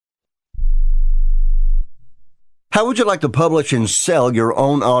How would you like to publish and sell your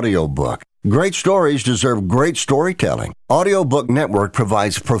own audiobook? Great stories deserve great storytelling. Audiobook Network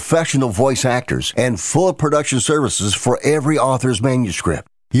provides professional voice actors and full production services for every author's manuscript.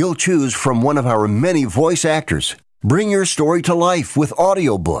 You'll choose from one of our many voice actors. Bring your story to life with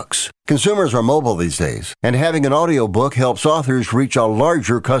audiobooks. Consumers are mobile these days, and having an audiobook helps authors reach a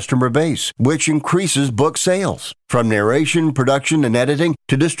larger customer base, which increases book sales. From narration, production, and editing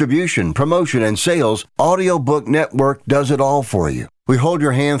to distribution, promotion, and sales, Audiobook Network does it all for you. We hold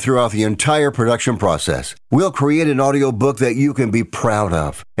your hand throughout the entire production process. We'll create an audiobook that you can be proud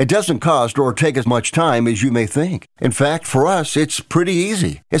of. It doesn't cost or take as much time as you may think. In fact, for us, it's pretty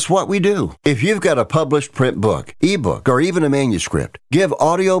easy. It's what we do. If you've got a published print book, ebook, or even a manuscript, give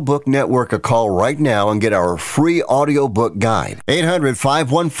Audiobook Network a call right now and get our free audiobook guide.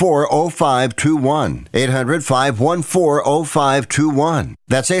 800-514-0521. 800-514-0521.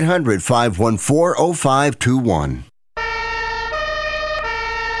 That's 800-514-0521.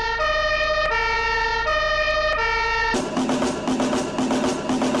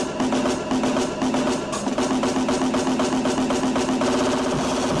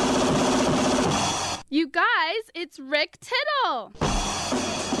 You guys, it's Rick Tittle.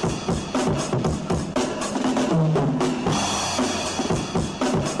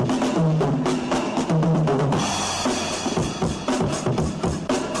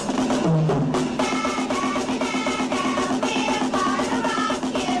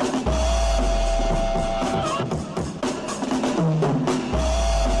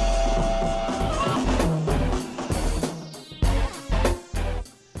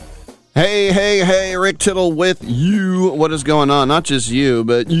 Hey, Rick Tittle with you. What is going on? Not just you,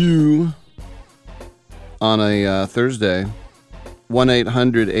 but you. On a Thursday,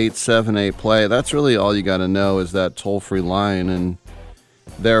 1-800-878-PLAY. That's really all you got to know is that toll-free line, and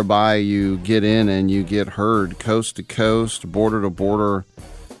thereby you get in and you get heard coast to coast, border to border,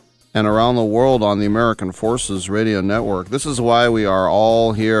 and around the world on the American Forces Radio Network. This is why we are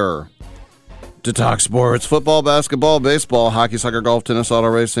all here. To talk sports, football, basketball, baseball, hockey, soccer, golf, tennis, auto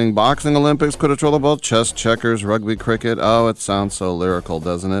racing, boxing, Olympics, quidditch, rollerball, chess, checkers, rugby, cricket. Oh, it sounds so lyrical,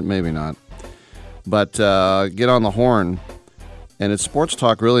 doesn't it? Maybe not. But get on the horn. And it's sports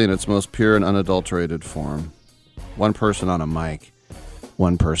talk really in its most pure and unadulterated form. One person on a mic,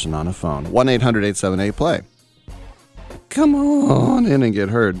 one person on a phone. 1-800-878-PLAY. Come on in and get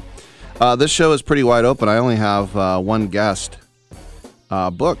heard. This show is pretty wide open. I only have one guest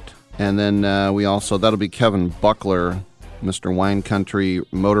booked. And then we also, that'll be Kevin Buckler, Mr. Wine Country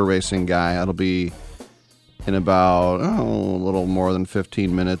motor racing guy. That'll be in about, a little more than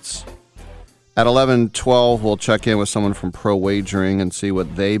 15 minutes. At 11:12, we'll check in with someone from Pro Wagering and see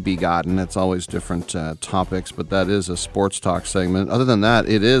what they begotten. It's always different topics, but that is a sports talk segment. Other than that,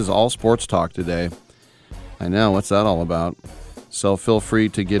 it is all sports talk today. I know, what's that all about? So feel free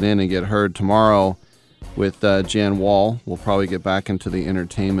to get in and get heard tomorrow. With Jan Wall. We'll probably get back into the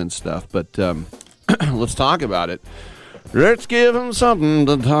entertainment stuff, but let's talk about it. Let's give them something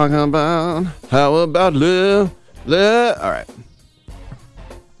to talk about. How about love? All right.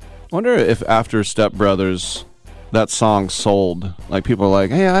 Wonder if after Step Brothers, that song sold. Like, people are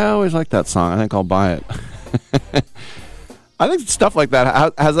like, hey, I always like that song. I think I'll buy it. I think stuff like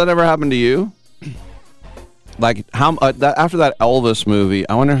that. Has that ever happened to you? Like, after that Elvis movie,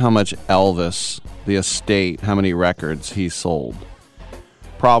 I wonder how much Elvis... the estate, how many records he sold.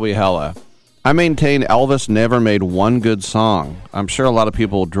 Probably hella. I maintain Elvis never made one good song. I'm sure a lot of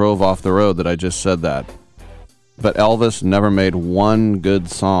people drove off the road that I just said that. But Elvis never made one good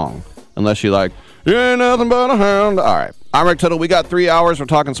song. Unless you like, you ain't nothing but a hound. All right. I'm Rick Tittle. We got 3 hours. We're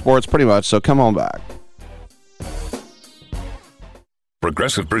talking sports pretty much, so come on back.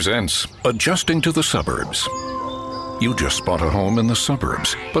 Progressive presents Adjusting to the Suburbs. You just bought a home in the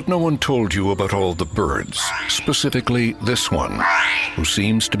suburbs, but no one told you about all the birds, specifically this one, who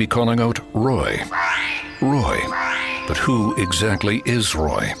seems to be calling out Roy. Roy. But who exactly is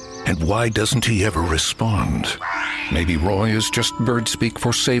Roy? And why doesn't he ever respond? Maybe Roy is just bird speak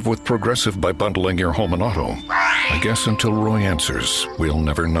for save with Progressive by bundling your home and auto. I guess until Roy answers, we'll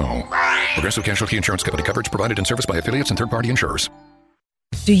never know. Progressive Casualty Insurance Company. Coverage provided and serviced by affiliates and third-party insurers.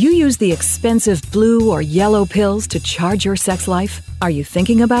 Do you use the expensive blue or yellow pills to charge your sex life? Are you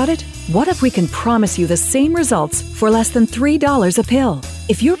thinking about it? What if we can promise you the same results for less than $3 a pill?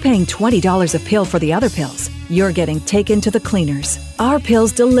 If you're paying $20 a pill for the other pills, you're getting taken to the cleaners. Our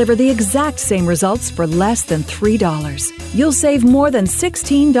pills deliver the exact same results for less than $3. You'll save more than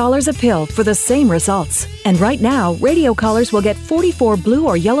 $16 a pill for the same results. And right now, radio callers will get 44 blue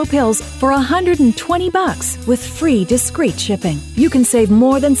or yellow pills for $120 with free discreet shipping. You can save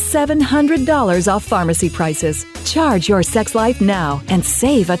more than $700 off pharmacy prices. Charge your sex life now and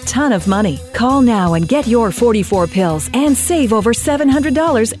save a ton of money. Call now and get your 44 pills and save over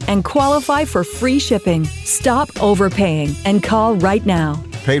 $700 and qualify for free shipping. Stop overpaying and call right now.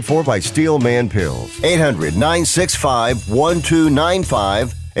 Paid for by Steel Man Pills.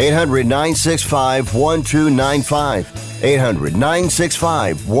 800-965-1295. 800-965-1295.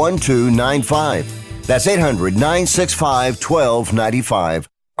 800-965-1295. That's 800-965-1295.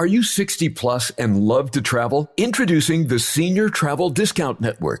 Are you 60 plus and love to travel? Introducing the Senior Travel Discount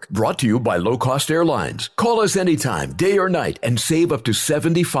Network, brought to you by Low Cost Airlines. Call us anytime, day or night, and save up to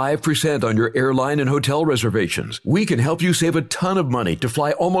 75% on your airline and hotel reservations. We can help you save a ton of money to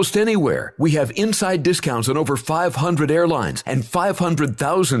fly almost anywhere. We have inside discounts on over 500 airlines and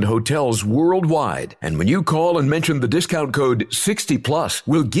 500,000 hotels worldwide. And when you call and mention the discount code 60 plus,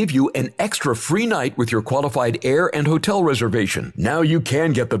 we'll give you an extra free night with your qualified air and hotel reservation. Now you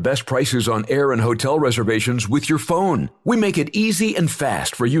can get the best prices on air and hotel reservations with your phone. We make it easy and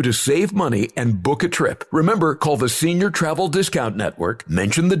fast for you to save money and book a trip. Remember, call the Senior Travel Discount Network.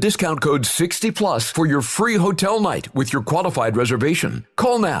 Mention the discount code 60 plus for your free hotel night with your qualified reservation.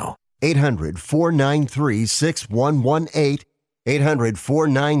 Call now. 800-493-6118.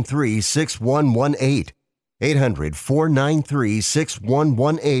 800-493-6118.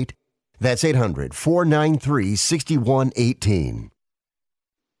 800-493-6118. That's 800-493-6118.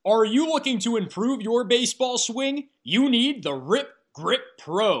 Are you looking to improve your baseball swing? You need the Rip Grip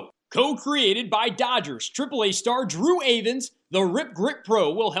Pro. Co-created by Dodgers AAA star Drew Avans, the Rip Grip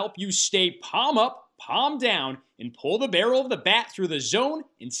Pro will help you stay palm up, palm down, and pull the barrel of the bat through the zone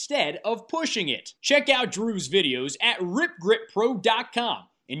instead of pushing it. Check out Drew's videos at ripgrippro.com,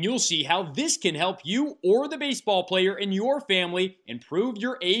 and you'll see how this can help you or the baseball player in your family improve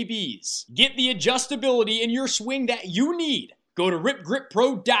your ABs. Get the adjustability in your swing that you need. Go to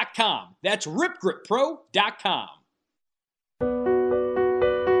ripgrippro.com. That's ripgrippro.com.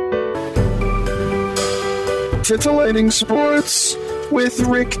 Titillating Sports with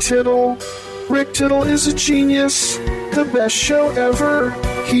Rick Tittle. Rick Tittle is a genius, the best show ever.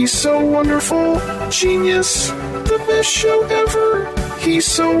 He's so wonderful, genius, the best show ever. He's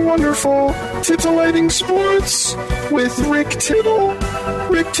so wonderful. Titillating Sports with Rick Tittle.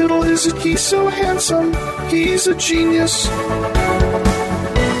 Rick Tittle he's so handsome. He's a genius.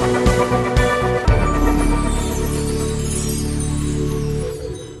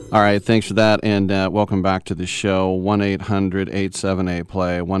 All right, thanks for that, and welcome back to the show.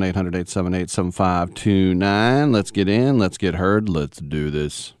 1-800-878-PLAY, 1-800-878-7529. Let's get in, let's get heard, let's do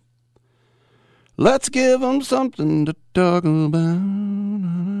this. Let's give them something to talk about.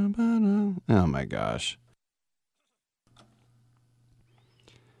 Oh, my gosh.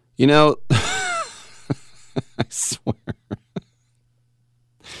 You know, I swear.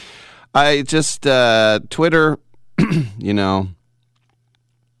 I just, Twitter, you know,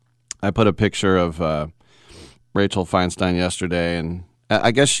 I put a picture of Rachel Feinstein yesterday, and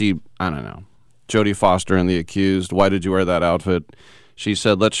I guess I don't know, Jodie Foster and The Accused, why did you wear that outfit? She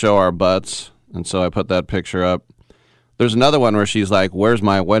said, let's show our butts, and so I put that picture up. There's another one where she's like, where's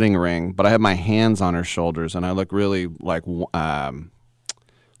my wedding ring? But I have my hands on her shoulders, and I look really like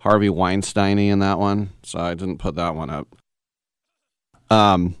Harvey Weinstein-y in that one, so I didn't put that one up.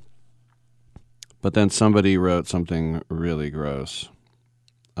 But then somebody wrote something really gross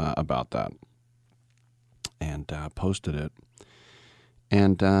about that and posted it,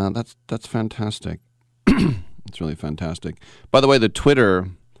 and that's fantastic. It's really fantastic. By the way, the Twitter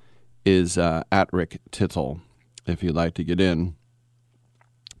is at Rick Tittle if you'd like to get in.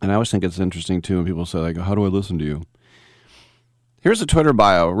 And I always think it's interesting too when people say, like, how do I listen to you? Here's a Twitter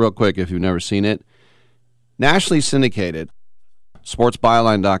bio real quick if you've never seen it. Nationally syndicated,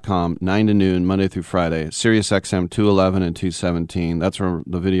 sportsbyline.com, 9 to noon, Monday through Friday, Sirius XM 211 and 217. That's where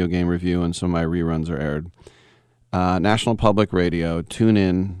the video game review and some of my reruns are aired. National Public Radio,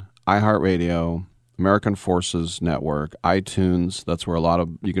 TuneIn, iHeartRadio, American Forces Network, iTunes. That's where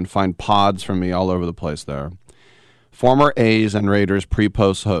you can find pods from me all over the place there. Former A's and Raiders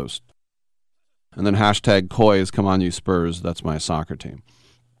pre-post host. And then hashtag Coys, come on you Spurs. That's my soccer team.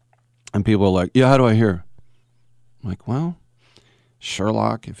 And people are like, yeah, how do I hear? I'm like, well,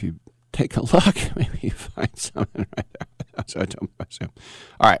 Sherlock, if you take a look, maybe you find something right there. So I don't assume.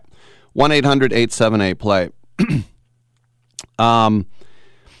 All right. 1-800-878-PLAY.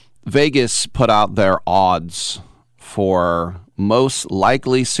 Vegas put out their odds for most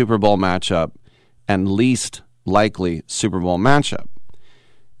likely Super Bowl matchup and least likely Super Bowl matchup.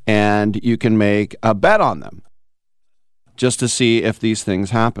 And you can make a bet on them just to see if these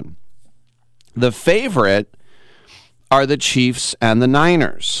things happen. The favorite are the Chiefs and the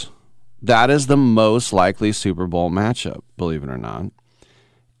Niners. That is the most likely Super Bowl matchup, believe it or not.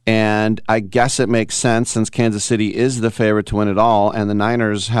 And I guess it makes sense since Kansas City is the favorite to win it all, and the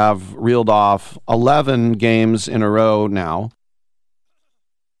Niners have reeled off 11 games in a row now.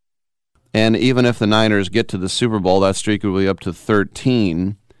 And even if the Niners get to the Super Bowl, that streak will be up to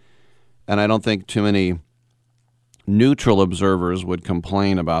 13. And I don't think too many neutral observers would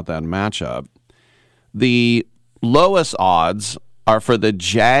complain about that matchup. The lowest odds are for the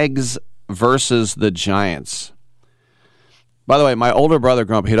Jags versus the Giants. By the way, my older brother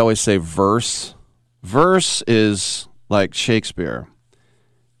growing up, he'd always say verse. Verse is like Shakespeare.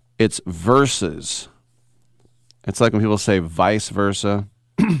 It's verses. It's like when people say vice versa.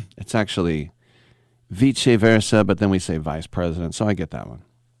 It's actually vice versa, but then we say vice president, so I get that one.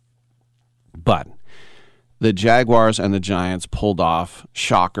 But the Jaguars and the Giants pulled off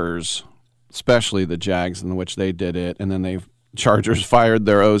shockers, especially the Jags in which they did it, and then the Chargers fired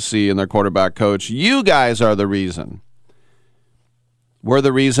their OC and their quarterback coach. You guys are the reason. We're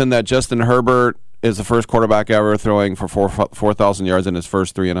the reason that Justin Herbert is the first quarterback ever throwing for 4,000 yards in his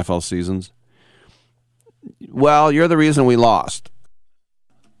first 3 NFL seasons. Well, you're the reason we lost.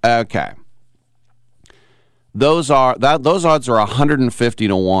 Okay. Those odds are 150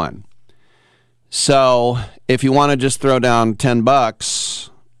 to 1. So if you want to just throw down $10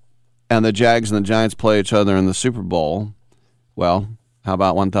 and the Jags and the Giants play each other in the Super Bowl, well, how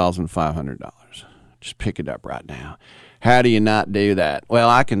about $1,500? Just pick it up right now. How do you not do that? Well,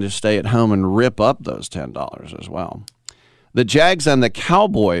 I can just stay at home and rip up those $10 as well. The Jags and the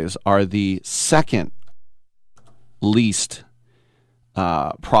Cowboys are the second least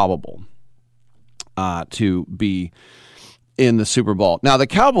probable to be in the Super Bowl. Now, the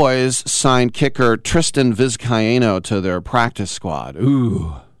Cowboys signed kicker Tristan Vizcaino to their practice squad.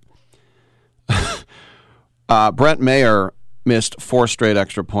 Ooh. Brent Mayer missed 4 straight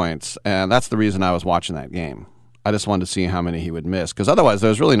extra points, and that's the reason I was watching that game. I just wanted to see how many he would miss, because otherwise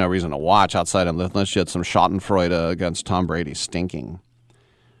there's really no reason to watch outside unless you had some Schadenfreude against Tom Brady stinking.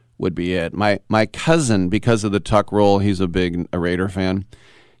 Would be it. My cousin, because of the Tuck rule, he's a big Raider fan.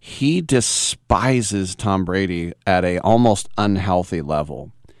 He despises Tom Brady at a almost unhealthy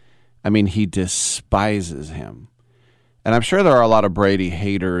level. I mean, he despises him. And I'm sure there are a lot of Brady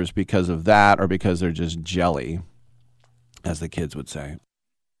haters because of that, or because they're just jelly, as the kids would say.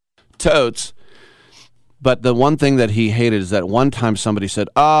 Totes. But the one thing that he hated is that one time somebody said,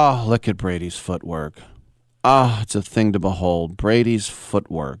 "Oh, look at Brady's footwork. Oh, it's a thing to behold. Brady's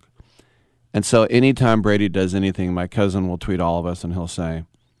footwork." And so anytime Brady does anything, my cousin will tweet all of us and he'll say,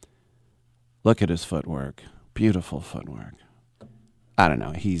 "Look at his footwork. Beautiful footwork." I don't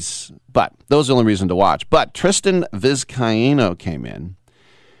know. But those are the only reason to watch. But Tristan Vizcaino came in.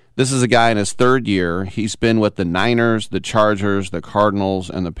 This is a guy in his 3rd year. He's been with the Niners, the Chargers, the Cardinals,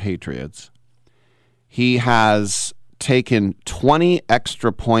 and the Patriots. He has taken 20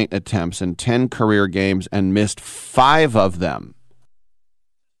 extra point attempts in 10 career games and missed 5 of them.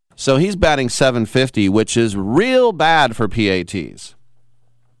 So he's batting .750, which is real bad for PATs.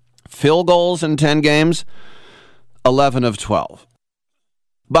 Field goals in 10 games, 11 of 12.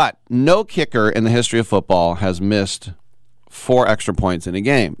 But no kicker in the history of football has missed 4 extra points in a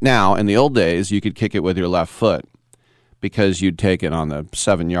game. Now, in the old days, you could kick it with your left foot because you'd take it on the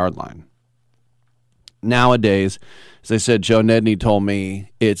 7-yard line. Nowadays, as I said, Joe Nedney told me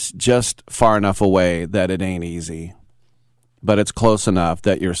it's just far enough away that it ain't easy, but it's close enough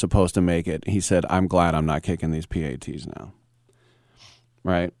that you're supposed to make it. He said, "I'm glad I'm not kicking these PATs now."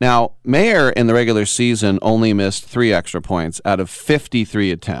 Right. Now, Mayer in the regular season only missed 3 extra points out of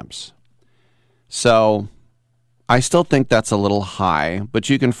 53 attempts. So I still think that's a little high, but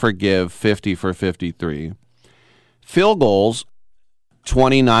you can forgive 50 for 53. Field goals,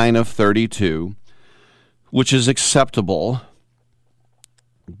 29 of 32, which is acceptable.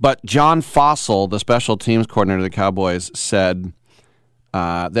 But John Fossil, the special teams coordinator of the Cowboys, said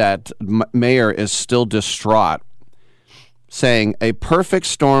that Mayer is still distraught, saying, "A perfect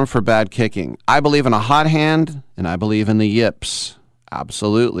storm for bad kicking. I believe in a hot hand, and I believe in the yips."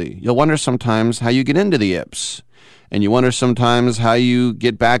 Absolutely. You'll wonder sometimes how you get into the yips, and you wonder sometimes how you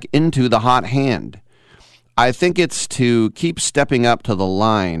get back into the hot hand. I think it's to keep stepping up to the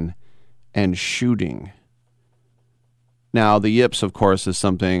line and shooting. Now, the yips, of course, is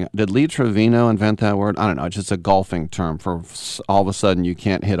something. Did Lee Trevino invent that word? I don't know. It's just a golfing term for all of a sudden you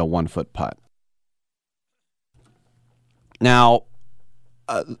can't hit a 1-foot putt. Now,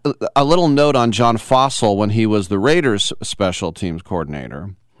 a little note on John Fossil when he was the Raiders special teams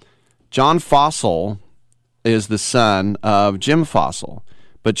coordinator. John Fossil is the son of Jim Fossil,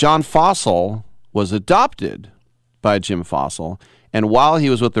 but John Fossil was adopted by Jim Fossil, and while he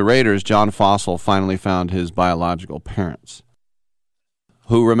was with the Raiders, John Fossil finally found his biological parents.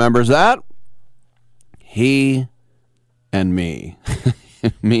 Who remembers that? He and me.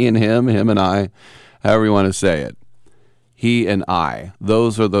 Me and him and I, however you want to say it. He and I.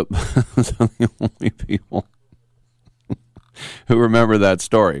 Those are the only people who remember that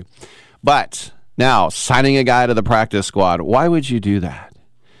story. But now, signing a guy to the practice squad, why would you do that?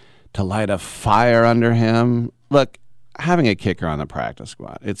 To light a fire under him? Look, having a kicker on the practice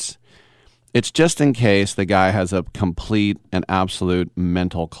squad, it's just in case the guy has a complete and absolute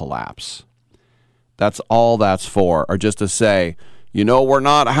mental collapse. That's all that's for. Or just to say, we're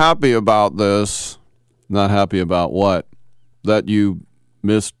not happy about this. Not happy about what? That you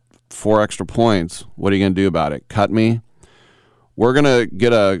missed 4 extra points. What are you going to do about it? Cut me? We're going to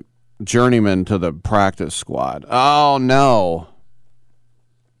get a journeyman to the practice squad. Oh, no.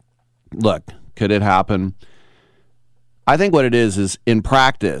 Look, could it happen? I think what it is in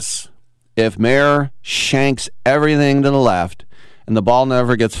practice, if Mayer shanks everything to the left and the ball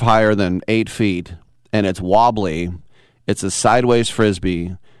never gets higher than 8 feet and it's wobbly, it's a sideways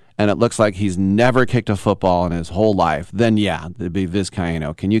frisbee, and it looks like he's never kicked a football in his whole life, then yeah, it'd be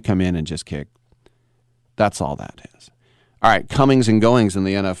Vizcaino. Can you come in and just kick? That's all that is. All right, comings and goings in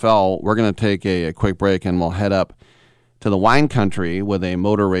the NFL. We're going to take a quick break, and we'll head up to the wine country with a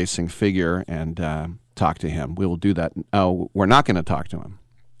motor racing figure and talk to him. We will do that. Oh, we're not going to talk to him.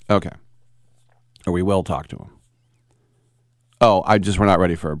 Okay. Or we will talk to him. Oh, we're not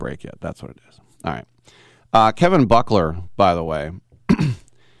ready for a break yet. That's what it is. All right. Kevin Buckler, by the way.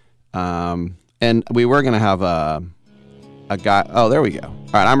 And we were going to have a guy. Oh, there we go. All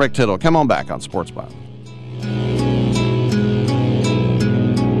right, I'm Rick Tittle. Come on back on Sports Bio.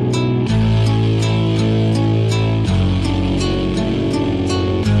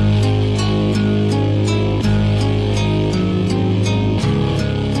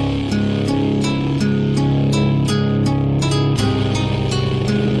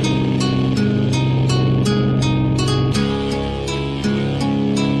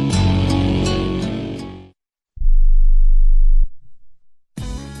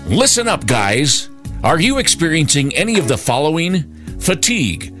 Listen up, guys. Are you experiencing any of the following?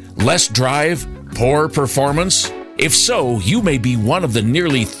 Fatigue, less drive, poor performance? If so, you may be one of the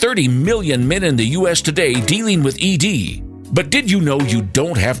nearly 30 million men in the U.S. today dealing with ED. But did you know you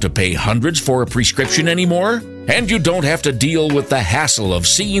don't have to pay hundreds for a prescription anymore? And you don't have to deal with the hassle of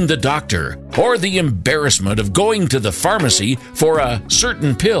seeing the doctor or the embarrassment of going to the pharmacy for a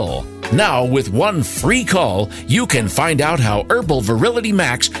certain pill. Now, with one free call, you can find out how Herbal Virility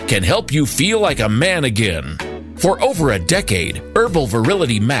Max can help you feel like a man again. For over a decade, Herbal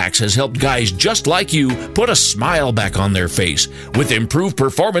Virility Max has helped guys just like you put a smile back on their face with improved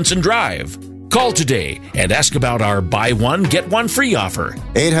performance and drive. Call today and ask about our buy one, get one free offer.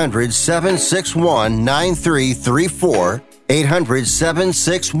 800-761-9334.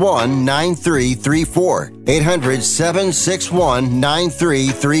 800-761-9334.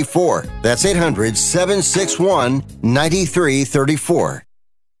 800-761-9334. That's 800-761-9334.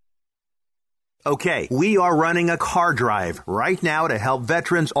 Okay, we are running a car drive right now to help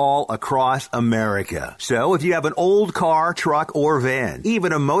veterans all across America. So if you have an old car, truck, or van,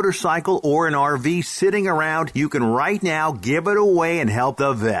 even a motorcycle or an RV sitting around, you can right now give it away and help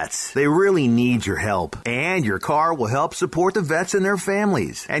the vets. They really need your help. And your car will help support the vets and their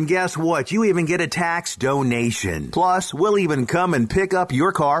families. And guess what? You even get a tax donation. Plus, we'll even come and pick up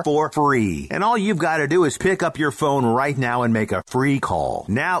your car for free. And all you've got to do is pick up your phone right now and make a free call.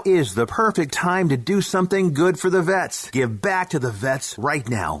 Now is the perfect time to do something good for the vets. Give back to the vets right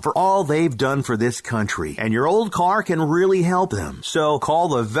now for all they've done for this country. And your old car can really help them. So call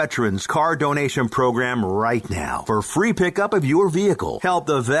the Veterans Car Donation Program right now for free pickup of your vehicle. Help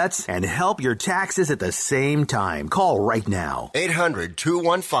the vets and help your taxes at the same time. Call right now.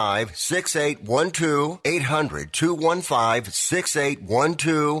 800-215-6812.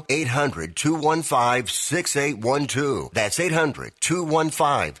 800-215-6812. 800-215-6812. That's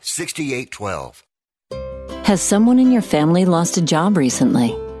 800-215-6812. Has someone in your family lost a job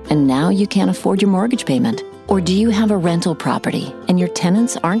recently, and now you can't afford your mortgage payment? Or do you have a rental property and your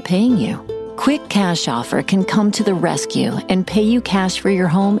tenants aren't paying you? Quick Cash Offer can come to the rescue and pay you cash for your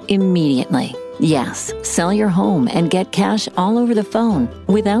home immediately. Yes, sell your home and get cash all over the phone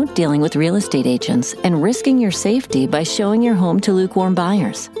without dealing with real estate agents and risking your safety by showing your home to lukewarm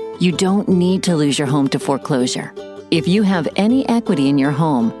buyers. You don't need to lose your home to foreclosure. If you have any equity in your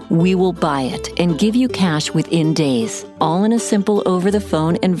home, we will buy it and give you cash within days, all in a simple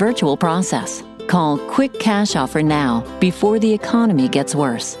over-the-phone and virtual process. Call Quick Cash Offer now before the economy gets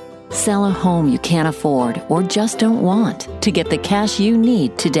worse. Sell a home you can't afford or just don't want to get the cash you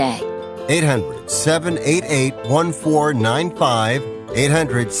need today. 800-788-1495.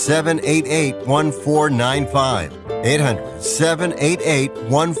 800-788-1495.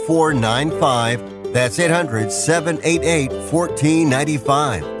 800-788-1495. That's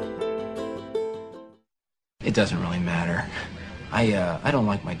 800-788-1495. It doesn't really matter. I don't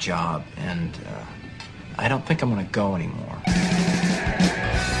like my job, and I don't think I'm going to go anymore.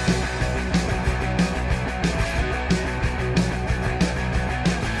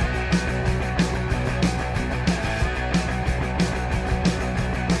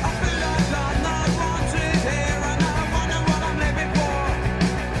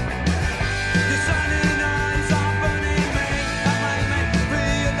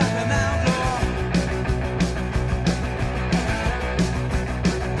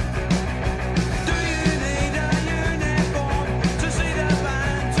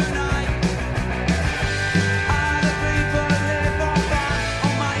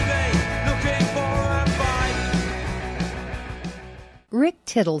 Rick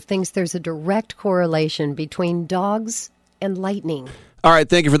Tittle thinks there's a direct correlation between dogs and lightning. All right,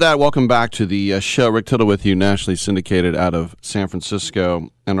 thank you for that. Welcome back to the show. Rick Tittle with you, nationally syndicated out of San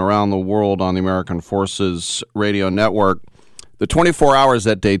Francisco and around the world on the American Forces Radio Network. The 24 Hours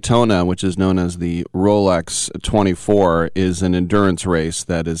at Daytona, which is known as the Rolex 24, is an endurance race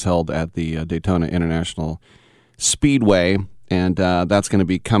that is held at the Daytona International Speedway, and that's going to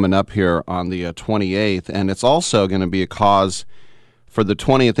be coming up here on the 28th. And it's also going to be a cause for the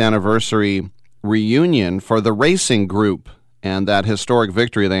 20th anniversary reunion for the racing group and that historic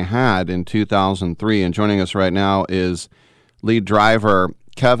victory they had in 2003. And joining us right now is lead driver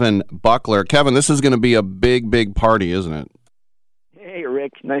Kevin Buckler. Kevin, this is going to be a big, big party, isn't it? Hey,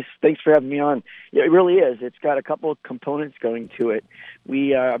 Rick. Nice. Thanks for having me on. Yeah, it really is. It's got a couple of components going to it.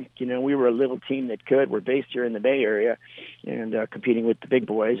 We were a little team that could. We're based here in the Bay Area and competing with the big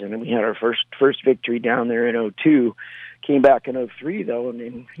boys. And then we had our first victory down there in 2002. Came back in 2003, though. I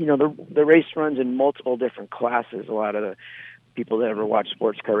mean, the race runs in multiple different classes. A lot of the people that ever watch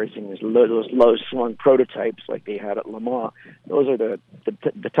sports car racing, those low slung prototypes like they had at Le Mans. Those are the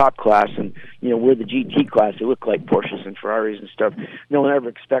top class, and we're the GT class. They look like Porsches and Ferraris and stuff. No one ever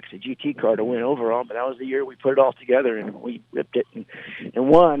expects a GT car to win overall, but that was the year we put it all together and we ripped it and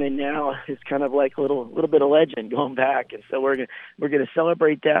won. And now it's kind of like a little bit of legend going back. And so we're gonna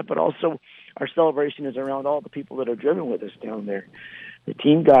celebrate that, but also our celebration is around all the people that are driven with us down there. The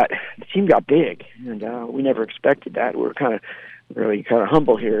team got big, and we never expected that. We were really kind of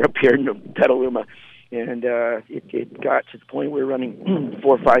humble here up here in Petaluma, and it got to the point we were running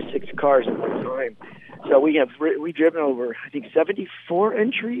 4, 5, 6 cars at one time. So we've driven over, I think, 74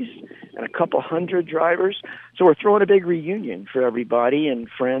 entries and a couple hundred drivers. So we're throwing a big reunion for everybody and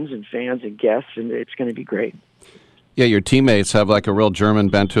friends and fans and guests, and it's going to be great. Yeah, your teammates have like a real German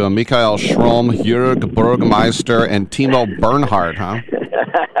bent to them. Michael Schromm, Jörg Burgmeister, and Timo Bernhard, huh?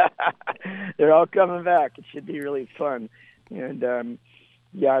 They're all coming back. It should be really fun. And,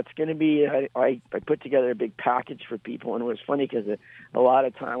 it's going to be, I put together a big package for people, and it was funny because a lot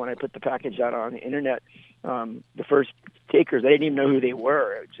of time when I put the package out on the internet, the first takers, they didn't even know who they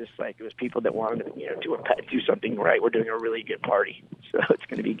were. It was just like, it was people that wanted to, do something right. We're doing a really good party, so it's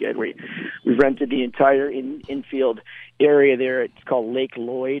going to be good. We've rented the entire infield area there. It's called Lake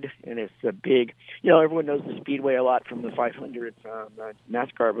Lloyd, and it's a big, everyone knows the Speedway a lot from the 500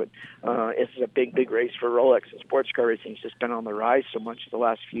 NASCAR, but this is a big, big race for Rolex, and sports car racing has just been on the rise so much the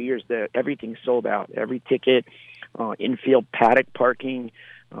last few years that everything's sold out. Every ticket, infield paddock parking,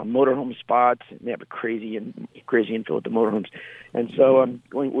 motorhome spots. They have a crazy infield with the motorhomes. And so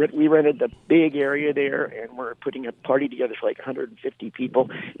we rented the big area there, and we're putting a party together for like 150 people.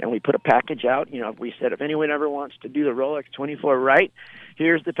 And we put a package out. We said, if anyone ever wants to do the Rolex 24 right,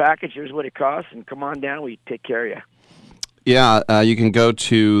 here's the package, here's what it costs, and come on down, we take care of you. Yeah, you can go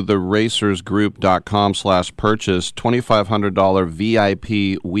to theracersgroup.com/purchase, $2,500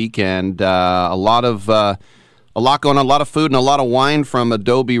 VIP weekend. A lot going on, a lot of food and a lot of wine from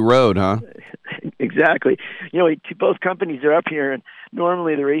Adobe Road, huh? Exactly. Both companies are up here, and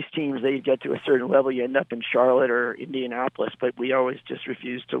normally the race teams, they get to a certain level, you end up in Charlotte or Indianapolis, but we always just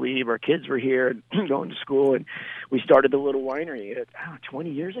refuse to leave. Our kids were here and going to school, and we started the little winery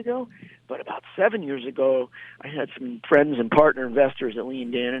 20 years ago. But about 7 years ago, I had some friends and partner investors that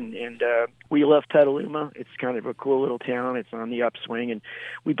leaned in, and we left Petaluma. It's kind of a cool little town. It's on the upswing, and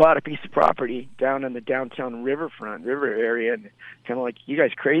we bought a piece of property down in the downtown river area, and kind of like, you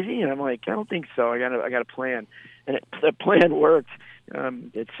guys crazy? And I'm like, I don't think so. I got a plan, and the plan worked.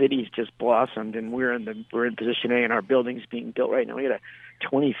 The city's just blossomed, and we're in position A, and our building's being built right now. We got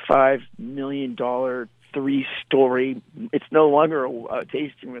a $25 million 3-story. It's no longer a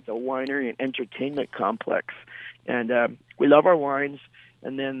tasting, it's a winery and entertainment complex, and we love our wines.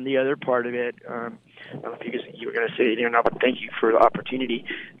 And then the other part of it, I don't know if you were going to say it or not, but thank you for the opportunity.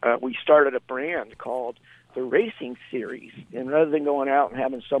 We started a brand called the Racing Series, and rather than going out and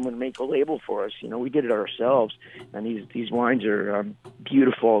having someone make a label for us, we did it ourselves. And these wines are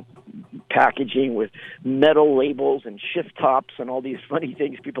beautiful packaging with metal labels and shift tops and all these funny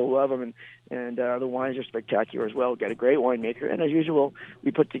things. People love them, and the wines are spectacular as well. We've got a great winemaker, and as usual,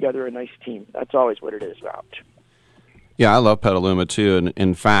 we put together a nice team. That's always what it is about. Yeah, I love Petaluma too, and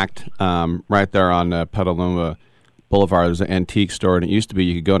in fact, right there on Petaluma Boulevard, there's an antique store, and it used to be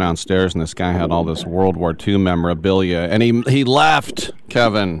you could go downstairs, and this guy had all this World War II memorabilia, and he left.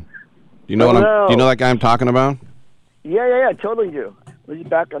 Kevin, do you know do you know that guy I'm talking about? Yeah, I totally do. He's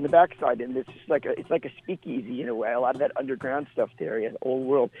back on the backside, and it's just like a speakeasy in a way. A lot of that underground stuff there, old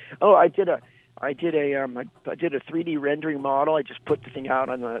world. Oh, I did a 3D rendering model. I just put the thing out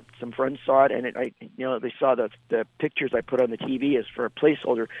on some friends saw it, and they saw the pictures I put on the TV as for a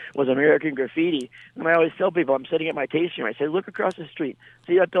placeholder was American Graffiti. And I always tell people, I'm sitting at my tasting room, I say, look across the street.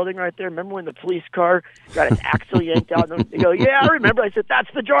 See that building right there? Remember when the police car got its axle yanked out? And they go, yeah, I remember. I said, that's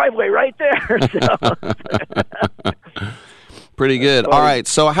the driveway right there. So. Pretty good. All right.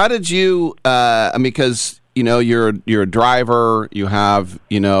 So how did you? Because you're a driver. You have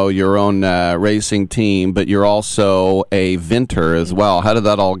your own racing team, but you're also a vintner as well. How did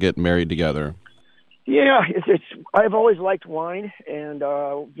that all get married together? Yeah, I've always liked wine, and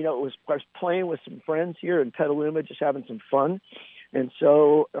I was playing with some friends here in Petaluma, just having some fun. And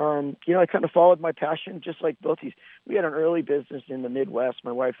so, I kind of followed my passion, just like both these. We had an early business in the Midwest.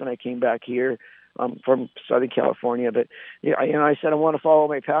 My wife and I came back here from Southern California. But I said I want to follow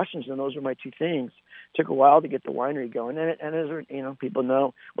my passions, and those are my two things. Took a while to get the winery going, and as people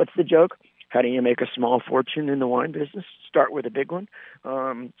know, what's the joke? How do you make a small fortune in the wine business? Start with a big one.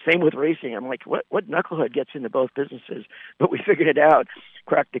 Same with racing. I'm like, what knucklehead gets into both businesses? But we figured it out,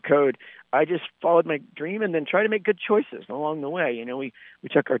 cracked the code. I just followed my dream and then tried to make good choices along the way. We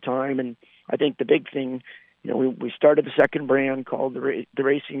took our time, and I think the big thing, we started the second brand called the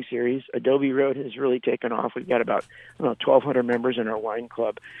Racing Series. Adobe Road has really taken off. We've got about 1,200 members in our wine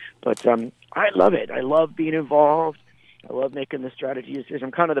club. But I love it. I love being involved. I love making the strategy decisions.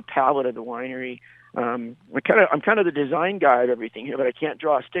 I'm kind of the palette of the winery. I'm kind of the design guy of everything here, but I can't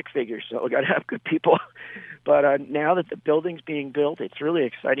draw a stick figure, so I got to have good people. But now that the building's being built, it's really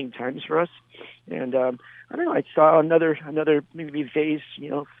exciting times for us. And I don't know. I saw another maybe phase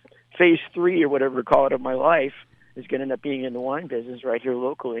 3 or whatever we call it of my life is going to end up being in the wine business right here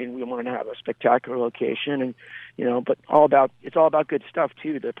locally, and we want to have a spectacular location, and but it's all about good stuff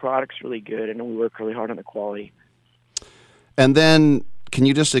too. The product's really good, and we work really hard on the quality. And then, can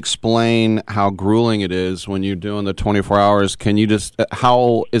you just explain how grueling it is when you're doing the 24 hours? Can you just,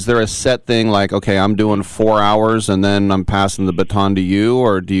 is there a set thing like, okay, I'm doing 4 hours and then I'm passing the baton to you?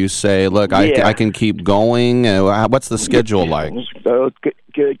 Or do you say, look, I can keep going? What's the schedule like? So,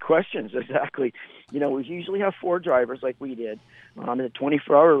 good questions, exactly. We usually have 4 drivers like we did in a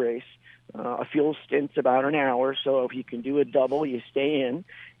 24-hour race. A fuel stint's about an hour, so if you can do a double, you stay in.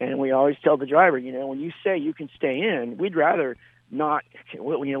 And we always tell the driver, when you say you can stay in, we'd rather not.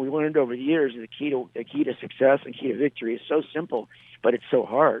 We learned over the years the key to success and key to victory is so simple, but it's so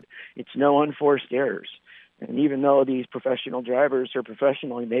hard. It's no unforced errors. And even though these professional drivers are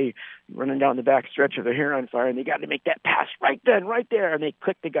professional, and they running down the back stretch of their hair on fire, and they got to make that pass right then, right there, and they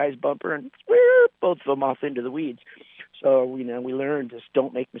click the guy's bumper, and both of them off into the weeds. So, we learned just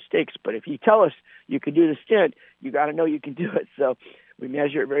don't make mistakes. But if you tell us you can do the stint, you got to know you can do it. So we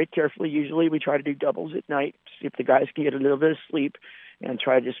measure it very carefully. Usually we try to do doubles at night, see if the guys can get a little bit of sleep, and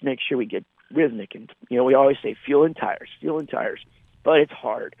try to just make sure we get rhythmic. And, we always say fuel and tires. But it's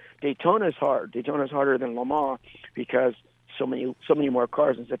hard. Daytona is hard. Daytona is harder than Le Mans because so many more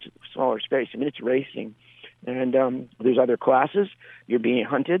cars in such a smaller space. I mean, it's racing. And there's other classes. You're being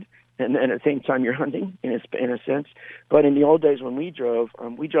hunted. And at the same time, you're hunting in a sense. But in the old days when we drove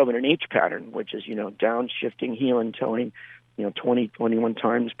in an H pattern, which is, downshifting, heel and towing, 20, 21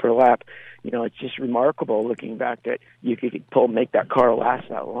 times per lap. It's just remarkable looking back that you could make that car last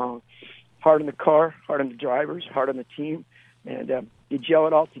that long. Hard on the car, hard on the drivers, hard on the team. And you gel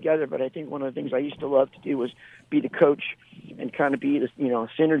it all together. But I think one of the things I used to love to do was be the coach and kind of be this,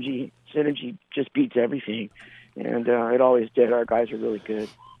 synergy. Synergy just beats everything. And it always did. Our guys are really good.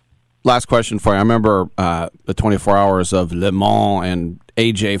 Last question for you. I remember the 24 Hours of Le Mans, and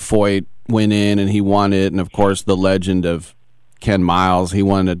A.J. Foyt went in and he won it. And, of course, the legend of Ken Miles, he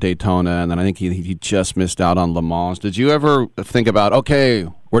won at Daytona, and then I think he just missed out on Le Mans. Did you ever think about, okay,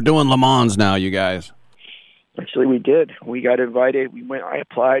 we're doing Le Mans now, you guys? Actually, we did. We got invited. I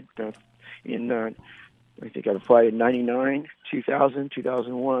applied I think I applied in 99, 2000,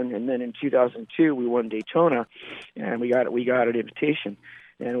 2001, and then in 2002 we won Daytona, and we got an invitation.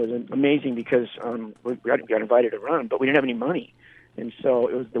 And it was amazing because we got invited to run, but we didn't have any money. And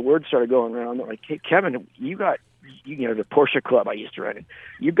so the word started going around that, like, hey, Kevin, you got, the Porsche Club I used to run in.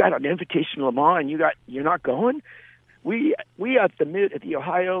 You got an invitation to Le Mans, and you're not going? We at the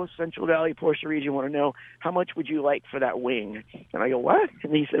Ohio Central Valley Porsche region want to know, how much would you like for that wing? And I go, what?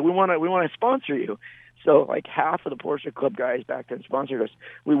 And he said, we want to sponsor you. So like half of the Porsche Club guys back then sponsored us.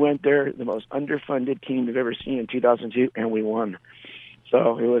 We went there, the most underfunded team we've ever seen in 2002, and we won.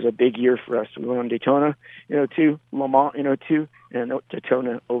 So it was a big year for us. We won Daytona in 2002, Le Mans in 2002, and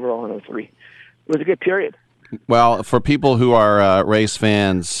Daytona overall in 2003. It was a good period. Well, for people who are race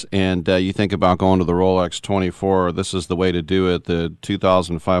fans and you think about going to the Rolex 24, this is the way to do it. The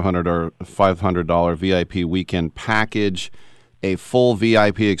 $2,500 or $500 VIP weekend package, a full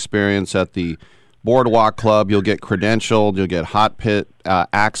VIP experience at the Boardwalk Club. You'll get credentialed, you'll get hot pit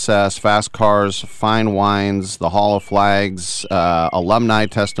access, fast cars, fine wines, the Hall of Flags, alumni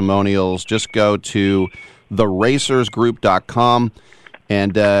testimonials. Just go to theracersgroup.com,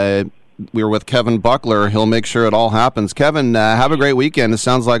 and we were with Kevin Buckler. He'll make sure it all happens. Kevin, have a great weekend. It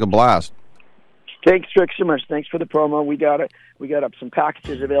sounds like a blast. Thanks, Rick, so much. Thanks for the promo. We got up some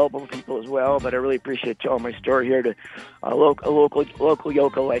packages available for people as well, but I really appreciate telling my story here to a local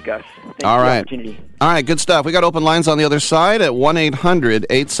yokel like us. Thanks all for right. the opportunity. All right, good stuff. We got open lines on the other side at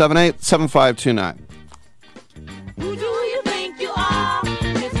 1-800-878-7529. Who do you think you are,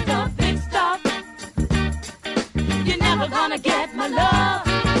 Mr. Big Stuff? You're never gonna get my love.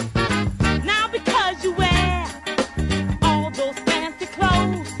 Now because you wear all those fancy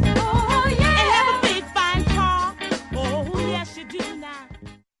clothes. Oh, yeah. And have a big fine car. Oh, yes, you do now.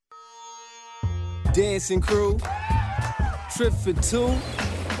 Dancing crew, trip for two,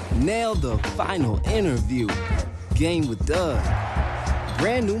 nailed the final interview. Game with Doug,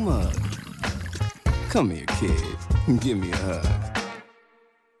 brand new mug. Come here, kid, give me a hug.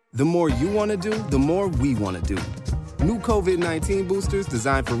 The more you want to do, the more we want to do. New COVID-19 boosters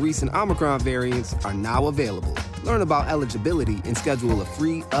designed for recent Omicron variants are now available. Learn about eligibility and schedule a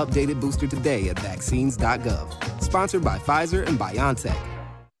free, updated booster today at vaccines.gov. Sponsored by Pfizer and BioNTech.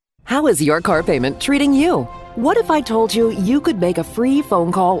 How is your car payment treating you? What if I told you you could make a free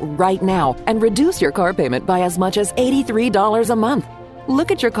phone call right now and reduce your car payment by as much as $83 a month? Look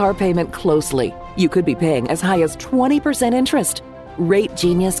at your car payment closely. You could be paying as high as 20% interest. Rate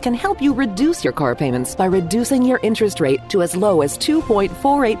Genius can help you reduce your car payments by reducing your interest rate to as low as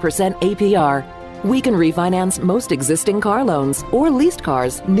 2.48% APR. We can refinance most existing car loans or leased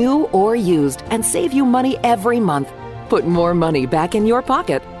cars, new or used, and save you money every month. Put more money back in your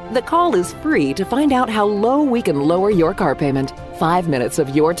pocket. The call is free to find out how low we can lower your car payment. 5 minutes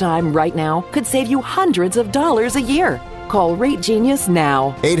of your time right now could save you hundreds of dollars a year. Call Rate Genius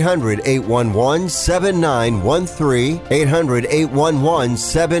now. 800-811-7913.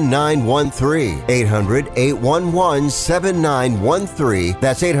 800-811-7913. 800-811-7913.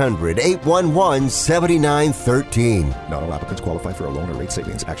 That's 800-811-7913. Not all applicants qualify for a loan or rate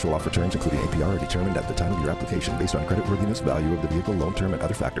savings. Actual offer terms, including APR, are determined at the time of your application based on creditworthiness, value of the vehicle, loan term, and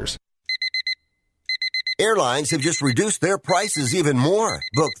other factors. Airlines have just reduced their prices even more.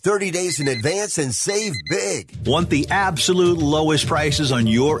 Book 30 days in advance and save big. Want the absolute lowest prices on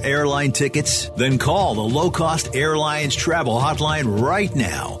your airline tickets? Then call the Low Cost Airlines Travel Hotline right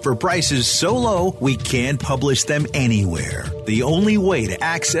now for prices so low we can't publish them anywhere. The only way to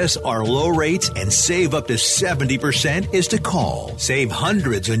access our low rates and save up to 70% is to call. Save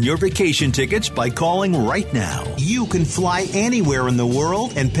hundreds on your vacation tickets by calling right now. You can fly anywhere in the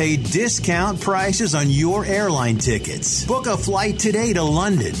world and pay discount prices on your airline tickets. Book a flight today to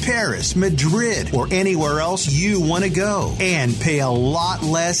London, Paris, Madrid, or anywhere else you want to go and pay a lot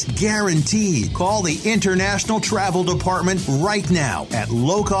less guaranteed. Call the International Travel Department right now at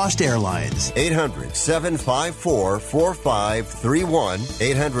Low Cost Airlines. 800-754-4531.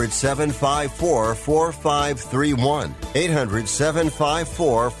 800-754-4531.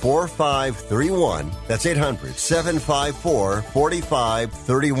 800-754-4531. That's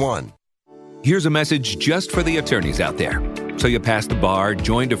 800-754-4531. Here's a message just for the attorneys out there. So you passed the bar,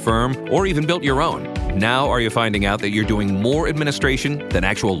 joined a firm, or even built your own. Now are you finding out that you're doing more administration than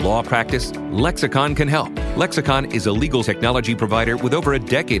actual law practice? Lexicon can help. Lexicon is a legal technology provider with over a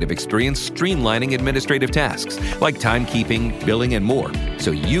decade of experience streamlining administrative tasks like timekeeping, billing, and more,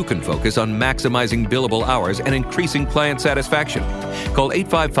 so you can focus on maximizing billable hours and increasing client satisfaction. Call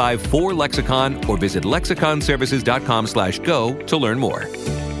 855-4LEXICON or visit lexiconservices.com/go to learn more.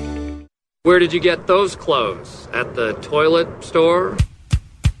 Where did you get those clothes? At the toilet store?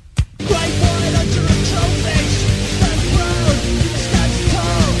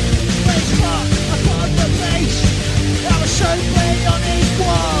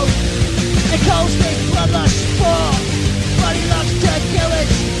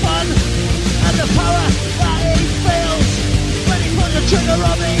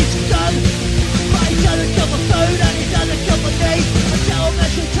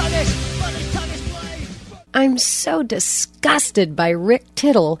 I'm so disgusted by Rick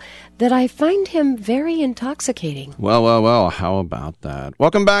Tittle that I find him very intoxicating. Well, how about that?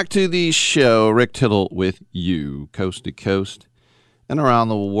 Welcome back to the show. Rick Tittle with you, coast to coast and around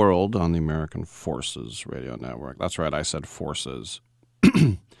the world on the American Forces Radio Network. That's right, I said forces.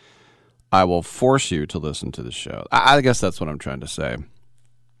 I will force you to listen to the show. I guess that's what I'm trying to say.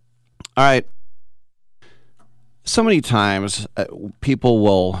 All right. So many times people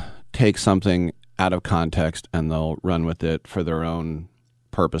will take something out of context and they'll run with it for their own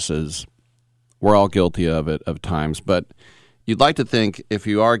purposes. We're all guilty of it at times, but you'd like to think if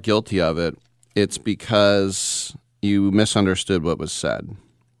you are guilty of it, it's because you misunderstood what was said,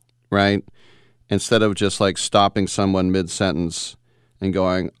 right? Instead of just like stopping someone mid-sentence and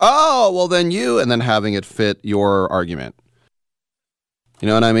going, oh, well then you, and then having it fit your argument. You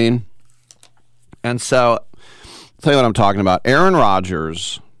know what I mean? And so, I'll tell you what I'm talking about. Aaron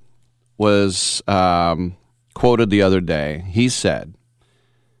Rodgers was quoted the other day. He said,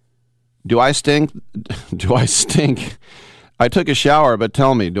 do I stink? Do I stink? I took a shower, but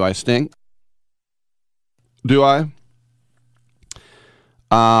tell me, do I stink? Do I?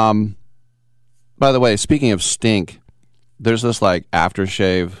 By the way, speaking of stink, there's this like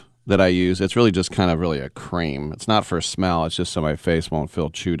aftershave that I use. It's really just kind of really a cream. It's not for smell. It's just so my face won't feel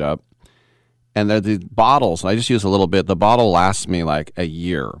chewed up. And they're the bottles. I just use a little bit. The bottle lasts me like a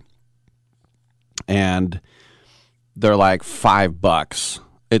year. And they're like $5.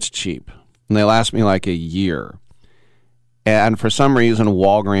 It's cheap. And they last me like a year. And for some reason,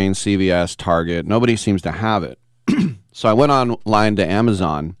 Walgreens, CVS, Target, nobody seems to have it. So I went online to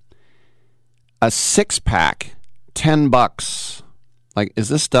Amazon. A 6-pack, $10. Like, is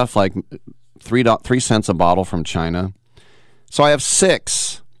this stuff like 3 cents a bottle from China? So I have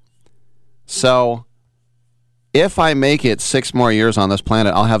 6. So if I make it 6 more years on this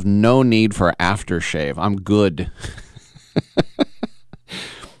planet, I'll have no need for aftershave. I'm good.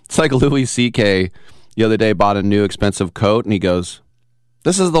 It's like Louis C.K. the other day bought a new expensive coat, and he goes,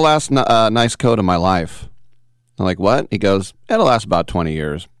 this is the last nice coat of my life. I'm like, what? He goes, it'll last about 20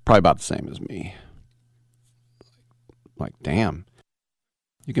 years. Probably about the same as me. I'm like, damn.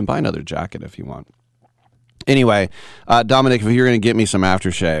 You can buy another jacket if you want. Anyway, Dominic, if you're going to get me some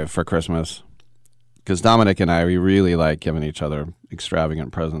aftershave for Christmas, because Dominic and I, we really like giving each other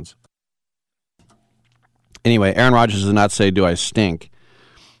extravagant presents. Anyway, Aaron Rodgers did not say, do I stink?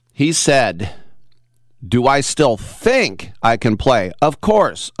 He said, do I still think I can play? Of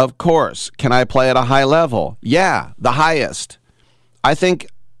course. Can I play at a high level? Yeah, the highest. I think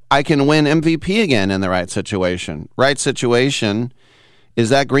I can win MVP again in the right situation. Right situation. Is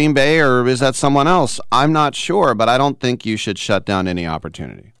that Green Bay or is that someone else? I'm not sure, but I don't think you should shut down any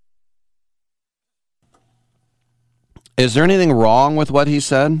opportunity. Is there anything wrong with what he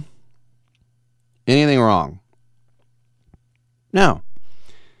said? Anything wrong? No.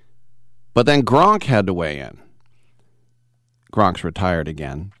 But then Gronk had to weigh in. Gronk's retired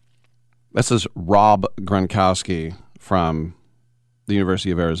again. This is Rob Gronkowski from the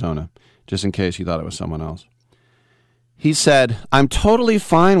University of Arizona, just in case you thought it was someone else. He said, I'm totally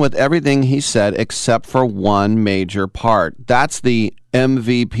fine with everything he said except for one major part. That's the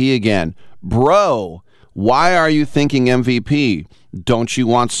MVP again. Bro, why are you thinking MVP? Don't you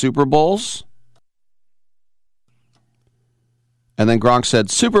want Super Bowls? And then Gronk said,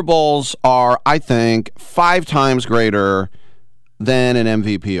 Super Bowls are, I think, 5 times greater than an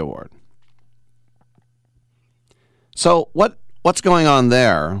MVP award. So what's going on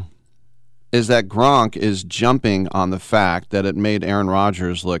there is that Gronk is jumping on the fact that it made Aaron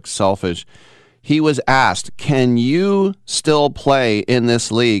Rodgers look selfish. He was asked, can you still play in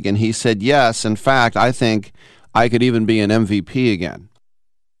this league? And he said, yes. In fact, I think I could even be an MVP again.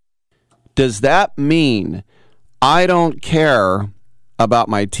 Does that mean I don't care about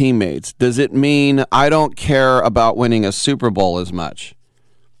my teammates? Does it mean I don't care about winning a Super Bowl as much?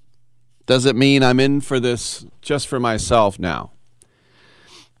 Does it mean I'm in for this just for myself now?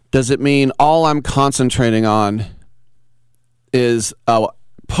 Does it mean all I'm concentrating on is a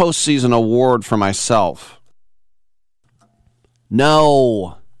postseason award for myself?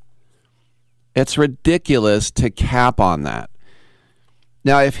 No. It's ridiculous to cap on that.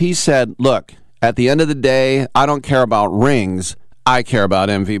 Now, if he said, look, at the end of the day, I don't care about rings, I care about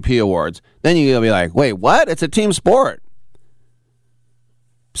MVP awards, then you're going to be like, wait, what? It's a team sport.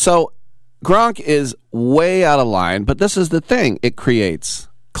 So Gronk is way out of line, but this is the thing. It creates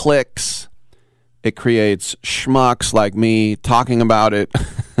clicks. It creates schmucks like me talking about it,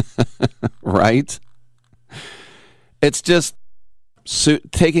 right? It's just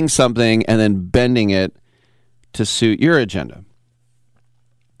taking something and then bending it to suit your agenda.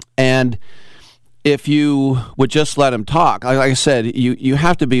 And if you would just let him talk, like I said, you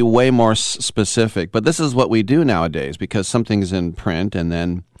have to be way more specific. But this is what we do nowadays because something's in print and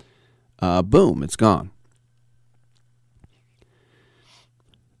then, boom, it's gone.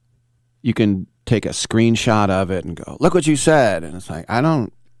 You can take a screenshot of it and go, look what you said. And it's like, I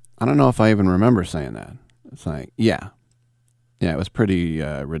don't know if I even remember saying that. It's like, yeah, it was pretty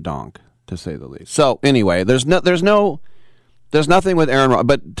redonk, to say the least. So anyway, there's nothing with Aaron,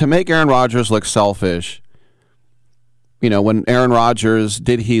 but to make Aaron Rodgers look selfish, when Aaron Rodgers,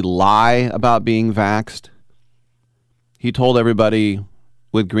 did he lie about being vaxxed? He told everybody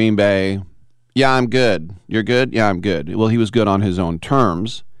with Green Bay, yeah, I'm good. You're good? Yeah, I'm good. Well, he was good on his own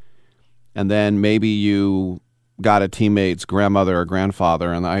terms. And then maybe you got a teammate's grandmother or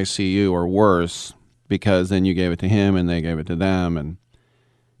grandfather in the ICU or worse, because then you gave it to him and they gave it to them. And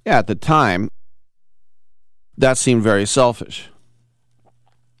yeah, at the time, that seemed very selfish.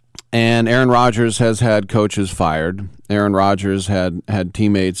 And Aaron Rodgers has had coaches fired. Aaron Rodgers had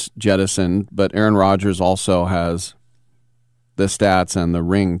teammates jettisoned, but Aaron Rodgers also has the stats and the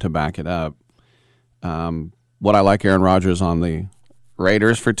ring to back it up. Would I like Aaron Rodgers on the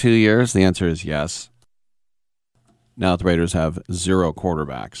Raiders for 2 years? The answer is yes. Now the Raiders have 0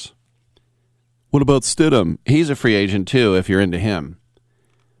 quarterbacks. What about Stidham? He's a free agent too, if you're into him.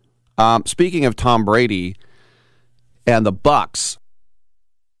 Speaking of Tom Brady and the Bucs,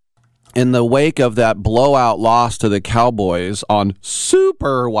 in the wake of that blowout loss to the Cowboys on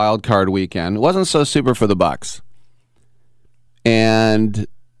super wildcard weekend, it wasn't so super for the Bucs. And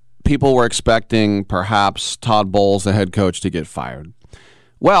people were expecting perhaps Todd Bowles, the head coach, to get fired.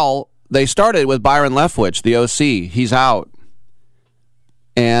 Well, they started with Byron Leftwich, the OC. He's out.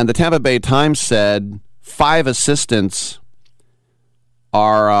 And the Tampa Bay Times said 5 assistants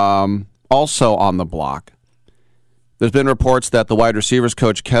are also on the block. There's been reports that the wide receivers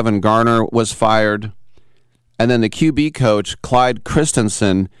coach, Kevin Garner, was fired. And then the QB coach, Clyde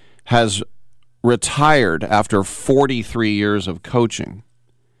Christensen, has retired after 43 years of coaching.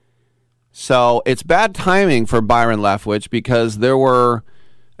 So it's bad timing for Byron Leftwich because there were,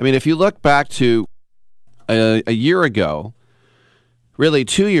 if you look back to a year ago, really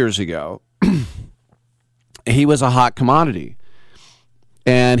 2 years ago, he was a hot commodity.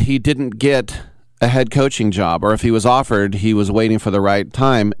 And he didn't get a head coaching job, or if he was offered, he was waiting for the right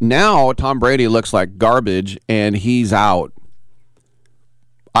time. Now, Tom Brady looks like garbage, and he's out.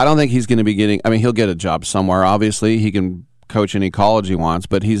 I don't think he's going to be getting, he'll get a job somewhere, obviously. He can coach any college he wants,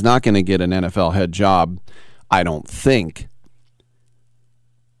 but he's not going to get an NFL head job, I don't think.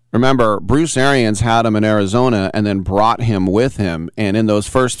 Remember, Bruce Arians had him in Arizona and then brought him with him, and in those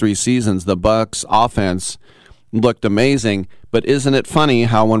first 3 seasons, the Bucs offense looked amazing. But isn't it funny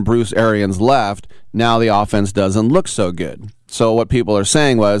how when Bruce Arians left, now the offense doesn't look so good? So what people are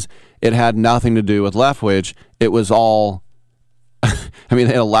saying was it had nothing to do with Leftwich. It was all, they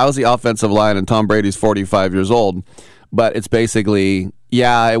had a lousy offensive line and Tom Brady's 45 years old. But it's basically,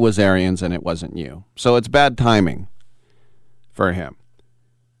 yeah, it was Arians and it wasn't you. So it's bad timing for him.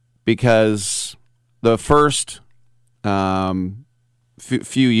 Because the first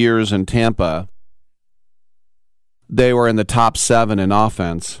few years in Tampa, they were in the top 7 in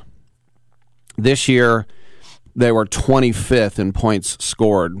offense. This year, they were 25th in points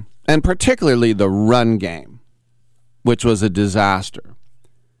scored, and particularly the run game, which was a disaster.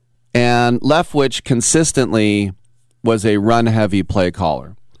 And Leftwich consistently was a run-heavy play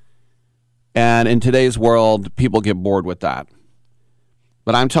caller. And in today's world, people get bored with that.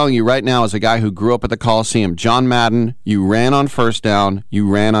 But I'm telling you right now, as a guy who grew up at the Coliseum, John Madden, you ran on first down, you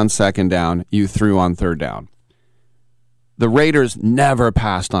ran on second down, you threw on third down. The Raiders never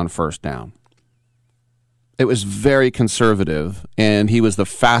passed on first down. It was very conservative, and he was the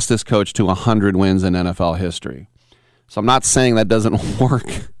fastest coach to 100 wins in NFL history. So I'm not saying that doesn't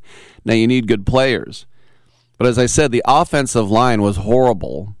work. Now, you need good players. But as I said, the offensive line was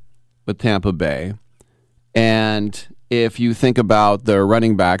horrible with Tampa Bay. And if you think about the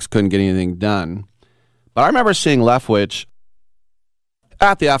running backs, couldn't get anything done. But I remember seeing Leftwich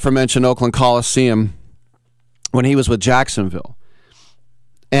at the aforementioned Oakland Coliseum when he was with Jacksonville.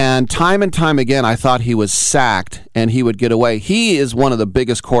 And time again, I thought he was sacked and he would get away. He is one of the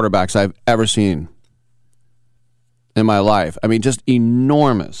biggest quarterbacks I've ever seen in my life. I mean, just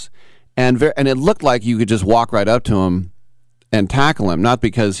enormous. And it looked like you could just walk right up to him and tackle him, not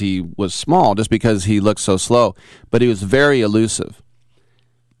because he was small, just because he looked so slow. But he was very elusive.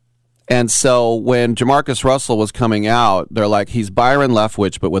 And so when Jamarcus Russell was coming out, they're like, he's Byron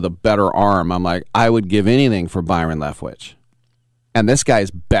Leftwich, but with a better arm. I'm like, I would give anything for Byron Leftwich. And this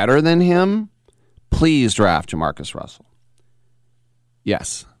guy's better than him? Please draft Jamarcus Russell.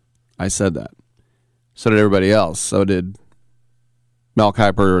 Yes, I said that. So did everybody else. So did Mel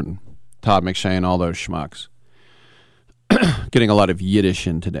Kiper and Todd McShay and all those schmucks. Getting a lot of Yiddish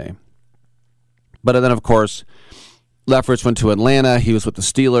in today. But then, of course, Leftwich went to Atlanta. He was with the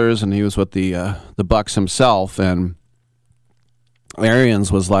Steelers, and he was with the Bucs himself. And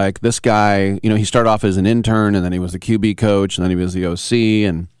Arians was like, this guy, he started off as an intern, and then he was the QB coach, and then he was the OC,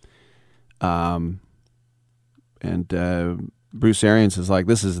 and Bruce Arians is like,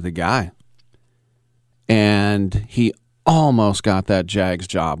 this is the guy. And he almost got that Jags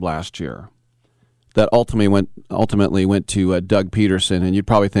job last year. That ultimately went to Doug Peterson, and you'd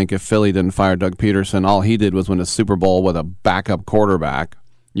probably think if Philly didn't fire Doug Peterson, all he did was win a Super Bowl with a backup quarterback.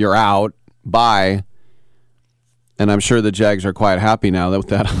 You're out. Bye. And I'm sure the Jags are quite happy now that with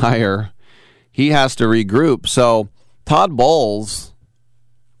that hire, he has to regroup. So Todd Bowles,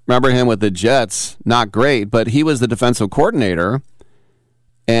 remember him with the Jets, not great, but he was the defensive coordinator.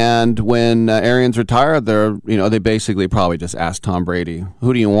 And when Arians retired, they basically probably just asked Tom Brady,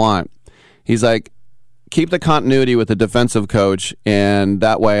 who do you want? He's like, keep the continuity with the defensive coach, and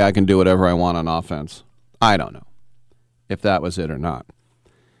that way I can do whatever I want on offense. I don't know if that was it or not.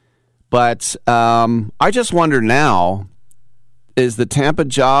 But I just wonder now, is the Tampa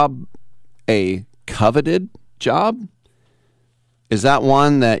job a coveted job? Is that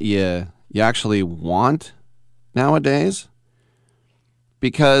one that you actually want nowadays?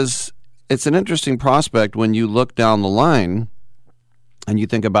 Because it's an interesting prospect when you look down the line and you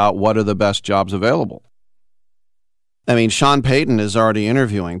think about what are the best jobs available. I mean, Sean Payton is already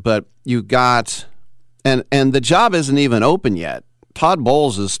interviewing, but you got, and the job isn't even open yet. Todd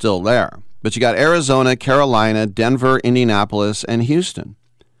Bowles is still there, but you got Arizona, Carolina, Denver, Indianapolis, and Houston.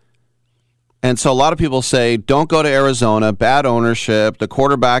 And so a lot of people say, don't go to Arizona, bad ownership, the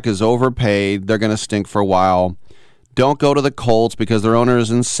quarterback is overpaid, they're going to stink for a while. Don't go to the Colts because their owner is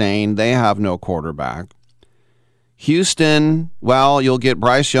insane, they have no quarterback. Houston, well, you'll get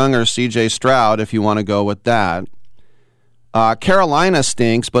Bryce Young or C.J. Stroud if you want to go with that. Carolina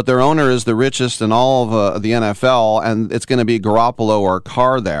stinks, but their owner is the richest in all of the NFL, and it's going to be Garoppolo or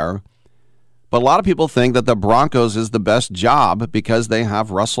Carr there. But a lot of people think that the Broncos is the best job because they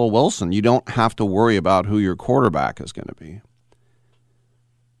have Russell Wilson. You don't have to worry about who your quarterback is going to be.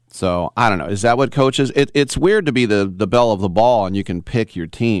 So, I don't know. Is that what coaches... It's weird to be the belle of the ball and you can pick your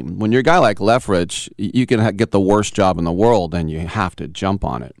team. When you're a guy like Leftwich, you can get the worst job in the world and you have to jump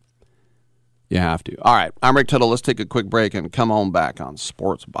on it. You have to. All right, I'm Rick Tittle. Let's take a quick break and come on back on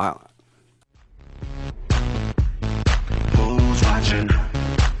Sports Byline. Who's watching?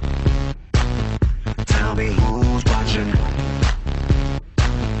 Tell me who's watching?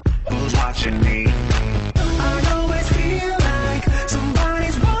 Who's watching me? I always feel like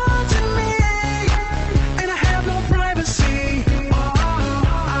somebody's watching me, and I have no privacy. Oh,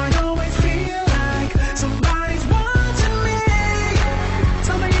 I always feel like somebody's watching me.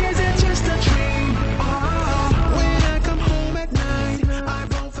 Tell me, is it just a dream? Oh, when I come home at night, I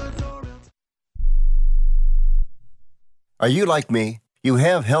roll the door. Are you like me? You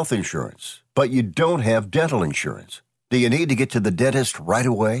have health insurance, but you don't have dental insurance. Do you need to get to the dentist right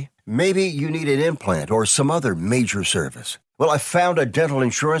away? Maybe you need an implant or some other major service. Well, I found a dental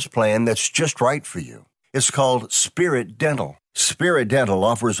insurance plan that's just right for you. It's called Spirit Dental. Spirit Dental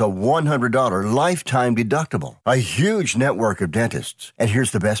offers a $100 lifetime deductible, a huge network of dentists. And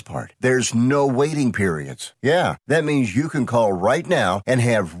here's the best part. There's no waiting periods. Yeah, that means you can call right now and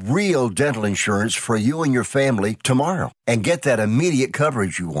have real dental insurance for you and your family tomorrow. and get that immediate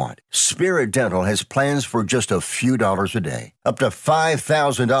coverage you want. Spirit Dental has plans for just a few dollars a day, up to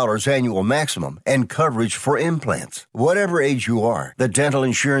 $5,000 annual maximum, and coverage for implants. Whatever age you are, the dental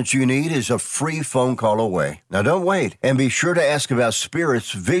insurance you need is a free phone call away. Now don't wait, and be sure to ask about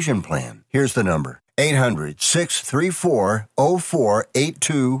Spirit's vision plan. Here's the number: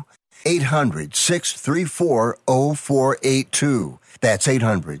 800-634-0482. 800-634-0482. That's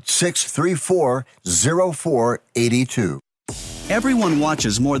 800-634-0482. Everyone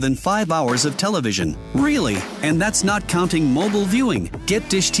watches more than 5 hours of television. Really? And that's not counting mobile viewing. Get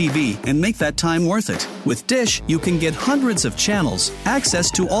Dish TV and make that time worth it. With Dish, you can get hundreds of channels,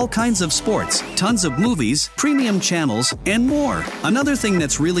 access to all kinds of sports, tons of movies, premium channels, and more. Another thing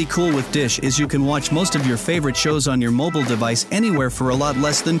that's really cool with Dish is you can watch most of your favorite shows on your mobile device anywhere for a lot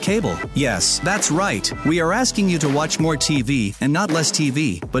less than cable. Yes, that's right. We are asking you to watch more TV and not less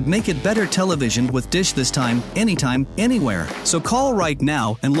TV, but make it better television with Dish this time, anytime, anywhere. So call right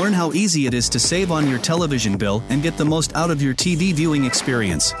now and learn how easy it is to save on your television bill and get the most out of your TV viewing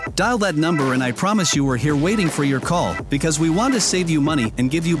experience. Dial that number and I promise you we're here waiting for your call because we want to save you money and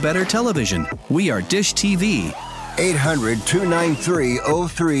give you better television. We are Dish TV.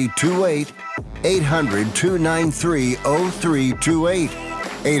 800-293-0328. 800-293-0328.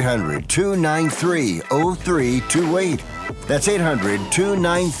 800-293-0328. That's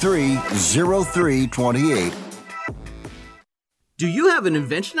 800-293-0328. Do you have an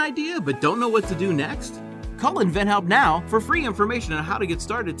invention idea but don't know what to do next? Call InventHelp now for free information on how to get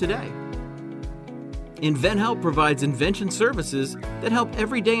started today. InventHelp provides invention services that help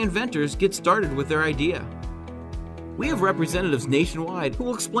everyday inventors get started with their idea. We have representatives nationwide who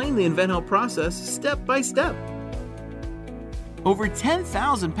will explain the InventHelp process step by step. Over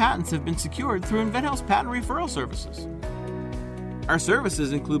 10,000 patents have been secured through InventHelp's patent referral services. Our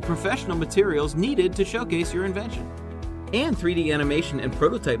services include professional materials needed to showcase your invention, and 3D animation and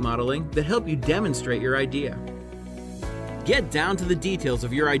prototype modeling that help you demonstrate your idea. Get down to the details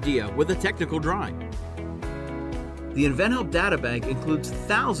of your idea with a technical drawing. The InventHelp Databank includes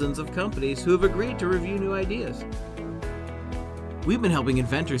thousands of companies who have agreed to review new ideas. We've been helping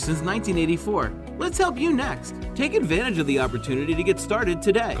inventors since 1984. Let's help you next. Take advantage of the opportunity to get started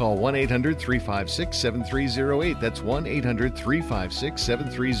today. Call 1-800-356-7308. That's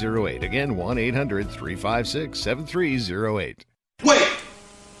 1-800-356-7308. Again, 1-800-356-7308. Wait!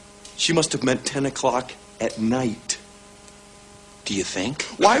 She must have meant 10 o'clock at night. Do you think?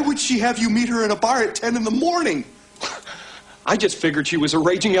 Why would she have you meet her in a bar at 10 in the morning? I just figured she was a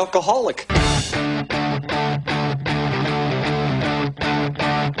raging alcoholic.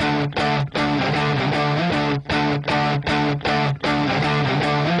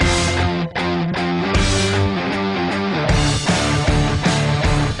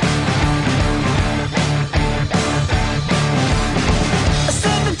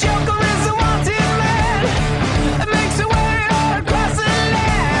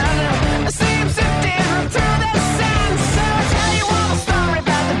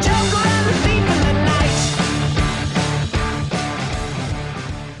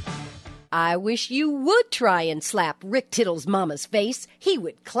 I wish you would try and slap Rick Tittle's mama's face. He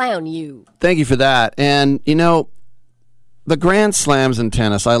would clown you. Thank you for that. And, you know, the Grand Slams in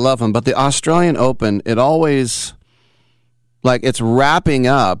tennis, I love them, but the Australian Open, it always, like, it's wrapping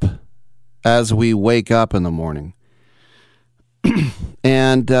up as we wake up in the morning.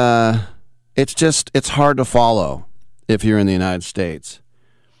 And it's hard to follow if you're in the United States,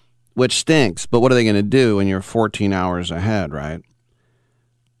 which stinks. But what are they going to do when you're 14 hours ahead, right?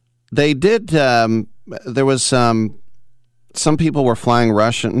 They did, there was some people were flying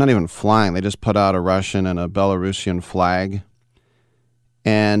Russian, not even flying, they just put out a Russian and a Belarusian flag,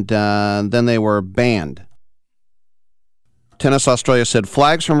 and then they were banned. Tennis Australia said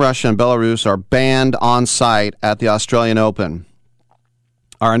flags from Russia and Belarus are banned on site at the Australian Open.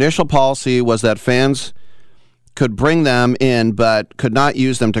 Our initial policy was that fans could bring them in but could not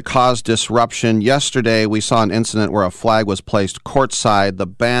use them to cause disruption. Yesterday, we saw an incident where a flag was placed courtside. The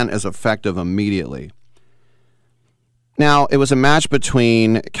ban is effective immediately. Now, it was a match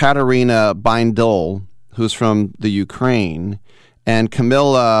between Katerina Bindul, who's from the Ukraine, and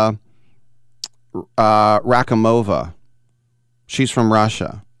Kamila Rakimova. She's from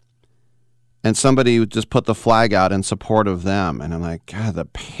Russia. And somebody just put the flag out in support of them. And I'm like, God, the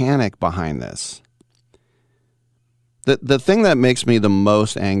panic behind this. The thing that makes me the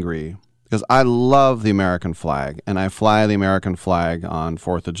most angry, because I love the American flag, and I fly the American flag on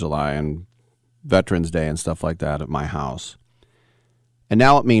 4th of July and Veterans Day and stuff like that at my house. And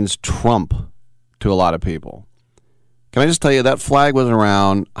now it means Trump to a lot of people. Can I just tell you, that flag was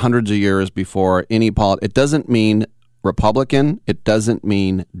around hundreds of years before any politics. It doesn't mean Republican. It doesn't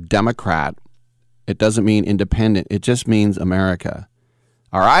mean Democrat. It doesn't mean independent. It just means America.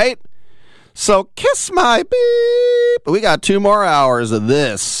 All right? So kiss my beep. We got 2 more hours of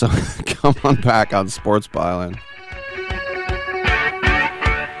this. So come on back on Sports Byline.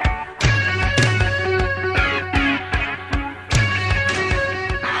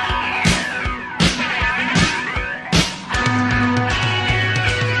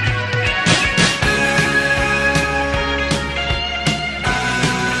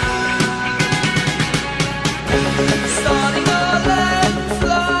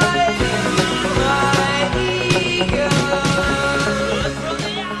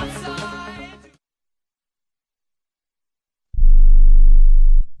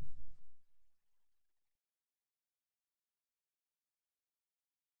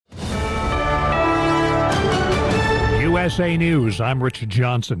 USA News, I'm Rich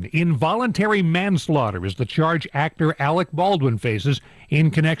Johnson. Involuntary manslaughter is the charge actor Alec Baldwin faces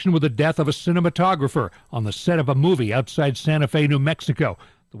in connection with the death of a cinematographer on the set of a movie outside Santa Fe, New Mexico.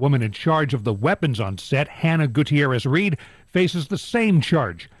 The woman in charge of the weapons on set, Hannah Gutierrez-Reed, faces the same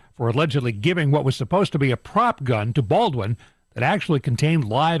charge for allegedly giving what was supposed to be a prop gun to Baldwin that actually contained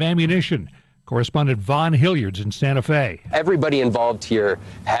live ammunition. Correspondent Vaughn Hilliard's in Santa Fe. Everybody involved here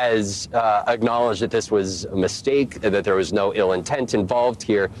has acknowledged that this was a mistake, that there was no ill intent involved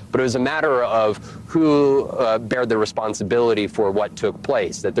here, but it was a matter of who bared the responsibility for what took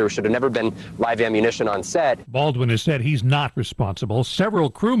place, that there should have never been live ammunition on set. Baldwin has said he's not responsible. Several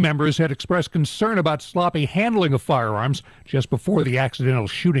crew members had expressed concern about sloppy handling of firearms just before the accidental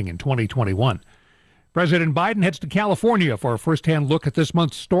shooting in 2021. President Biden heads to California for a first-hand look at this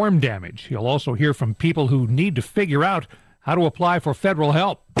month's storm damage. He'll also hear from people who need to figure out how to apply for federal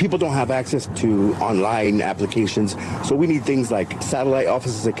help. People don't have access to online applications, so we need things like satellite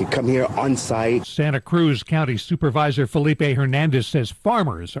offices that can come here on site. Santa Cruz County Supervisor Felipe Hernandez says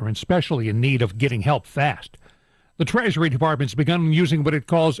farmers are especially in need of getting help fast. The Treasury Department's begun using what it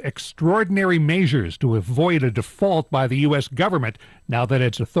calls extraordinary measures to avoid a default by the U.S. government now that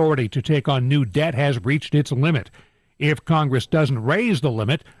its authority to take on new debt has reached its limit. If Congress doesn't raise the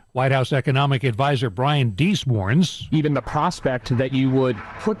limit, White House economic advisor Brian Deese warns, even the prospect that you would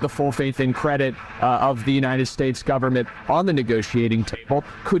put the full faith and credit of the United States government on the negotiating table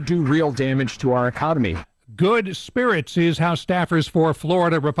could do real damage to our economy. Good spirits is how staffers for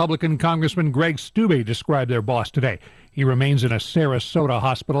Florida Republican Congressman Greg Steube described their boss today. He remains in a Sarasota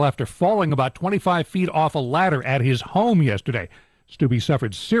hospital after falling about 25 feet off a ladder at his home yesterday. Steube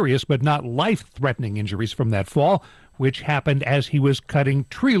suffered serious but not life-threatening injuries from that fall, which happened as he was cutting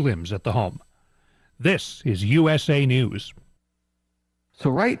tree limbs at the home. This is USA News. So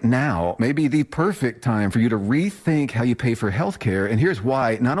right now may be the perfect time for you to rethink how you pay for health care. And here's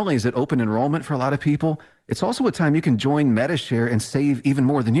why. Not only is it open enrollment for a lot of people, it's also a time you can join Medi-Share and save even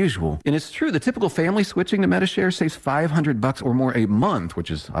more than usual. And it's true, the typical family switching to Medi-Share saves $500 or more a month,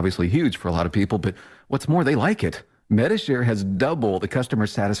 which is obviously huge for a lot of people. But what's more, they like it. Medi-Share has double the customer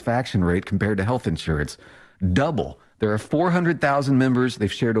satisfaction rate compared to health insurance. Double. There are 400,000 members.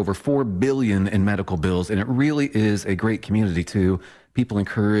 They've shared over $4 billion in medical bills, and it really is a great community, too. People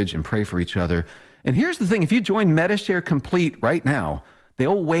encourage and pray for each other. And here's the thing. If you join Medi-Share Complete right now,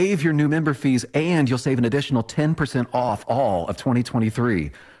 they'll waive your new member fees, and you'll save an additional 10% off all of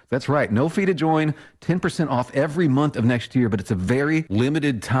 2023. That's right. No fee to join, 10% off every month of next year, but it's a very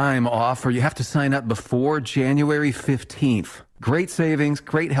limited time offer. You have to sign up before January 15th. Great savings,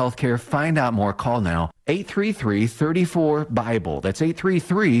 great health care. Find out more. Call now. 833-34-BIBLE. That's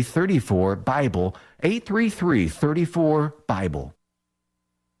 833-34-BIBLE. 833-34-BIBLE.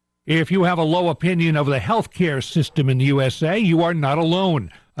 If you have a low opinion of the healthcare system in the USA, you are not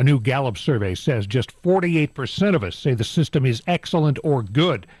alone. A new Gallup survey says just 48% of us say the system is excellent or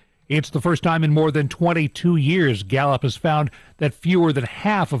good. It's the first time in more than 22 years Gallup has found that fewer than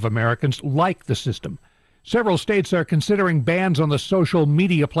half of Americans like the system. Several states are considering bans on the social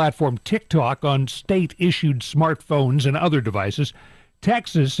media platform TikTok on state-issued smartphones and other devices.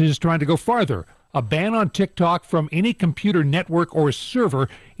 Texas is trying to go farther. A ban on TikTok from any computer network or server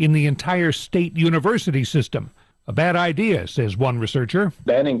in the entire state university system. A bad idea, says one researcher.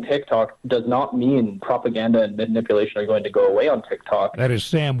 Banning TikTok does not mean propaganda and manipulation are going to go away on TikTok. That is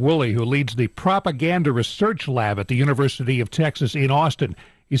Sam Woolley, who leads the Propaganda Research Lab at the University of Texas in Austin.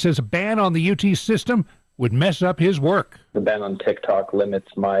 He says a ban on the UT system would mess up his work. The ban on TikTok limits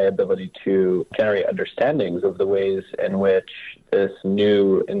my ability to generate understandings of the ways in which this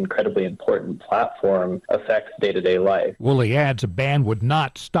new, incredibly important platform affects day-to-day life. Woolley adds a ban would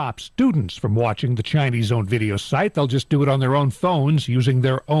not stop students from watching the Chinese-owned video site. They'll just do it on their own phones using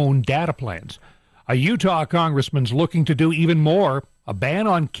their own data plans. A Utah congressman's looking to do even more, a ban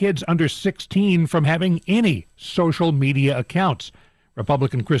on kids under 16 from having any social media accounts.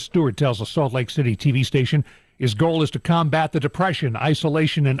 Republican Chris Stewart tells a Salt Lake City TV station his goal is to combat the depression,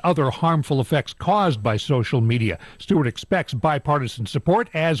 isolation, and other harmful effects caused by social media. Stewart expects bipartisan support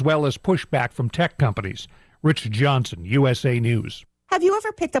as well as pushback from tech companies. Rich Johnson, USA News. Have you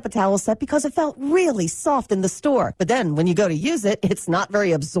ever picked up a towel set because it felt really soft in the store, but then when you go to use it, it's not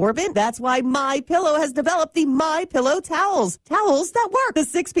very absorbent? That's why MyPillow has developed the MyPillow towels. Towels that work. The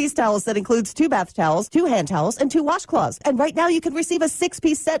 6-piece towel set includes 2 bath towels, 2 hand towels, and 2 washcloths. And right now you can receive a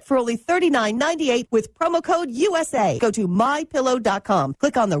 6-piece set for only $39.98 with promo code USA. Go to MyPillow.com,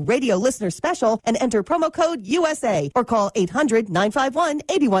 click on the radio listener special, and enter promo code USA, or call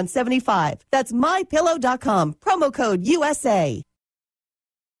 800-951-8175. That's MyPillow.com, promo code USA.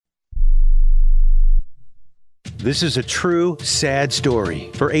 This is a true, sad story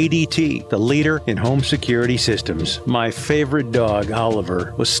for ADT, the leader in home security systems. My favorite dog,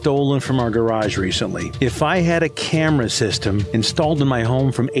 Oliver, was stolen from our garage recently. If I had a camera system installed in my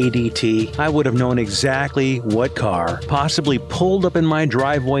home from ADT, I would have known exactly what car possibly pulled up in my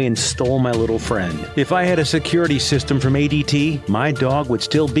driveway and stole my little friend. If I had a security system from ADT, my dog would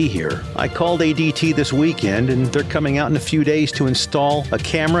still be here. I called ADT this weekend, and they're coming out in a few days to install a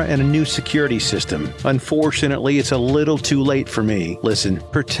camera and a new security system. Unfortunately, it's a little too late for me. Listen,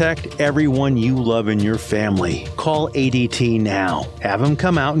 protect everyone you love in your family. Call ADT now. Have them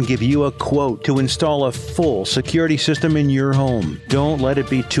come out and give you a quote to install a full security system in your home. Don't let it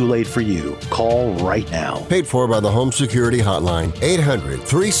be too late for you. Call right now. Paid for by the Home Security Hotline.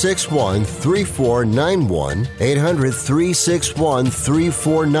 800-361-3491.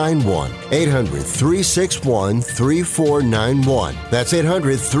 800-361-3491. 800-361-3491. That's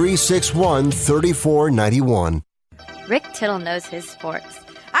 800-361-3491. Rick Tittle knows his sports.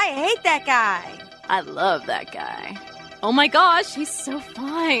 I hate that guy. I love that guy. Oh my gosh, he's so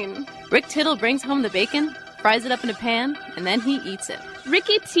fine. Rick Tittle brings home the bacon, fries it up in a pan, and then he eats it.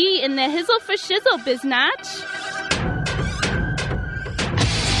 Ricky T in the hizzle for shizzle, biznatch.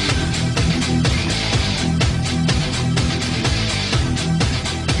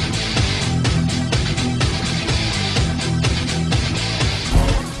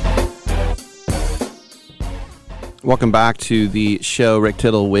 Welcome back to the show. Rick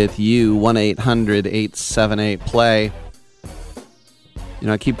Tittle with you, 1-800-878-PLAY. You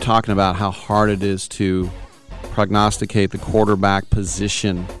know, I keep talking about how hard it is to prognosticate the quarterback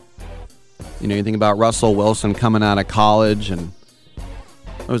position. You know, you think about Russell Wilson coming out of college, and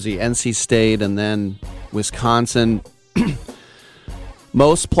what was he, NC State, and then Wisconsin.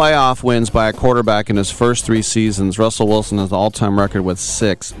 Most playoff wins by a quarterback in his first 3 seasons. Russell Wilson has the all-time record with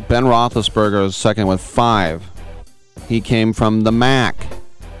 6. Ben Roethlisberger is second with 5. He came from the MAC,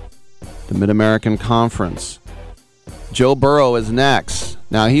 the Mid-American Conference. Joe Burrow is next.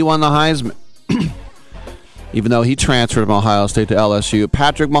 Now, he won the Heisman, even though he transferred from Ohio State to LSU.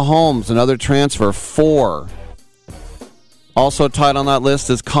 Patrick Mahomes, another transfer, 4. Also tied on that list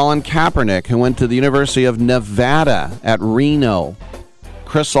is Colin Kaepernick, who went to the University of Nevada at Reno.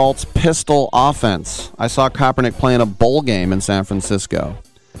 Chris Alt's pistol offense. I saw Kaepernick play in a bowl game in San Francisco.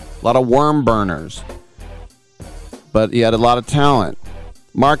 A lot of worm burners. But he had a lot of talent.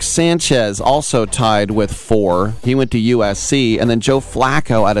 Mark Sanchez also tied with 4. He went to USC. And then Joe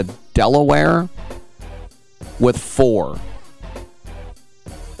Flacco out of Delaware with 4.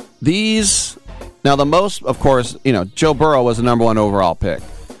 Now the most, of course, you know, Joe Burrow was the number 1 overall pick.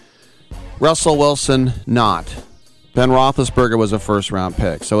 Russell Wilson, not. Ben Roethlisberger was a first-round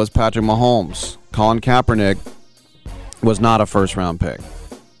pick. So was Patrick Mahomes. Colin Kaepernick was not a first-round pick.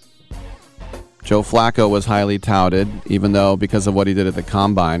 Joe Flacco was highly touted, even though because of what he did at the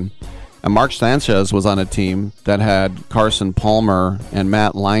Combine. And Mark Sanchez was on a team that had Carson Palmer and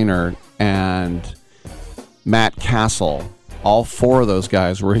Matt Leinart and Matt Castle. All 4 of those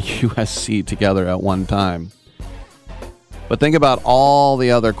guys were at USC together at one time. But think about all the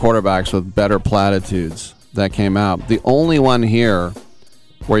other quarterbacks with better platitudes that came out. The only one here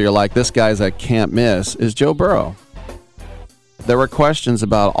where you're like, this guy's a can't miss, is Joe Burrow. There were questions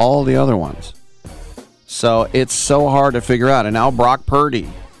about all the other ones. So it's so hard to figure out. And now Brock Purdy,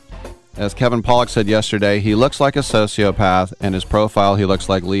 as Kevin Pollak said yesterday, he looks like a sociopath, and his profile, he looks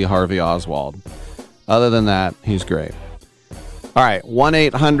like Lee Harvey Oswald. Other than that, he's great. All right,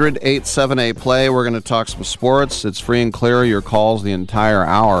 1-800-878-PLAY. We're going to talk some sports. It's free and clear. Your calls the entire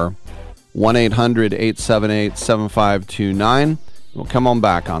hour. 1-800-878-7529. We'll come on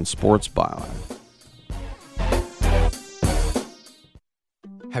back on Sports Byline.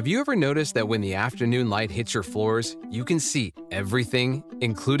 Have you ever noticed that when the afternoon light hits your floors, you can see everything,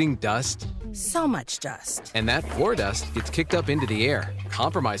 including dust? So much dust. And that floor dust gets kicked up into the air,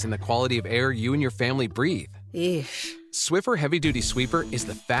 compromising the quality of air you and your family breathe. Eesh. Swiffer Heavy Duty Sweeper is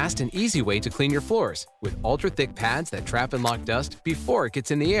the fast and easy way to clean your floors, with ultra-thick pads that trap and lock dust before it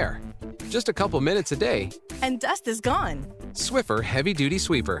gets in the air. Just a couple minutes a day. And dust is gone. Swiffer Heavy Duty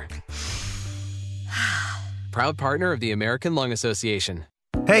Sweeper. Proud partner of the American Lung Association.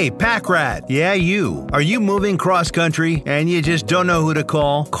 Hey, Pack Rat. Yeah, you. Are you moving cross-country and you just don't know who to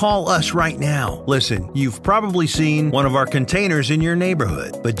call? Call us right now. Listen, you've probably seen one of our containers in your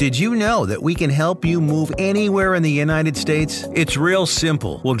neighborhood. But did you know that we can help you move anywhere in the United States? It's real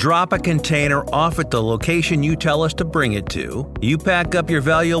simple. We'll drop a container off at the location you tell us to bring it to. You pack up your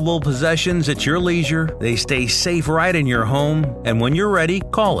valuable possessions at your leisure. They stay safe right in your home. And when you're ready,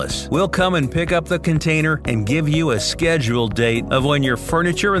 call us. We'll come and pick up the container and give you a scheduled date of when your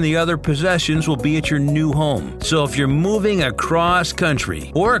furniture and the other possessions will be at your new home. So if you're moving across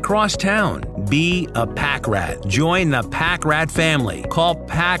country or across town, be a Pack Rat. Join the Pack Rat family. Call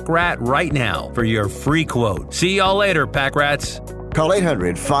Pack Rat right now for your free quote. See y'all later, Pack Rats. Call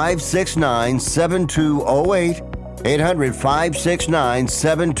 800-569-7208.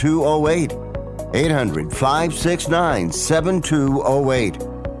 800-569-7208.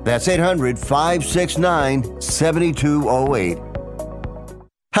 800-569-7208. That's 800-569-7208.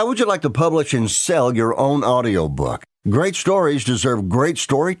 How would you like to publish and sell your own audiobook? Great stories deserve great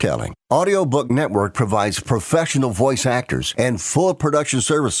storytelling. Audiobook Network provides professional voice actors and full production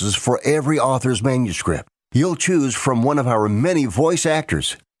services for every author's manuscript. You'll choose from one of our many voice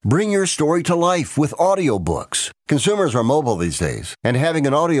actors. Bring your story to life with audiobooks. Consumers are mobile these days, and having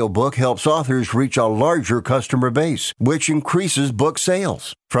an audiobook helps authors reach a larger customer base, which increases book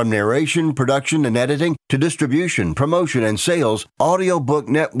sales. From narration, production, and editing to distribution, promotion, and sales, Audiobook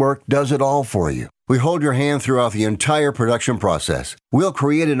Network does it all for you. We hold your hand throughout the entire production process. We'll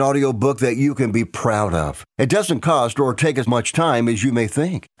create an audiobook that you can be proud of. It doesn't cost or take as much time as you may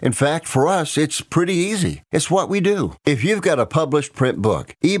think. In fact, for us, it's pretty easy. It's what we do. If you've got a published print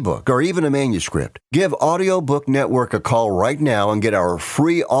book, ebook, or even a manuscript, give Audiobook Network a call right now and get our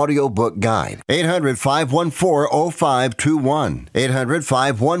free audiobook guide. 800-514-0521.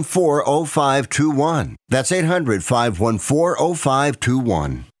 800-514-0521. That's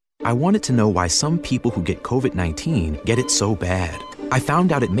 800-514-0521. I wanted to know why some people who get COVID-19 get it so bad. I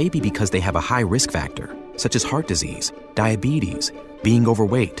found out it may be because they have a high risk factor, such as heart disease, diabetes, being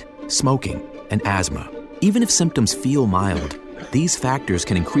overweight, smoking, and asthma. Even if symptoms feel mild, these factors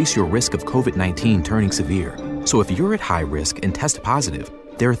can increase your risk of COVID-19 turning severe. So if you're at high risk and test positive,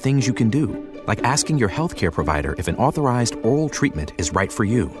 there are things you can do, like asking your healthcare provider if an authorized oral treatment is right for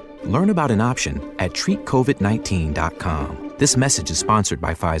you. Learn about an option at treatcovid19.com. This message is sponsored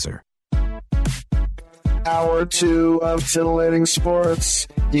by Pfizer. Hour 2 of titillating sports.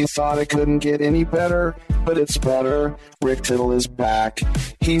 You thought it couldn't get any better, but it's better. Rick Tittle is back.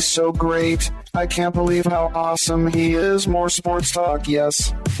 He's so great. I can't believe how awesome he is. More sports talk,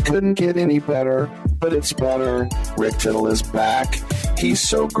 yes. Couldn't get any better, but it's better. Rick Tittle is back. He's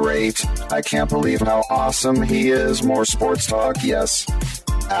so great. I can't believe how awesome he is. More sports talk, yes.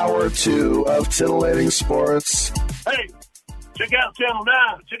 Hour 2 of titillating sports. Hey, check out Channel 9.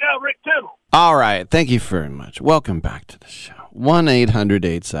 Check out Rick Tittle. All right. Thank you very much. Welcome back to the show.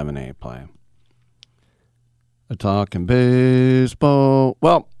 1-800-878-PLAY. A talking baseball.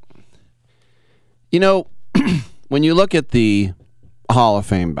 Well, you know, when you look at the Hall of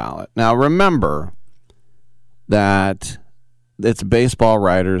Fame ballot, now remember that it's baseball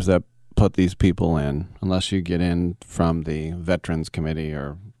writers that put these people in, unless you get in from the Veterans Committee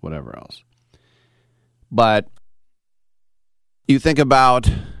or whatever else. But you think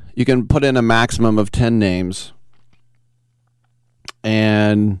about, you can put in a maximum of 10 names,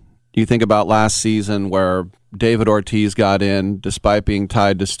 and you think about last season where David Ortiz got in despite being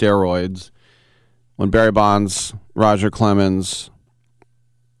tied to steroids, when Barry Bonds, Roger Clemens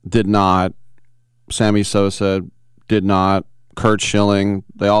did not, Sammy Sosa did not, Curt Schilling,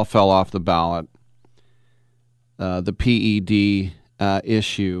 they all fell off the ballot. The PED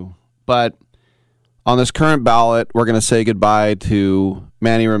issue. But on this current ballot, we're going to say goodbye to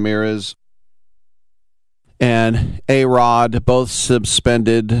Manny Ramirez and A-Rod, both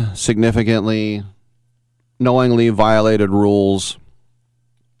suspended significantly, knowingly violated rules.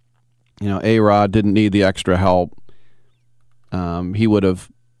 You know, A-Rod didn't need the extra help. He would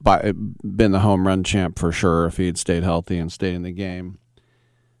have been the home run champ for sure if he had stayed healthy and stayed in the game.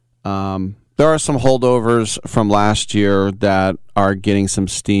 There are some holdovers from last year that are getting some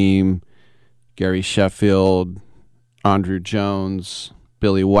steam. Gary Sheffield, Andruw Jones,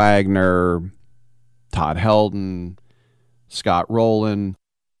 Billy Wagner, Todd Helton, Scott Rowland.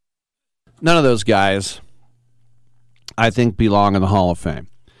 None of those guys, I think, belong in the Hall of Fame.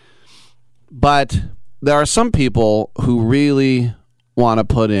 But there are some people who really want to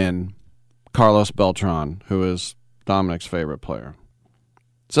put in Carlos Beltran, who is Dominic's favorite player.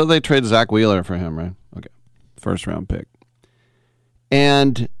 So they trade Zach Wheeler for him, right? Okay. First round pick.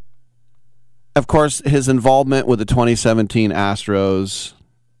 And, of course, his involvement with the 2017 Astros.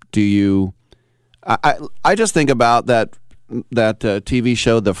 I just think about that TV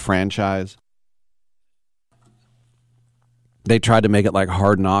show, The Franchise. They tried to make it like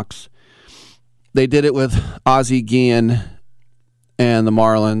Hard Knocks. They did it with Ozzie Guillen and the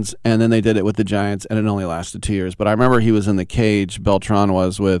Marlins, and then they did it with the Giants, and it only lasted 2 years. But I remember he was in the cage, Beltran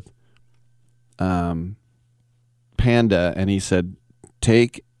was, with Panda, and he said,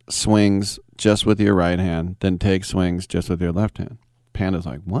 take swings just with your right hand, then take swings just with your left hand. Panda's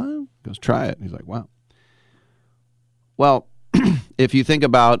like, what? He goes, try it. He's like, wow. Well, if you think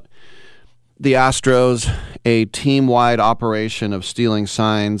about the Astros, a team-wide operation of stealing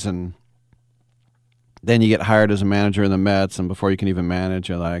signs, and then you get hired as a manager in the Mets, and before you can even manage,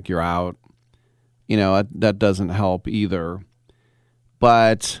 you're out. That doesn't help either.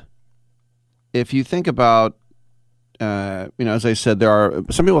 But if you think about, as I said,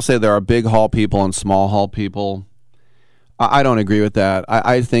 some people say there are big hall people and small hall people. I don't agree with that.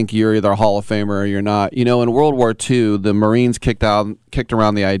 I think you're either a Hall of Famer or you're not. In World War II, the Marines kicked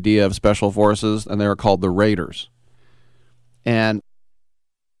around the idea of special forces, and they were called the Raiders. And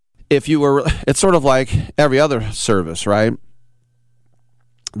it's sort of like every other service, right?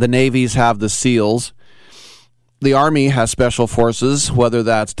 The Navies have the SEALs. The Army has special forces, whether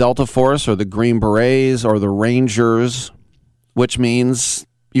that's Delta Force or the Green Berets or the Rangers, which means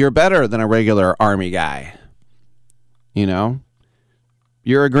you're better than a regular Army guy.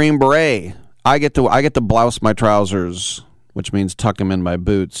 You're a Green Beret. I get to blouse my trousers, which means tuck them in my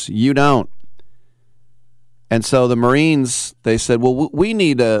boots. You don't. And so the Marines, they said, well, we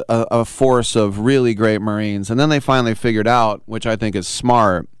need a force of really great Marines. And then they finally figured out, which I think is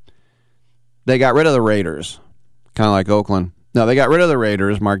smart, they got rid of the Raiders, kind of like Oakland. No, they got rid of the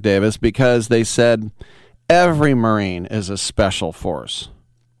Raiders, Mark Davis, because they said every Marine is a special force.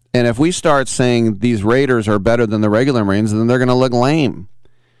 And if we start saying these Raiders are better than the regular Marines, then they're going to look lame.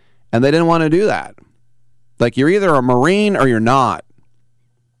 And they didn't want to do that. Like, you're either a Marine or you're not.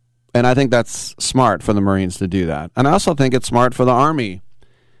 And I think that's smart for the Marines to do that. And I also think it's smart for the Army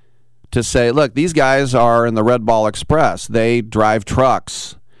to say, look, these guys are in the Red Ball Express. They drive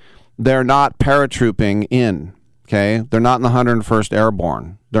trucks. They're not paratrooping in, okay? They're not in the 101st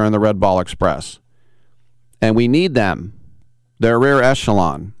Airborne. They're in the Red Ball Express. And we need them. They're rear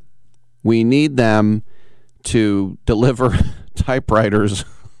echelon. We need them to deliver typewriters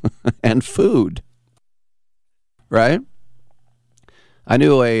and food, right? I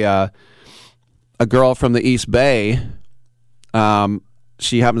knew a girl from the East Bay.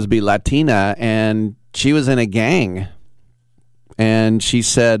 She happens to be Latina, and she was in a gang. And she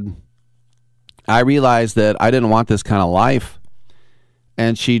said, I realized that I didn't want this kind of life.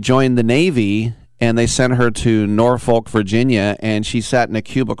 And she joined the Navy, and they sent her to Norfolk, Virginia, and she sat in a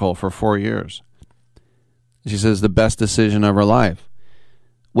cubicle for 4 years. She says the best decision of her life.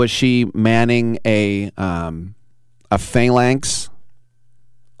 Was she manning a phalanx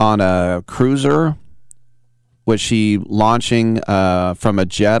on a cruiser? Was she launching from a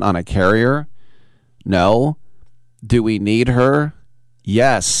jet on a carrier? No. Do we need her?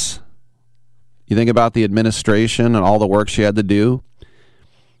 Yes. You think about the administration and all the work she had to do?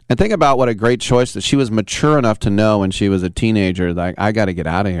 And think about what a great choice that she was mature enough to know when she was a teenager, like, I got to get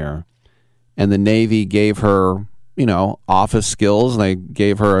out of here. And the Navy gave her, office skills. They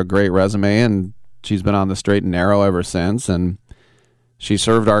gave her a great resume, and she's been on the straight and narrow ever since. And she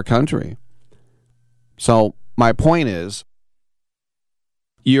served our country. So my point is,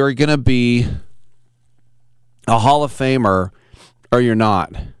 you're going to be a Hall of Famer or you're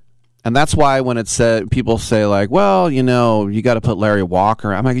not. And that's why when it said, people say like, well, you got to put Larry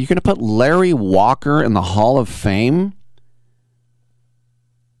Walker. I'm like, you're going to put Larry Walker in the Hall of Fame?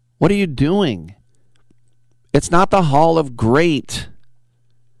 What are you doing? It's not the Hall of Great.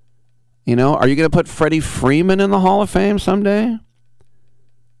 Are you going to put Freddie Freeman in the Hall of Fame someday?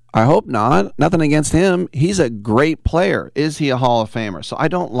 I hope not. Nothing against him. He's a great player. Is he a Hall of Famer? So I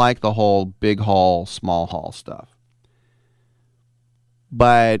don't like the whole big hall, small hall stuff.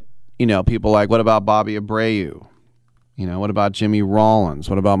 But, people like, what about Bobby Abreu? What about Jimmy Rollins?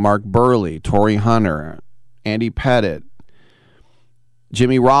 What about Mark Burley, Torrey Hunter, Andy Pettit,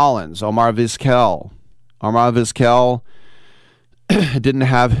 Jimmy Rollins, Omar Vizquel. Omar Vizquel It didn't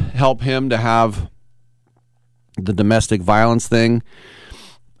help him to have the domestic violence thing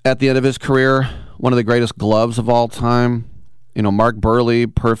at the end of his career. One of the greatest gloves of all time. You know, Mark Burley,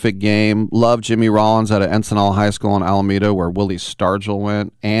 perfect game. Loved Jimmy Rollins at Encinal High School in Alameda, where Willie Stargell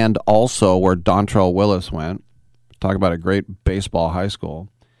went, and also where Dontrell Willis went. Talk about a great baseball high school.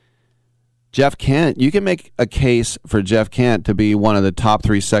 Jeff Kent, you can make a case for Jeff Kent to be one of the top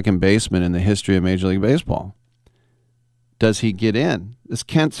 3 second basemen in the history of Major League Baseball. Does he get in? This is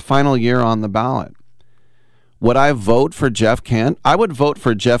Kent's final year on the ballot. Would I vote for Jeff Kent? I would vote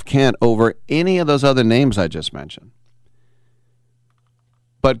for Jeff Kent over any of those other names I just mentioned.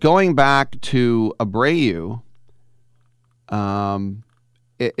 But going back to Abreu, going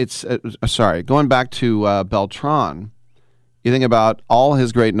back to Beltran, you think about all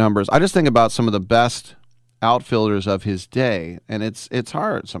his great numbers. I just think about some of the best outfielders of his day, and it's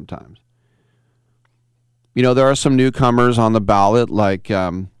hard sometimes. You know, there are some newcomers on the ballot, like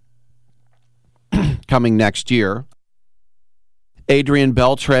coming next year. Adrian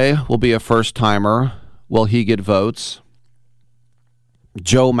Beltre will be a first-timer. Will he get votes?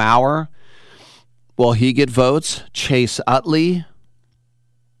 Joe Mauer, will he get votes? Chase Utley.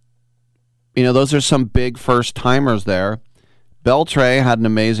 You know, those are some big first-timers there. Beltre had an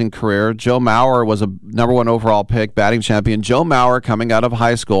amazing career. Joe Mauer was a number 1 overall pick, batting champion. Joe Mauer, coming out of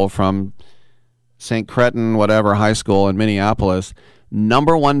high school from St. Cretin, whatever, high school in Minneapolis,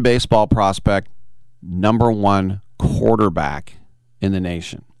 number 1 baseball prospect, number 1 quarterback in the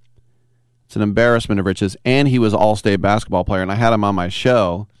nation. It's an embarrassment of riches, and he was an all-state basketball player, and I had him on my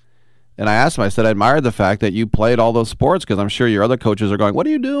show, and I asked him, I said, I admired the fact that you played all those sports, because I'm sure your other coaches are going, what are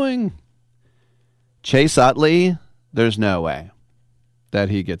you doing? Chase Utley, there's no way that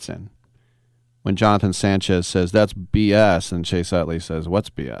he gets in. When Jonathan Sanchez says, that's BS, and Chase Utley says, what's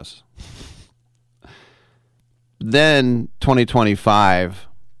BS? Then, 2025,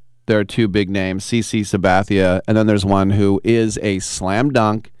 there are 2 big names, CC Sabathia, and then there's one who is a slam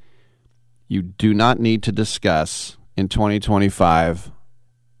dunk. You do not need to discuss in 2025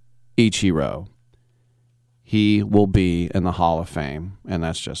 Ichiro. He will be in the Hall of Fame, and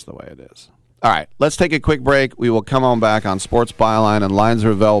that's just the way it is. All right, let's take a quick break. We will come on back on Sports Byline, and lines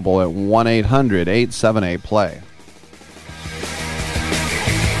are available at 1-800-878-PLAY.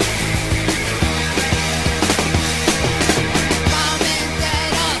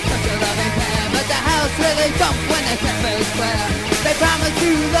 They promise to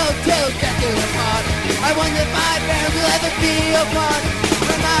load till death do us part. I wonder if my parents will ever be apart.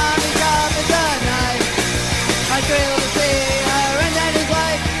 My mommy's job is a knife. I thrill to see her and daddy's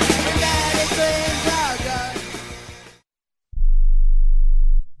wife. And daddy screams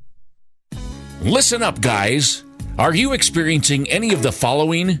shotgun. Listen up, guys. Are you experiencing any of the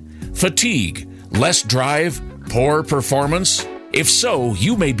following? Fatigue, less drive, poor performance? If so,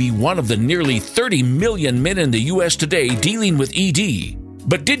 you may be one of the nearly 30 million men in the U.S. today dealing with ED.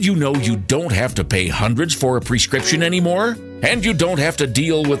 But did you know you don't have to pay hundreds for a prescription anymore? And you don't have to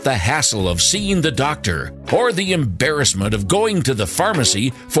deal with the hassle of seeing the doctor or the embarrassment of going to the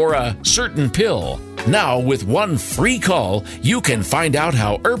pharmacy for a certain pill. Now, with one free call, you can find out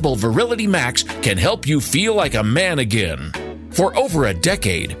how Herbal Virility Max can help you feel like a man again. For over a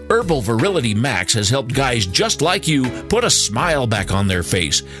decade, Herbal Virility Max has helped guys just like you put a smile back on their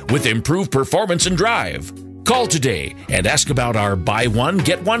face with improved performance and drive. Call today and ask about our buy one,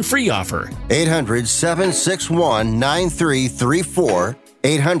 get one free offer. 800-761-9334.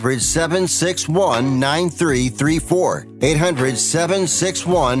 800-761-9334.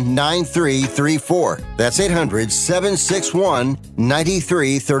 800-761-9334. That's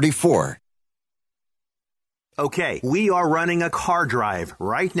 800-761-9334. Okay, we are running a car drive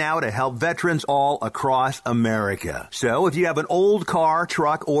right now to help veterans all across America. So if you have an old car,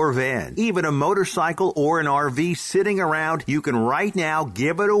 truck, or van, even a motorcycle or an RV sitting around, you can right now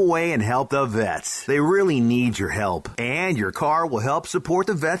give it away and help the vets. They really need your help. And your car will help support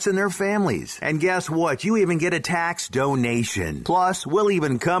the vets and their families. And guess what? You even get a tax donation. Plus, we'll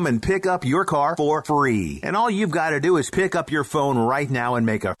even come and pick up your car for free. And all you've got to do is pick up your phone right now and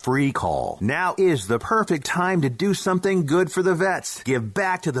make a free call. Now is the perfect time to do something good for the vets. Give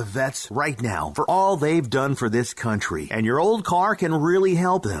back to the vets right now for all they've done for this country. And your old car can really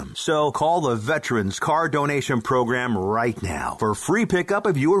help them. So call the Veterans Car Donation Program right now for free pickup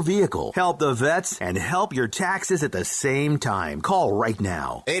of your vehicle. Help the vets and help your taxes at the same time. Call right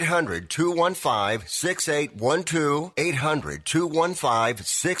now. 800-215-6812.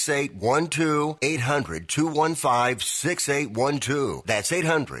 800-215-6812. 800-215-6812. That's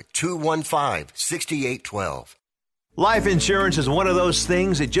 800-215-6812. Life insurance is one of those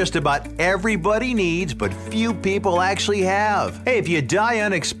things that just about everybody needs, but few people actually have. Hey, if you die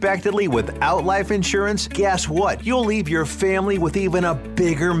unexpectedly without life insurance, guess what? You'll leave your family with even a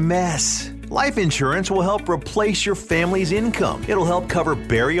bigger mess. Life insurance will help replace your family's income. It'll help cover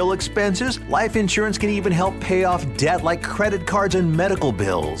burial expenses. Life insurance can even help pay off debt like credit cards and medical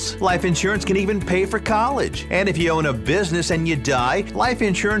bills. Life insurance can even pay for college. And if you own a business and you die, life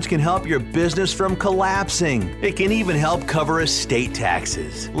insurance can help your business from collapsing. It can even help cover estate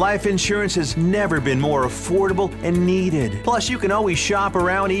taxes. Life insurance has never been more affordable and needed. Plus, you can always shop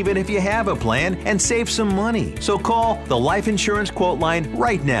around even if you have a plan and save some money. So call the Life Insurance Quote Line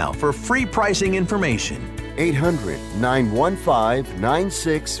right now for free pricing information.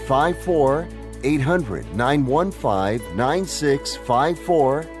 800-915-9654.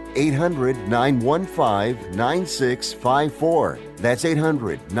 800-915-9654. 800-915-9654. That's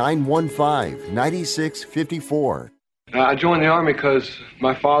 800-915-9654. I joined the Army because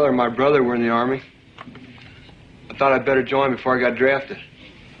my father and my brother were in the Army. I thought I'd better join before I got drafted.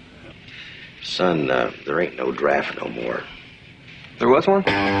 Son, there ain't no draft no more. There was one?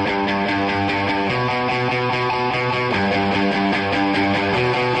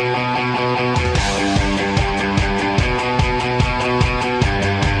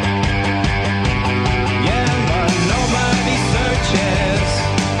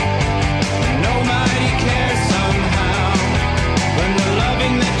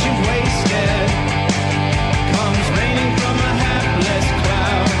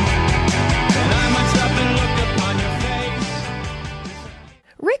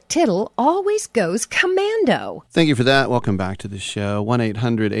 Rick Tittle always goes commando. Thank you for that. Welcome back to the show.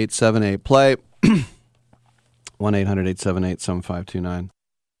 1-800-878-PLAY. 1-800-878-7529.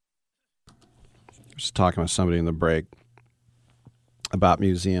 Just talking with somebody in the break about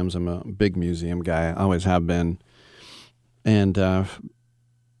museums. I'm a big museum guy. I always have been. And I've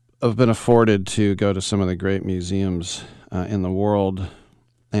been afforded to go to some of the great museums in the world.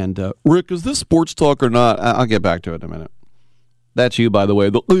 And Rick, is this sports talk or not? I'll get back to it in a minute. That's you, by the way.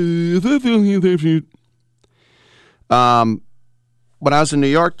 When I was in New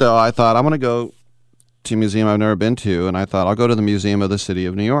York, though, I thought, I'm going to go to a museum I've never been to, and I thought, I'll go to the Museum of the City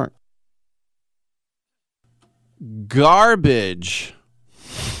of New York. Garbage.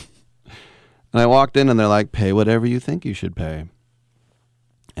 And I walked in, and they're like, pay whatever you think you should pay.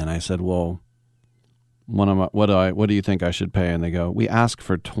 And I said, well, what do you think I should pay? And they go, we ask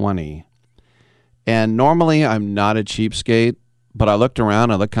for $20. And normally, I'm not a cheapskate. But I looked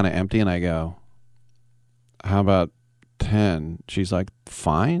around, I looked kind of empty, and I go, how about 10? She's like,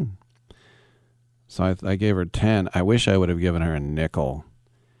 fine. So I gave her 10. I wish I would have given her a nickel.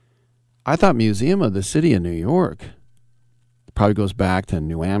 I thought Museum of the City of New York probably goes back to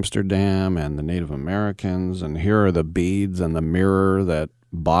New Amsterdam and the Native Americans, and here are the beads and the mirror that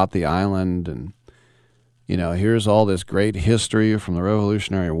bought the island, and, you know, here's all this great history from the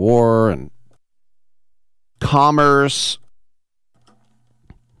Revolutionary War and commerce.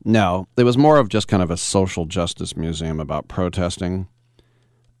 No, it was more of just kind of a social justice museum about protesting.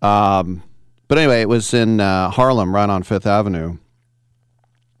 But anyway, it was in Harlem, right on Fifth Avenue,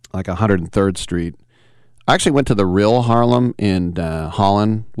 like 103rd Street. I actually went to the real Harlem in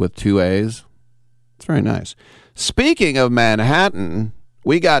Holland with 2 A's. It's very nice. Speaking of Manhattan,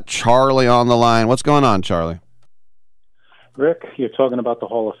 we got Charlie on the line. What's going on, Charlie? Rick, you're talking about the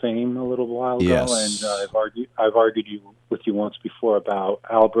Hall of Fame a little while ago, yes. And I've argued with you once before about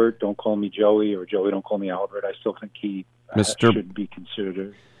Albert. Don't call me Joey, or Joey, don't call me Albert. I still think he should be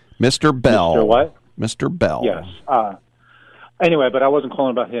considered. Mr. Bell. Mr. what? Mr. Bell. Yes. Anyway, but I wasn't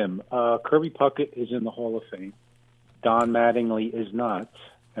calling about him. Kirby Puckett is in the Hall of Fame. Don Mattingly is not,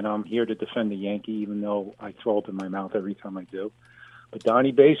 and I'm here to defend the Yankee, even though I throw up in my mouth every time I do. But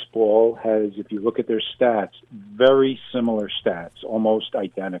Donnie Baseball has, if you look at their stats, very similar stats, almost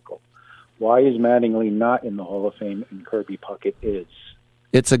identical. Why is Mattingly not in the Hall of Fame and Kirby Puckett is?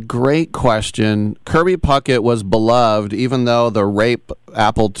 It's a great question. Kirby Puckett was beloved, even though the rape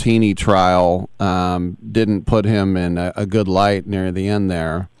Appletini trial didn't put him in a good light near the end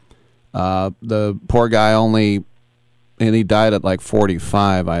there. The poor guy he died at like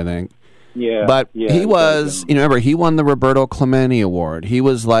 45, I think. Yeah, but he was, remember, he won the Roberto Clemente Award. He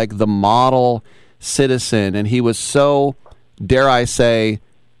was like the model citizen, and he was so, dare I say,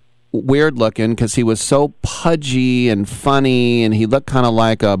 weird looking because he was so pudgy and funny, and he looked kind of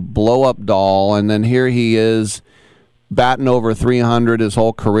like a blow-up doll. And then here he is batting over 300 his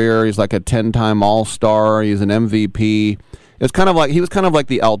whole career. He's like a 10-time All-Star. He's an MVP. It's kind of like he was kind of like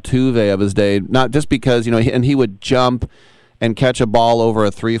the Altuve of his day, not just because and he would jump and catch a ball over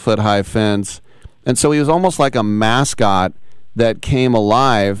a 3-foot high fence. And so he was almost like a mascot that came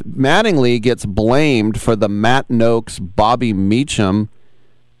alive. Mattingly gets blamed for the Matt Noakes, Bobby Meacham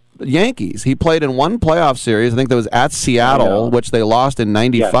Yankees. He played in one playoff series, I think that was at Seattle, which they lost in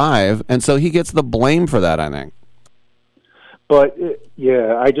 95, yes. And so he gets the blame for that, I think. But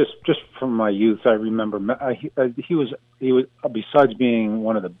I just from my youth, I remember he was besides being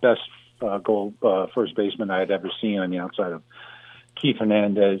one of the best first basemen I had ever seen on the outside of Keith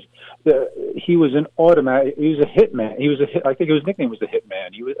Hernandez. He was an automatic. He was a hitman. I think his nickname was the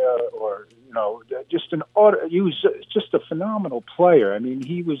Hitman. He was, he was just a phenomenal player. I mean,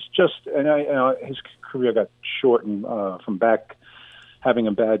 he was just, his career got shortened from having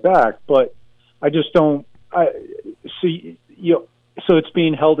a bad back. But I just don't. So it's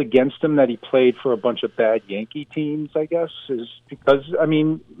being held against him that he played for a bunch of bad Yankee teams, I guess, is because,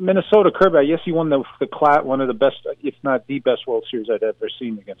 Minnesota Kirby, yes, he won one of the best, if not the best World Series I'd ever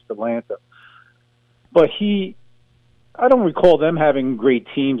seen against Atlanta. But I don't recall them having great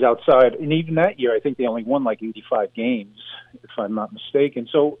teams outside. And even that year, I think they only won like 85 games, if I'm not mistaken.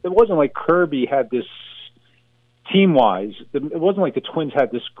 So it wasn't like Kirby had this team-wise. It wasn't like the Twins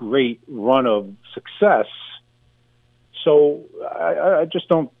had this great run of success. So I just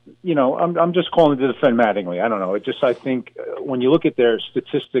don't, I'm just calling to defend Mattingly. I don't know. I think when you look at their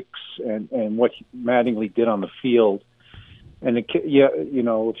statistics and what Mattingly did on the field, and if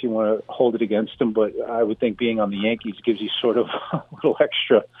you want to hold it against him, but I would think being on the Yankees gives you sort of a little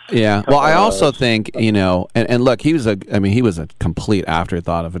extra. Yeah. Well, I also think, and look, he was a complete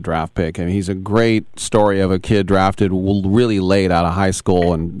afterthought of a draft pick. I mean, he's a great story of a kid drafted really late out of high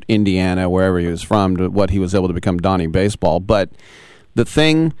school in Indiana, wherever he was from, to what he was able to become Donnie Baseball. But the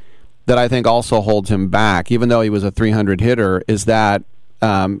thing that I think also holds him back, even though he was a 300 hitter, is that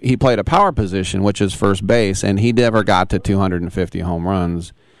he played a power position, which is first base, and he never got to 250 home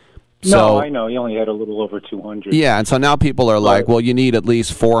runs. No, I know. He only had a little over 200. Yeah, and so now people are like, well, you need at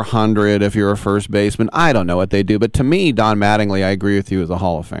least 400 if you're a first baseman. I don't know what they do, but to me, Don Mattingly, I agree with you, is a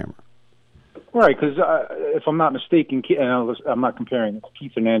Hall of Famer. Right, because if I'm not mistaken, and I'm not comparing,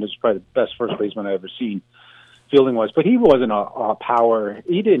 Keith Hernandez is probably the best first baseman I've ever seen, fielding wise, but he wasn't a power.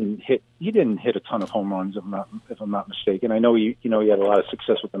 He didn't hit a ton of home runs, if I'm not mistaken. I know he had a lot of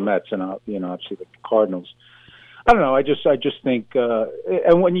success with the Mets and obviously the Cardinals. I don't know. I just think,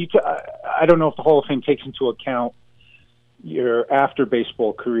 and when I don't know if the Hall of Fame takes into account your after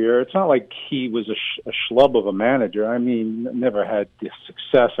baseball career. It's not like he was a schlub of a manager. I mean, never had the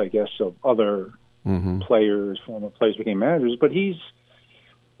success, I guess, of other players, former players became managers, but he's.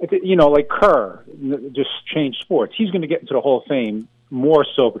 Like Kerr just changed sports. He's going to get into the Hall of Fame more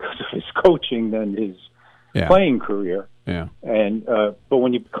so because of his coaching than his playing career. Yeah. And but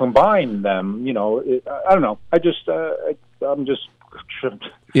when you combine them, I don't know. I'm just.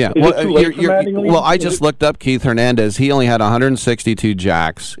 Yeah. Well, I just looked up Keith Hernandez. He only had 162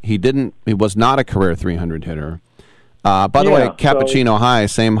 jacks. He was not a career 300 hitter. By the way, Cappuccino High,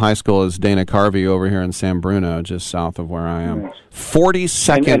 same high school as Dana Carvey over here in San Bruno, just south of where I am.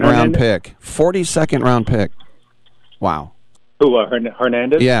 42nd round pick. 42nd round pick. Wow. Who,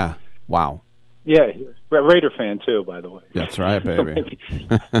 Hernandez? Yeah. Wow. Yeah, Raider fan too, by the way. That's right, baby.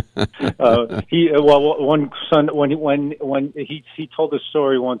 One son when he told the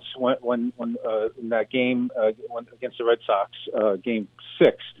story once when in that game against the Red Sox, game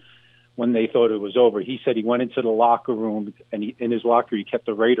 6. When they thought it was over, he said he went into the locker room and in his locker he kept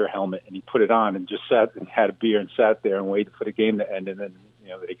the Raider helmet and he put it on and just sat and had a beer and sat there and waited for the game to end, and then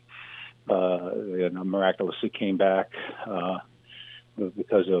they miraculously came back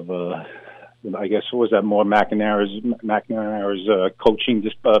because of I guess what was that more McNamara's coaching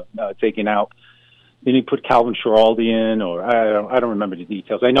just taking out. Then he put Calvin Schiraldi in, or I don't remember the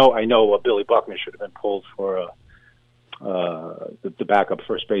details. I know Billy Buckner should have been pulled for. The backup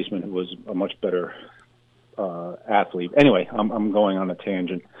first baseman, who was a much better athlete. Anyway, I'm going on a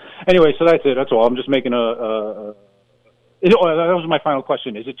tangent. Anyway, so that's it. That's all. I'm just making that was my final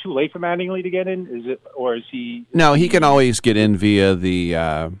question. Is it too late for Mattingly to get in? Is he? No, he can always get in via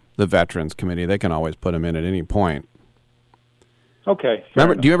the Veterans Committee. They can always put him in at any point. Okay.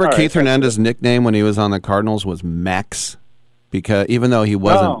 Do you remember Keith Hernandez's nickname when he was on the Cardinals was Mex? Because even though he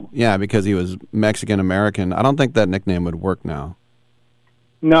wasn't, because he was Mexican American, I don't think that nickname would work now.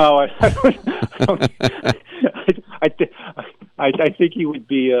 No, I think he would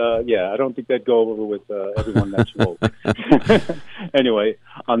be. I don't think that'd go over with everyone that's woke. Anyway,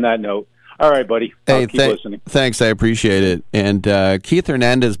 on that note, all right, buddy. I'll keep listening. Thanks, I appreciate it. And Keith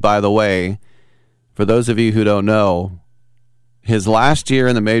Hernandez, by the way, for those of you who don't know, his last year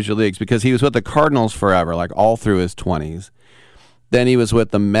in the major leagues, because he was with the Cardinals forever, like all through his 20s. Then he was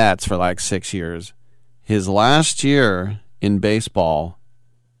with the Mets for like 6 years. His last year in baseball,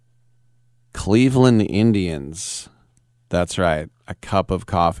 Cleveland Indians. That's right, a cup of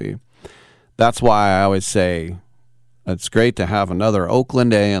coffee. That's why I always say it's great to have another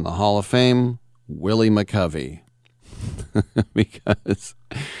Oakland A in the Hall of Fame, Willie McCovey. Because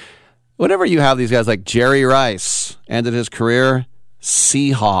whenever you have these guys like Jerry Rice, ended his career,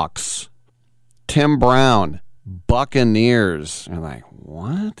 Seahawks, Tim Brown, Buccaneers. You're like,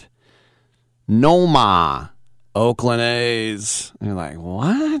 what? Nomar, Oakland A's. And you're like,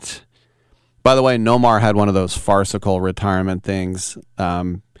 what? By the way, Nomar had one of those farcical retirement things.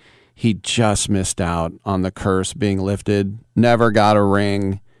 He just missed out on the curse being lifted. Never got a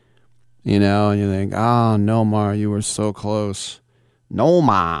ring. You know, and you think, oh, Nomar, you were so close.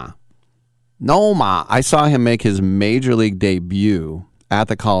 Nomar. I saw him make his major league debut at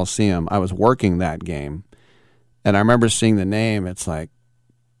the Coliseum. I was working that game. And I remember seeing the name. It's like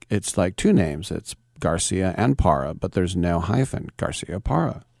two names. It's Garcia and Parra, but there's no hyphen. Garcia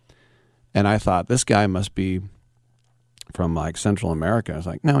Parra. And I thought, this guy must be from like Central America. I was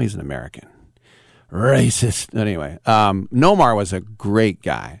like, no, he's an American. Racist. Anyway, Nomar was a great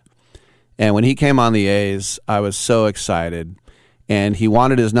guy. And when he came on the A's, I was so excited. And he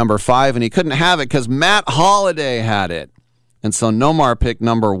wanted his number 5, and he couldn't have it because Matt Holliday had it. And so Nomar picked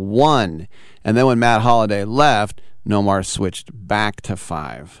number 1. And then when Matt Holliday left, Nomar switched back to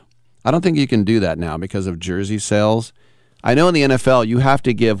 5. I don't think you can do that now because of jersey sales. I know in the NFL, you have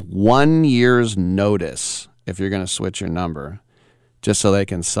to give 1 year's notice if you're going to switch your number, just so they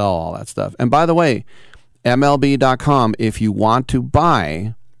can sell all that stuff. And by the way, MLB.com, if you want to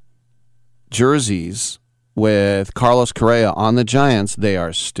buy jerseys with Carlos Correa on the Giants, they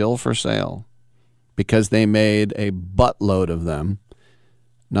are still for sale because they made a buttload of them.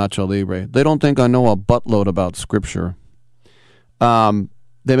 Nacho Libre. They don't think I know a buttload about scripture.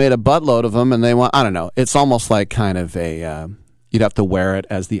 They made a buttload of them, and they want, I don't know, it's almost like kind of a, you'd have to wear it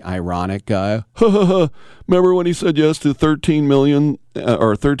as the ironic guy. Remember when he said yes to 13 million,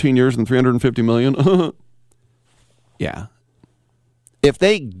 or 13 years and 350 million? Yeah. If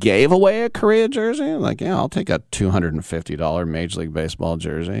they gave away a Correa jersey, like, yeah, I'll take a $250 Major League Baseball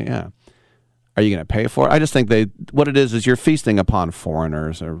jersey, yeah. Are you going to pay for it? I just think what it is you're feasting upon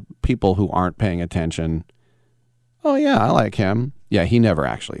foreigners or people who aren't paying attention. Oh, yeah, I like him. Yeah, he never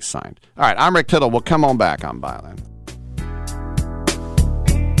actually signed. All right, I'm Rick Tittle. We'll come on back on Byline.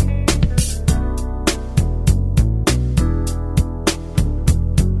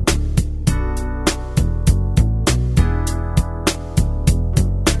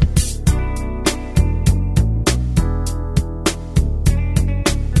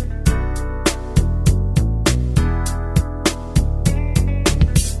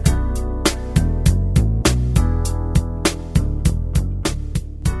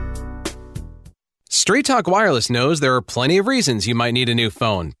 Straight Talk Wireless knows there are plenty of reasons you might need a new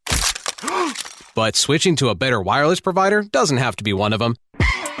phone. But switching to a better wireless provider doesn't have to be one of them.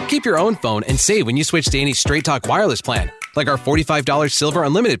 Keep your own phone and save when you switch to any Straight Talk Wireless plan, like our $45 Silver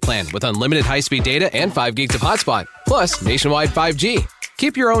Unlimited plan with unlimited high-speed data and 5 gigs of hotspot, plus nationwide 5G.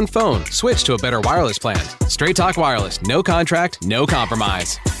 Keep your own phone. Switch to a better wireless plan. Straight Talk Wireless. No contract, no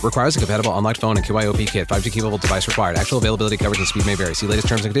compromise. Requires a compatible unlocked phone and KYOP kit. 5G capable device required. Actual availability, coverage, and speed may vary. See latest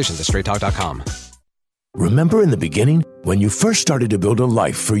terms and conditions at straighttalk.com. Remember in the beginning, when you first started to build a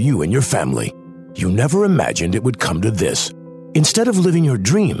life for you and your family? You never imagined it would come to this. Instead of living your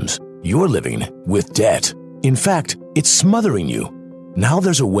dreams, you're living with debt. In fact, it's smothering you. Now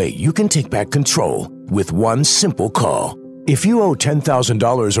there's a way you can take back control with one simple call. If you owe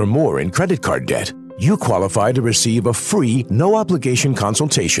 $10,000 or more in credit card debt, you qualify to receive a free, no-obligation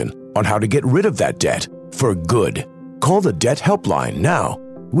consultation on how to get rid of that debt for good. Call the Debt Helpline now.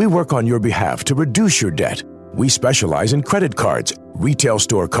 We work on your behalf to reduce your debt. We specialize in credit cards, retail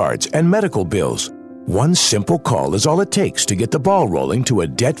store cards, and medical bills. One simple call is all it takes to get the ball rolling to a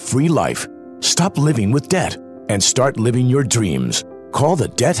debt-free life. Stop living with debt and start living your dreams. Call the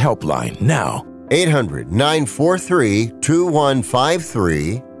Debt Helpline now.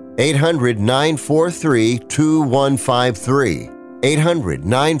 800-943-2153. 800-943-2153.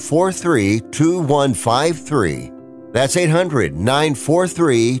 800-943-2153. That's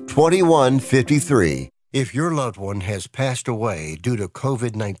 800-943-2153. If your loved one has passed away due to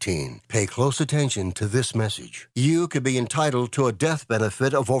COVID-19, pay close attention to this message. You could be entitled to a death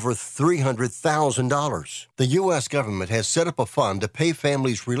benefit of over $300,000. The U.S. government has set up a fund to pay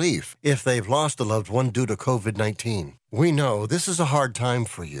families relief if they've lost a loved one due to COVID-19. We know this is a hard time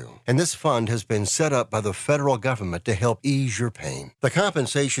for you, and this fund has been set up by the federal government to help ease your pain. The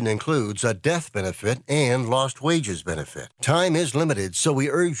compensation includes a death benefit and lost wages benefit. Time is limited, so we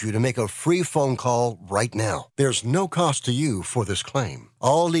urge you to make a free phone call right now. There's no cost to you for this claim.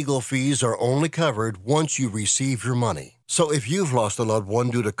 All legal fees are only covered once you receive your money. So if you've lost a loved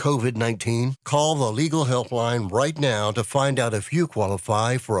one due to COVID-19, call the legal helpline right now to find out if you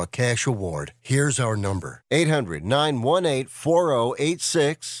qualify for a cash award. Here's our number,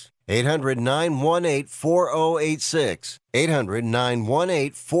 800-918-4086, 800-918-4086,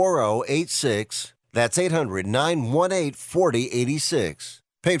 800-918-4086. That's 800-918-4086.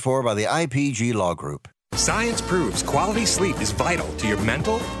 Paid for by the IPG Law Group. Science proves quality sleep is vital to your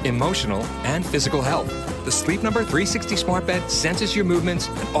mental, emotional, and physical health. The Sleep Number 360 smart bed senses your movements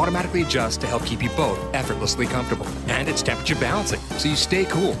and automatically adjusts to help keep you both effortlessly comfortable. And it's temperature balancing, so you stay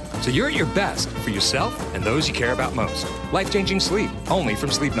cool. So you're at your best for yourself and those you care about most. Life-changing sleep, only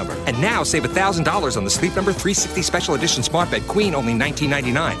from Sleep Number. And now save $1,000 on the Sleep Number 360 Special Edition smart bed Queen, only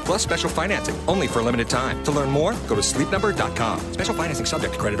 $19.99, plus special financing, only for a limited time. To learn more, go to sleepnumber.com. Special financing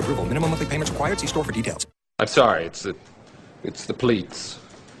subject to credit approval. Minimum monthly payments required. See store for details. I'm sorry, it's the pleats.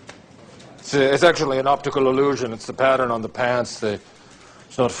 It's actually an optical illusion. It's the pattern on the pants.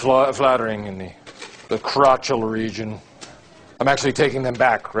 It's not flattering in the crotchal region. I'm actually taking them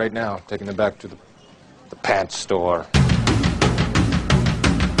back right now, taking them back to the pants store.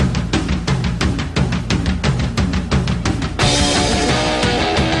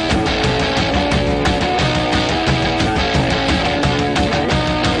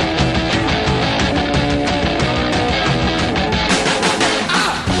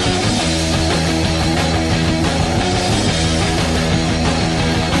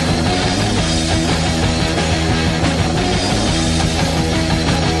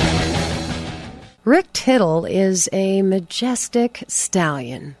 Rick Tittle is a majestic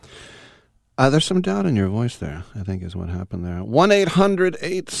stallion. There's some doubt in your voice there, I think is what happened there.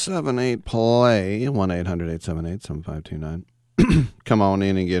 1-800-878-PLAY, 1-800-878-7529. Come on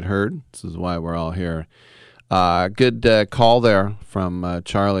in and get heard. This is why we're all here. Good call there from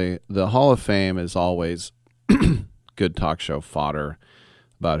Charlie. The Hall of Fame is always good talk show fodder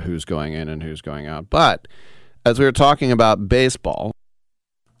about who's going in and who's going out. But as we were talking about baseball,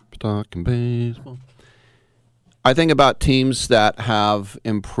 I think about teams that have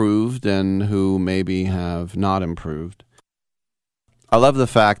improved and who maybe have not improved. I love the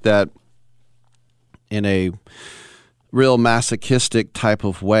fact that in a real masochistic type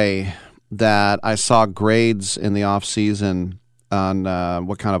of way that I saw grades in the offseason on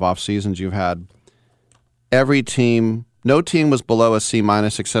what kind of off seasons you've had. Every team, no team was below a C-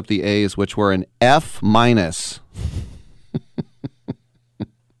 except the A's, which were an F-.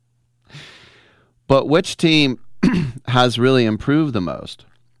 But which team has really improved the most?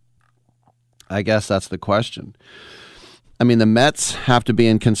 I guess that's the question. I mean, the Mets have to be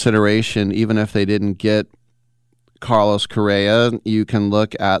in consideration even if they didn't get Carlos Correa. You can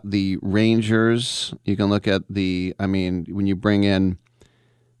look at the Rangers. You can look at when you bring in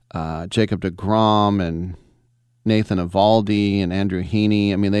Jacob deGrom and Nathan Eovaldi and Andrew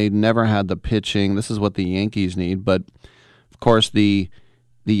Heaney, I mean, they never had the pitching. This is what the Yankees need. But, of course, the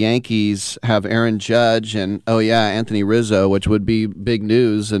Yankees have Aaron Judge and, Anthony Rizzo, which would be big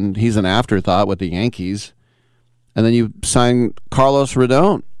news, and he's an afterthought with the Yankees. And then you sign Carlos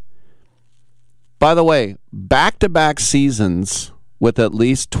Rodon. By the way, back-to-back seasons with at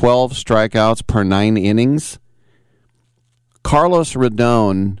least 12 strikeouts per 9 innings. Carlos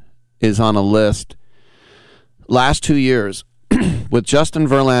Rodon is on a list last 2 years with Justin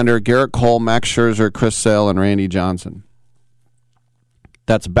Verlander, Garrett Cole, Max Scherzer, Chris Sale, and Randy Johnson.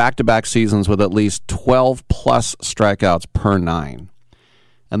 That's back-to-back seasons with at least 12-plus strikeouts per 9.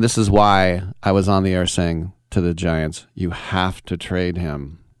 And this is why I was on the air saying to the Giants, you have to trade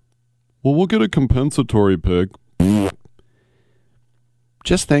him. Well, we'll get a compensatory pick.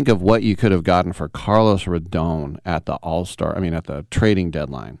 Just think of what you could have gotten for Carlos Rodon at the at the trading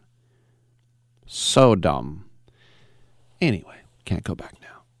deadline. So dumb. Anyway, can't go back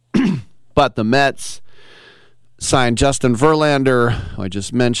now. But the Mets signed Justin Verlander, who I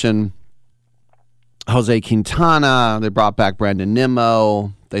just mentioned, Jose Quintana. They brought back Brandon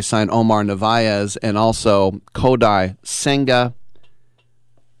Nimmo. They signed Omar Narvaez and also Kodai Senga.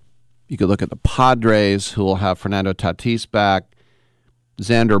 You could look at the Padres, who will have Fernando Tatis back.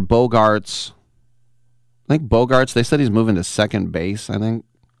 Xander Bogaerts. I think Bogaerts, they said he's moving to second base, I think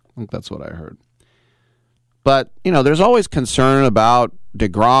that's what I heard. But, there's always concern about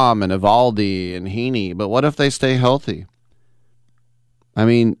DeGrom and Eovaldi and Heaney, but what if they stay healthy? I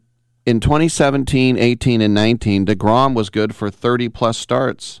mean, In 2017, 18, and 19, DeGrom was good for 30-plus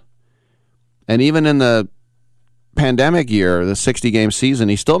starts. And even in the pandemic year, the 60-game season,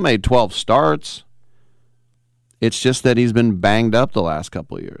 he still made 12 starts. It's just that he's been banged up the last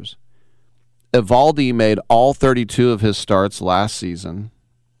couple of years. Evaldi made all 32 of his starts last season,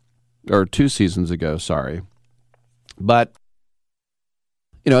 or 2 seasons ago, sorry. But,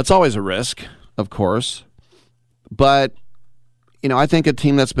 it's always a risk, of course. But, I think a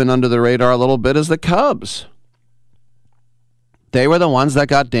team that's been under the radar a little bit is the Cubs. They were the ones that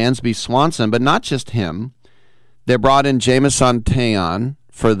got Dansby Swanson, but not just him. They brought in Jameson Taillon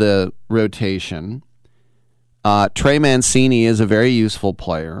for the rotation. Trey Mancini is a very useful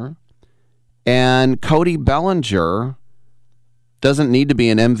player. And Cody Bellinger doesn't need to be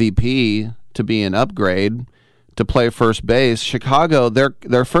an MVP to be an upgrade to play first base. Chicago,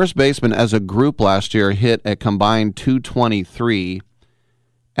 their first baseman as a group last year hit a combined .223,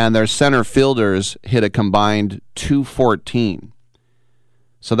 and their center fielders hit a combined .214.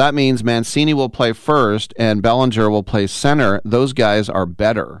 So that means Mancini will play first and Bellinger will play center. Those guys are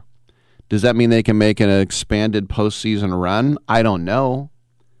better. Does that mean they can make an expanded postseason run? I don't know.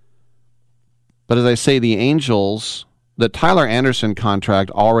 But as I say, the Angels, the Tyler Anderson contract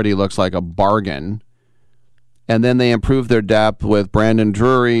already looks like a bargain. And then they improved their depth with Brandon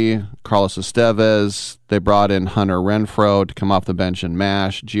Drury, Carlos Estevez. They brought in Hunter Renfroe to come off the bench and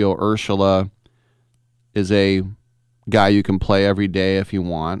mash. Gio Urshela is a guy you can play every day if you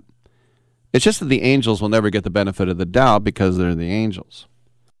want. It's just that the Angels will never get the benefit of the doubt because they're the Angels.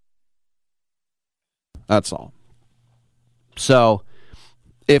 That's all. So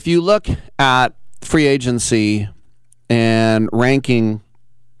if you look at free agency and ranking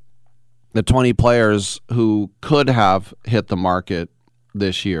the 20 players who could have hit the market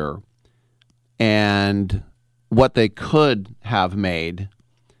this year and what they could have made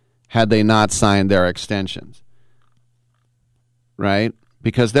had they not signed their extensions, right?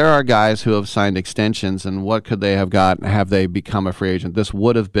 Because there are guys who have signed extensions, and what could they have got have they become a free agent? This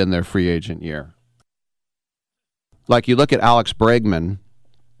would have been their free agent year. Like you look at Alex Bregman,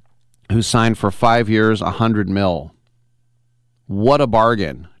 who signed for 5 years, $100 million. What a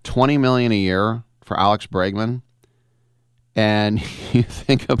bargain. $20 million a year for Alex Bregman. And you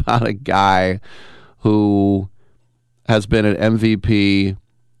think about a guy who has been an MVP,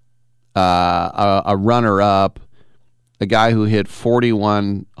 a runner-up, a guy who hit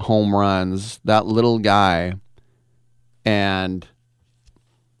 41 home runs, that little guy, and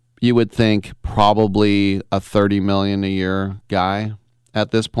you would think probably a $30 million a year guy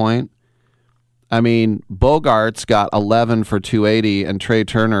at this point. I mean, Bogarts got 11 for $280, and Trey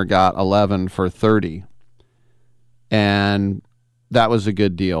Turner got 11 for $30. And that was a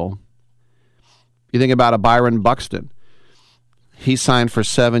good deal. You think about a Byron Buxton. He signed for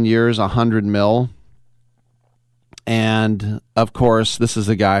 7 years, $100 million. And, of course, this is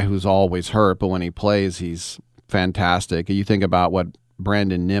a guy who's always hurt, but when he plays, he's fantastic. You think about what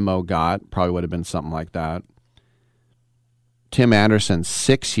Brandon Nimmo got, probably would have been something like that. Tim Anderson,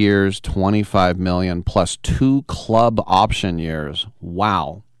 6 years, $25 million, plus 2 club option years.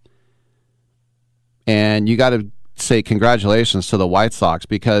 Wow. And you got to say congratulations to the White Sox,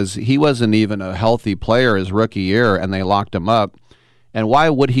 because he wasn't even a healthy player his rookie year, and they locked him up. And why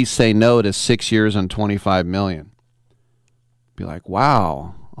would he say no to 6 years and $25 million? Be like,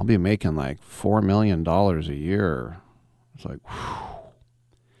 wow, I'll be making like $4 million a year. It's like, whew.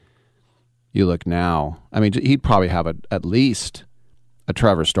 You look now. I mean, he'd probably have at least a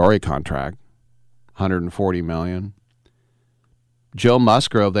Trevor Story contract, $140 million. Joe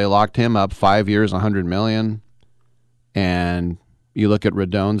Musgrove, they locked him up 5 years, $100 million. And you look at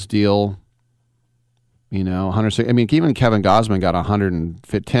Rodon's deal, you know, 106. I mean, even Kevin Gausman got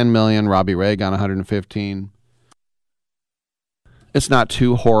 $110 million. Robbie Ray got $115. It's not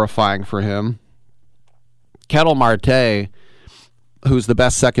too horrifying for him. Ketel Marte, who's the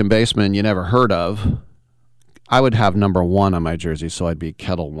best second baseman you never heard of, I would have number 1 on my jersey, so I'd be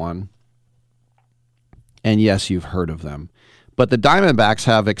Ketel 1. And yes, you've heard of them. But the Diamondbacks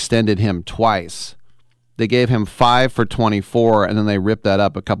have extended him twice. They gave him 5 for 24, and then they ripped that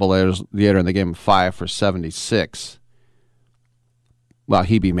up a couple layers later, and they gave him 5 for 76. Well,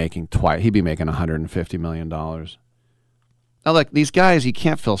 he'd be making $150 million. Now, look, these guys, you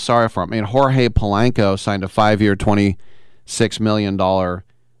can't feel sorry for them. I mean, Jorge Polanco signed a 5-year, $26 million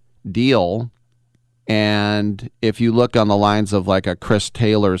deal. And if you look on the lines of like a Chris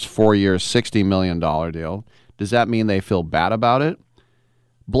Taylor's 4-year, $60 million deal, does that mean they feel bad about it?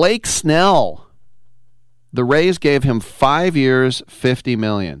 Blake Snell, the Rays gave him 5 years, $50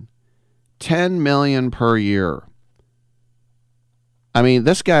 million, $10 million per year. I mean,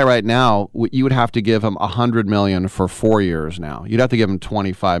 this guy right now, you would have to give him $100 million for 4 years now. You'd have to give him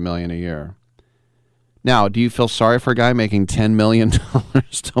 $25 million a year. Now, do you feel sorry for a guy making $10 million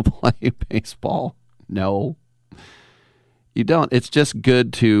to play baseball? No. You don't. It's just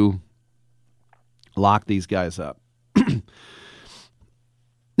good to lock these guys up.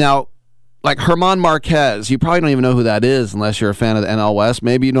 Now, like German Marquez, you probably don't even know who that is unless you're a fan of the NL West.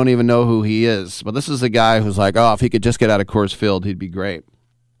 Maybe you don't even know who he is. But this is a guy who's like, oh, if he could just get out of Coors Field, he'd be great.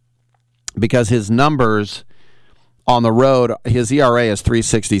 Because his numbers on the road, his ERA is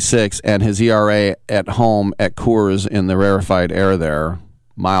 3.66, and his ERA at home at Coors in the rarefied air there,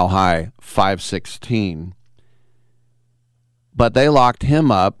 Mile High, 5.16. But they locked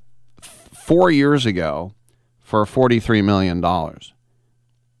him up 4 years ago for $43 million.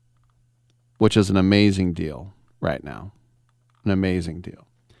 Which is an amazing deal right now. An amazing deal.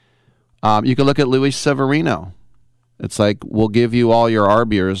 You can look at Luis Severino. It's like, we'll give you all your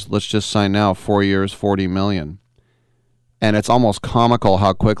arbiers. Let's just sign now, 4 years, $40 million. And it's almost comical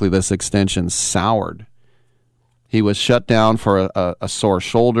how quickly this extension soured. He was shut down for a sore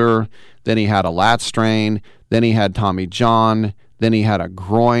shoulder. Then he had a lat strain. Then he had Tommy John. Then he had a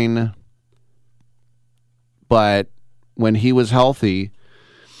groin. But when he was healthy,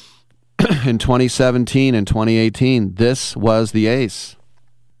 in 2017 and 2018, this was the ace.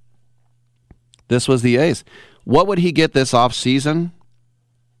 This was the ace. What would he get this offseason?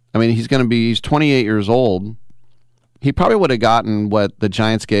 I mean, he's 28 years old. He probably would have gotten what the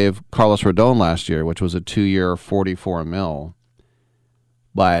Giants gave Carlos Rodon last year, which was a 2-year, $44 million.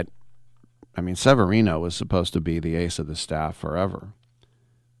 But, I mean, Severino was supposed to be the ace of the staff forever.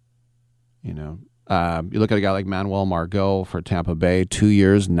 You know, you look at a guy like Manuel Margot for Tampa Bay, 2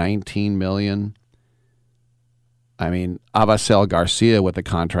 years, $19 million. I mean, Avisail Garcia with the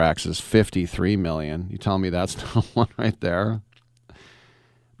contracts is $53 million. You tell me that's not one right there?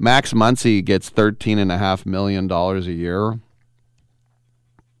 Max Muncy gets $13.5 million a year.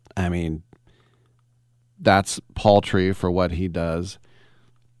 I mean, that's paltry for what he does.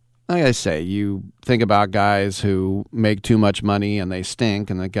 Like I say, you think about guys who make too much money and they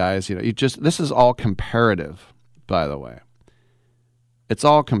stink, and the guys, this is all comparative, by the way. It's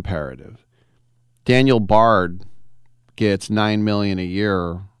all comparative. Daniel Bard gets $9 million a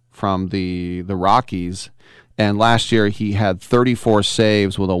year from the Rockies, and last year he had 34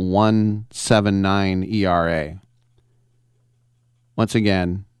 saves with a 1.79 ERA. Once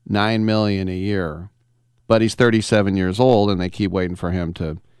again, $9 million a year, but he's 37 years old, and they keep waiting for him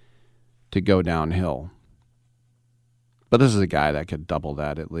to go downhill. But this is a guy that could double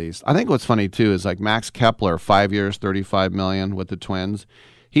that at least. I think what's funny, too, is like Max Kepler, 5 years, $35 million with the Twins.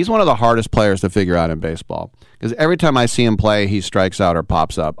 He's one of the hardest players to figure out in baseball because every time I see him play, he strikes out or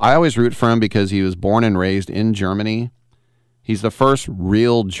pops up. I always root for him because he was born and raised in Germany. He's the first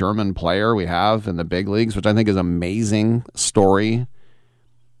real German player we have in the big leagues, which I think is an amazing story.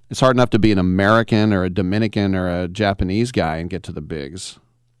 It's hard enough to be an American or a Dominican or a Japanese guy and get to the bigs.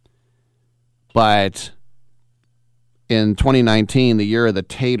 But in 2019, the year of the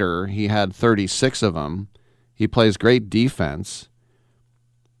Tater, he had 36 of them. He plays great defense,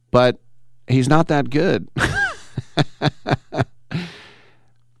 but he's not that good.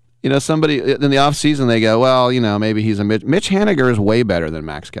 Somebody in the offseason, they go, well, maybe he's a Mitch. Mitch Haniger is way better than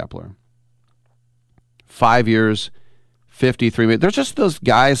Max Kepler. 5 years, 53 million. There's just those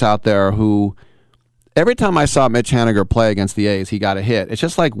guys out there who, every time I saw Mitch Haniger play against the A's, he got a hit. It's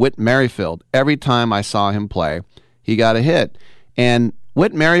just like Whit Merrifield. Every time I saw him play, he got a hit. And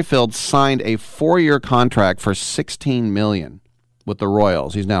Whit Merrifield signed a 4-year contract for $16 million with the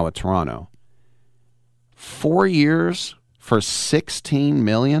Royals. He's now at Toronto. 4 years for $16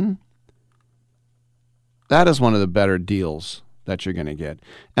 million? That is one of the better deals that you're going to get.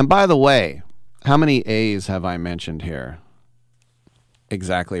 And by the way, how many A's have I mentioned here?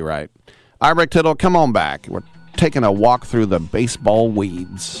 Exactly right. I'm Rick Tittle. Come on back. We're taking a walk through the baseball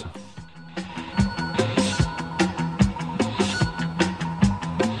weeds.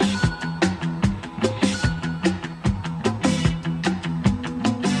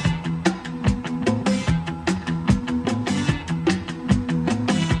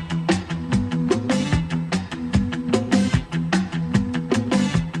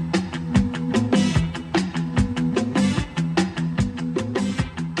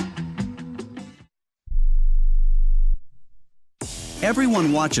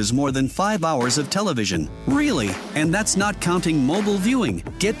 Everyone watches more than 5 hours of television. Really? And that's not counting mobile viewing.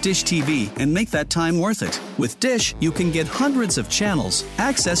 Get Dish TV and make that time worth it. With Dish, you can get hundreds of channels,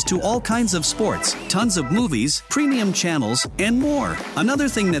 access to all kinds of sports, tons of movies, premium channels, and more. Another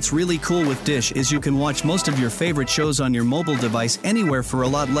thing that's really cool with Dish is you can watch most of your favorite shows on your mobile device anywhere for a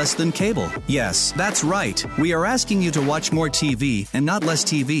lot less than cable. Yes, that's right. We are asking you to watch more TV and not less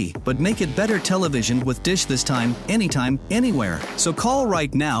TV, but make it better television with Dish this time, anytime, anywhere. So call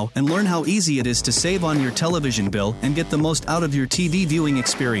right now and learn how easy it is to save on your television bill and get the most out of your TV viewing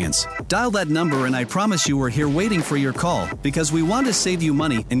experience. Dial that number and I promise you we're here waiting for your call because we want to save you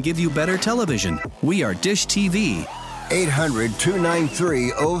money and give you better television. We are Dish TV.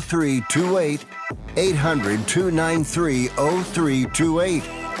 800-293-0328. 800-293-0328.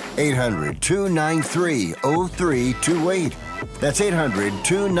 800-293-0328. That's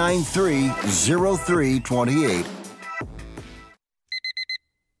 800-293-0328.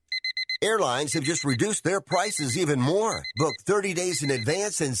 Airlines have just reduced their prices even more. Book 30 days in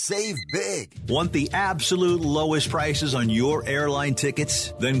advance and save big. Want the absolute lowest prices on your airline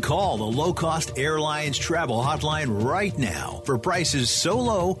tickets? Then call the Low Cost Airlines Travel Hotline right now. For prices so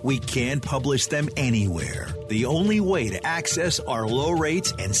low, we can't publish them anywhere. The only way to access our low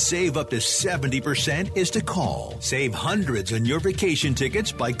rates and save up to 70% is to call. Save hundreds on your vacation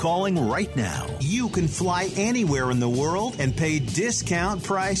tickets by calling right now. You can fly anywhere in the world and pay discount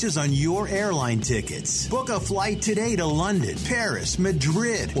prices on your airline tickets. Book a flight today to London, Paris,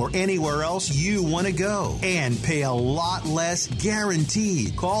 Madrid, or anywhere else you want to go. And pay a lot less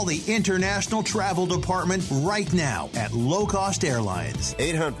guaranteed. Call the International Travel Department right now at Low Cost Airlines.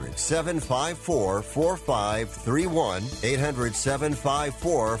 800-754-4531.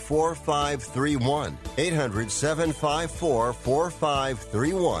 800-754-4531.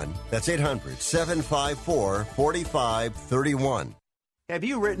 800-754-4531. That's 800-754-4531. Have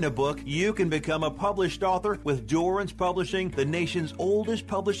you written a book? You can become a published author with Dorrance Publishing, the nation's oldest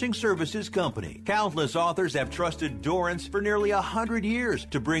publishing services company. Countless authors have trusted Dorrance for nearly 100 years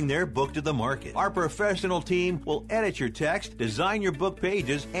to bring their book to the market. Our professional team will edit your text, design your book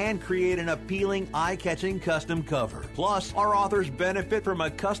pages, and create an appealing, eye-catching custom cover. Plus, our authors benefit from a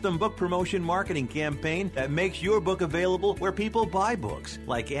custom book promotion marketing campaign that makes your book available where people buy books,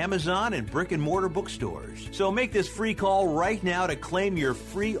 like Amazon and brick-and-mortar bookstores. So make this free call right now to claim your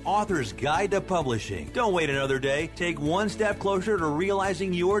free author's guide to publishing. Don't wait another day. Take one step closer to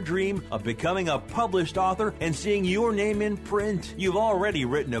realizing your dream of becoming a published author and seeing your name in print. You've already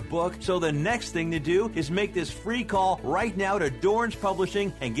written a book, so the next thing to do is make this free call right now to Dorrance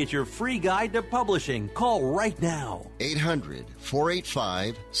Publishing and get your free guide to publishing. Call right now.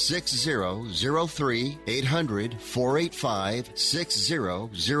 800-485-6003.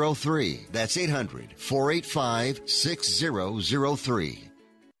 800-485-6003. That's 800-485-6003.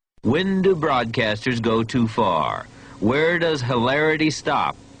 When do broadcasters go too far? Where does hilarity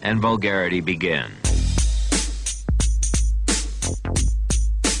stop and vulgarity begin?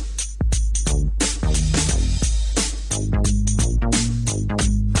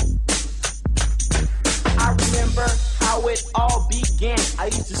 I remember how it all began. I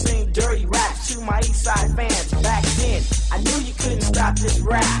used to sing dirty raps to my East Side fans. Back then, I knew you couldn't stop this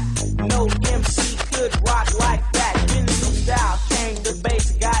rap. No MC could rock like that. Then the new style came, the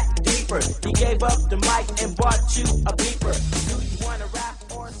bass got deeper. You gave up the mic and bought you a beeper. Do you want to rap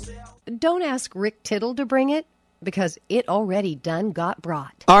or sell? Don't ask Rick Tittle to bring it, because it already done got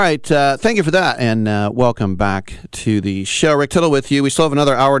brought. All right, thank you for that, and welcome back to the show. Rick Tittle with you. We still have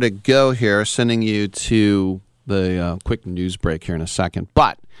another hour to go here, sending you to the quick news break here in a second.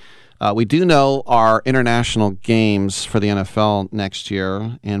 But we do know our international games for the NFL next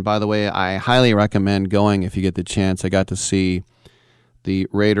year. And by the way, I highly recommend going if you get the chance. I got to see the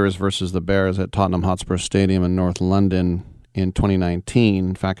Raiders versus the Bears at Tottenham Hotspur Stadium in North London in 2019.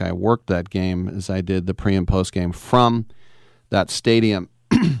 In fact, I worked that game as I did the pre- and post-game from that stadium.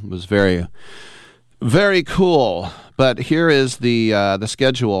 It was very, very cool. But here is the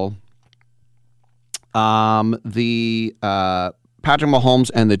schedule. Patrick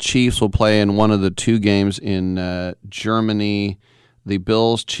Mahomes and the Chiefs will play in one of the two games in Germany. The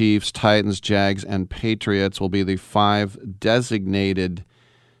Bills, Chiefs, Titans, Jags, and Patriots will be the 5 designated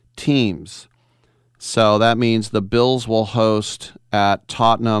teams. So that means the Bills will host at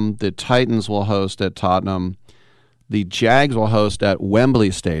Tottenham, the Titans will host at Tottenham, the Jags will host at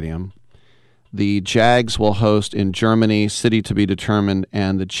Wembley Stadium, the Jags will host in Germany, city to be determined,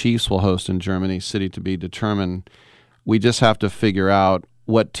 and the Chiefs will host in Germany, city to be determined. We just have to figure out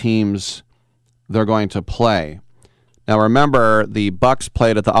what teams they're going to play. Now, remember, the Bucks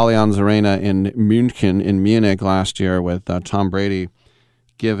played at the Allianz Arena in Munich last year with Tom Brady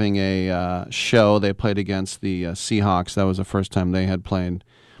giving a show. They played against the Seahawks. That was the first time they had played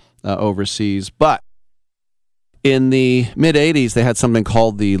overseas. But in the mid-'80s, they had something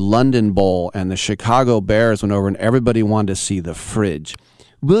called the London Bowl, and the Chicago Bears went over, and everybody wanted to see the fridge.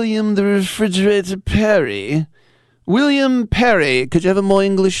 William the Refrigerator Perry. William Perry. Could you have a more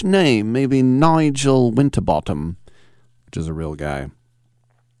English name? Maybe Nigel Winterbottom, which is a real guy.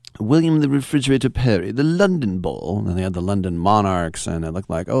 William the Refrigerator Perry, the London Bowl. And they had the London Monarchs, and it looked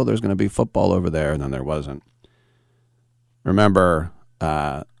like, oh, there's going to be football over there, and then there wasn't. Remember,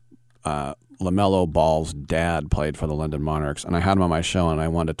 LaMelo Ball's dad played for the London Monarchs, and I had him on my show, and I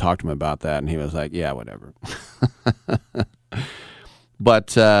wanted to talk to him about that, and he was like, yeah, whatever. But,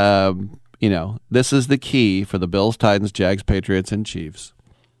 this is the key for the Bills, Titans, Jags, Patriots, and Chiefs.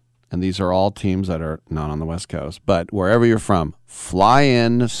 And these are all teams that are not on the West Coast. But wherever you're from, fly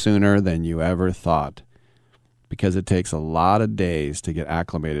in sooner than you ever thought, because it takes a lot of days to get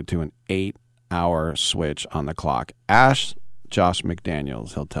acclimated to an 8-hour switch on the clock. Ask Josh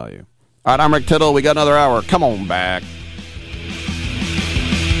McDaniels, he'll tell you. All right, I'm Rick Tittle. We got another hour. Come on back.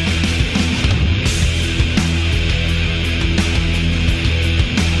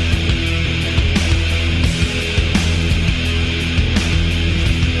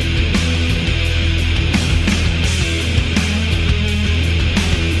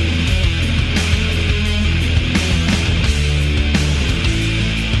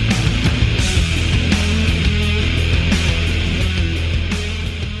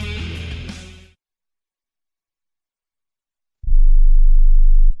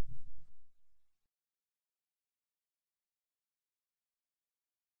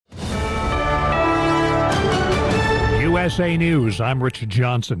 USA News, I'm Richard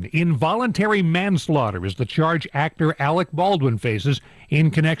Johnson. Involuntary manslaughter is the charge actor Alec Baldwin faces in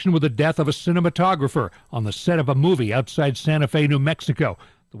connection with the death of a cinematographer on the set of a movie outside Santa Fe, New Mexico.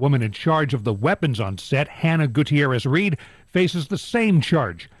 The woman in charge of the weapons on set, Hannah Gutierrez-Reed, faces the same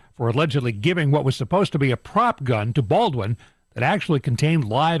charge for allegedly giving what was supposed to be a prop gun to Baldwin that actually contained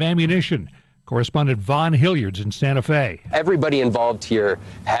live ammunition. Correspondent Vaughn Hilliard's in Santa Fe. Everybody involved here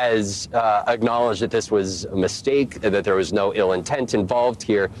has acknowledged that this was a mistake, that there was no ill intent involved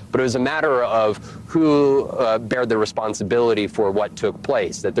here, but it was a matter of who bared the responsibility for what took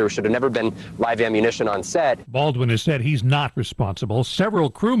place, that there should have never been live ammunition on set. Baldwin has said he's not responsible. Several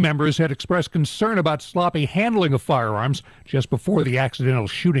crew members had expressed concern about sloppy handling of firearms just before the accidental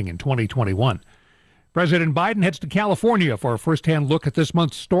shooting in 2021. President Biden heads to California for a first-hand look at this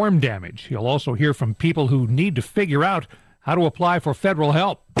month's storm damage. He'll also hear from people who need to figure out how to apply for federal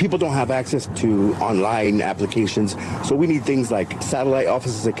help. People don't have access to online applications, so we need things like satellite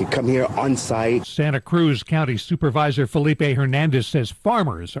offices that can come here on site. Santa Cruz County Supervisor Felipe Hernandez says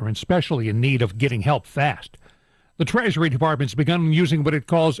farmers are especially in need of getting help fast. The Treasury Department's begun using what it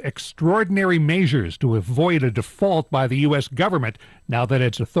calls extraordinary measures to avoid a default by the U.S. government now that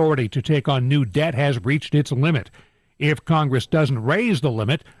its authority to take on new debt has reached its limit. If Congress doesn't raise the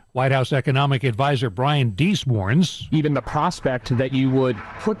limit, White House economic advisor Brian Deese warns, even the prospect that you would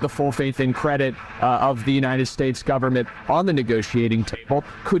put the full faith and credit of the United States government on the negotiating table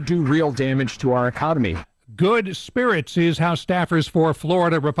could do real damage to our economy. Good spirits is how staffers for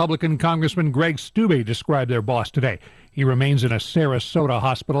Florida Republican Congressman Greg Steube described their boss today. He remains in a Sarasota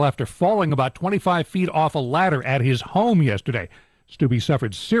hospital after falling about 25 feet off a ladder at his home yesterday. Steube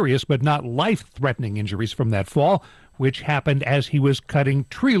suffered serious but not life-threatening injuries from that fall, which happened as he was cutting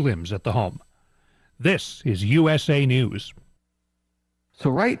tree limbs at the home. This is USA News. So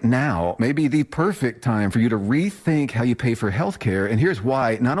right now may be the perfect time for you to rethink how you pay for health care. And here's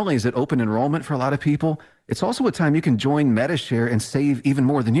why. Not only is it open enrollment for a lot of people, it's also a time you can join Medi-Share and save even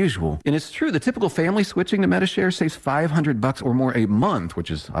more than usual. And it's true, the typical family switching to Medi-Share saves $500 or more a month,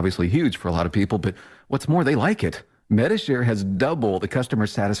 which is obviously huge for a lot of people. But what's more, they like it. Medi-Share has double the customer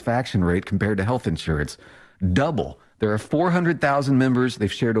satisfaction rate compared to health insurance. Double. There are 400,000 members.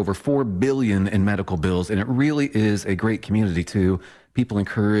 They've shared over $4 billion in medical bills, and it really is a great community, too. People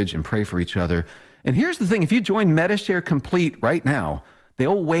encourage and pray for each other. And here's the thing. If you join Medi-Share Complete right now,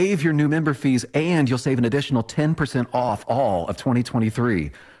 they'll waive your new member fees, and you'll save an additional 10% off all of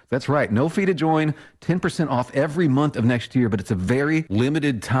 2023. That's right. No fee to join, 10% off every month of next year, but it's a very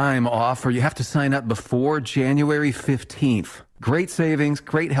limited time offer. You have to sign up before January 15th. Great savings,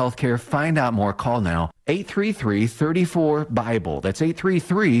 great health care. Find out more. Call now. 833-34-BIBLE. That's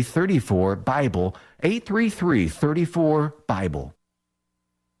 833-34-BIBLE. 833-34-BIBLE.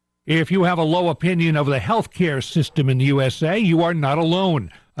 If you have a low opinion of the healthcare system in the USA, you are not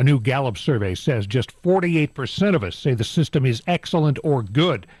alone. A new Gallup survey says just 48% of us say the system is excellent or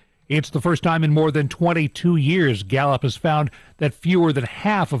good. It's the first time in more than 22 years Gallup has found that fewer than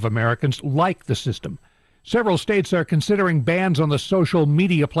half of Americans like the system. Several states are considering bans on the social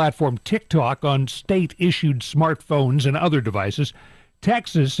media platform TikTok on state-issued smartphones and other devices.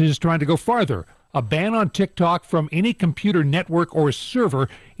 Texas is trying to go farther, a ban on TikTok from any computer network or server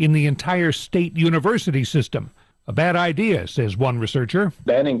in the entire state university system. A bad idea, says one researcher.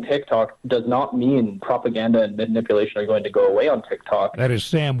 Banning TikTok does not mean propaganda and manipulation are going to go away on TikTok. That is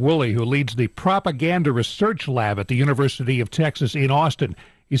Sam Woolley, who leads the Propaganda Research Lab at the University of Texas in Austin.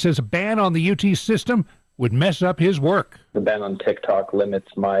 He says a ban on the UT system would mess up his work. The ban on TikTok limits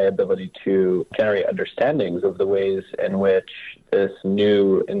my ability to generate understandings of the ways in which this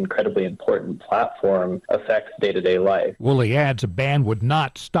new, incredibly important platform affects day-to-day life. Woolley adds a ban would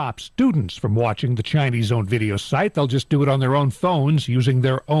not stop students from watching the Chinese-owned video site. They'll just do it on their own phones using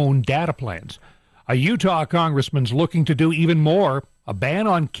their own data plans. A Utah congressman's looking to do even more, a ban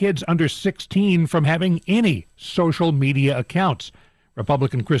on kids under 16 from having any social media accounts.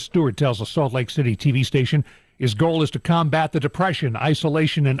 Republican Chris Stewart tells a Salt Lake City TV station his goal is to combat the depression,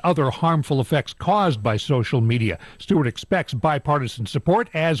 isolation, and other harmful effects caused by social media. Stewart expects bipartisan support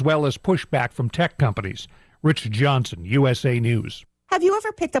as well as pushback from tech companies. Rich Johnson, USA News. Have you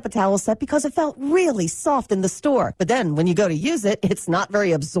ever picked up a towel set because it felt really soft in the store, but then when you go to use it, it's not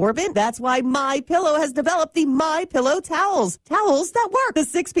very absorbent? That's why MyPillow has developed the MyPillow towels. Towels that work. The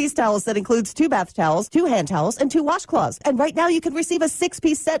 6-piece towel set includes 2 bath towels, 2 hand towels, and 2 washcloths. And right now you can receive a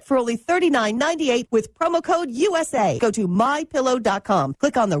 6-piece set for only $39.98 with promo code USA. Go to MyPillow.com,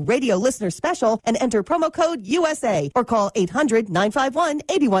 click on the radio listener special, and enter promo code USA, or call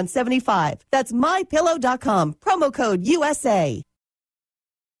 800-951-8175. That's MyPillow.com, promo code USA.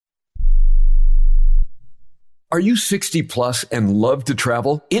 Are you 60 plus and love to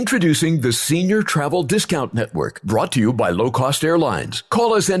travel? Introducing the Senior Travel Discount Network, brought to you by Low Cost Airlines.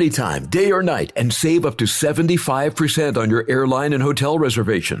 Call us anytime, day or night, and save up to 75% on your airline and hotel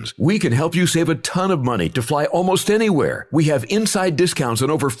reservations. We can help you save a ton of money to fly almost anywhere. We have inside discounts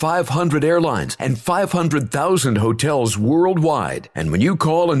on over 500 airlines and 500,000 hotels worldwide. And when you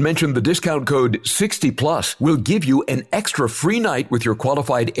call and mention the discount code 60 plus, we'll give you an extra free night with your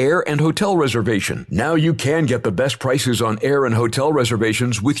qualified air and hotel reservation. Now you can get the best prices on air and hotel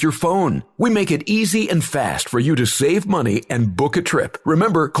reservations with your phone. We make it easy and fast for you to save money and book a trip.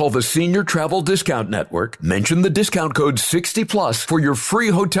 Remember, call the Senior Travel Discount Network, mention the discount code 60 plus for your free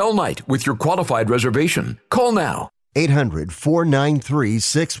hotel night with your qualified reservation. Call now.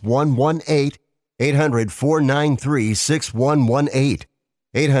 800-493-6118. 800-493-6118.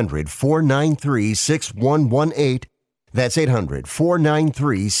 800-493-6118. That's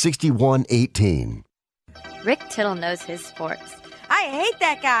 800-493-6118. Rick Tittle knows his sports. I hate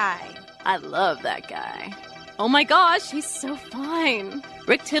that guy. I love that guy. Oh my gosh, he's so fine.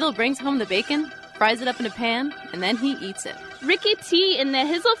 Rick Tittle brings home the bacon, fries it up in a pan, and then he eats it. Ricky T in the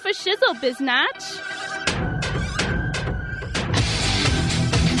hizzle for shizzle, biznatch.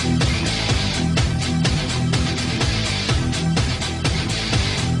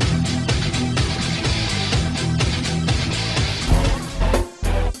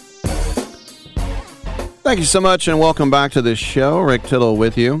 Thank you so much and welcome back to this show. Rick Tittle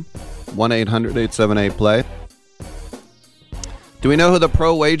with you. 1-800-878-PLAY. Do we know who the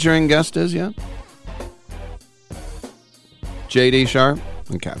pro wagering guest is yet? JD Sharp?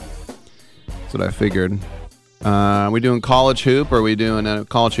 Okay. That's what I figured. Are we doing college hoop or are we doing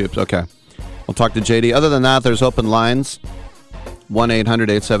college hoops? Okay. We'll talk to JD. Other than that, there's open lines.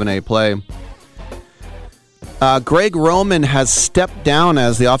 1-800-878-PLAY. Greg Roman has stepped down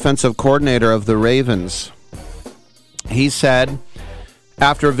as the offensive coordinator of the Ravens. He said,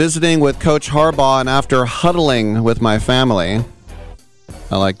 after visiting with Coach Harbaugh and after huddling with my family,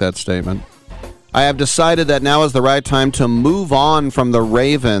 I like that statement, I have decided that now is the right time to move on from the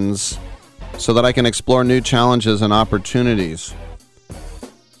Ravens so that I can explore new challenges and opportunities.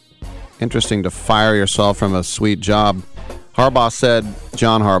 Interesting to fire yourself from a sweet job. Harbaugh said,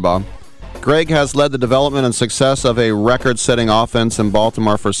 John Harbaugh, Greg has led the development and success of a record-setting offense in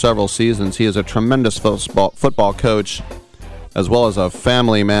Baltimore for several seasons. He is a tremendous football coach, as well as a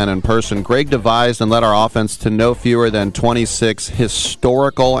family man in person. Greg devised and led our offense to no fewer than 26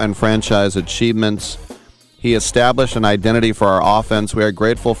 historical and franchise achievements. He established an identity for our offense. We are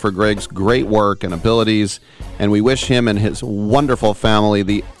grateful for Greg's great work and abilities, and we wish him and his wonderful family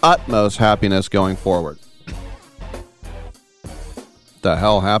the utmost happiness going forward. What the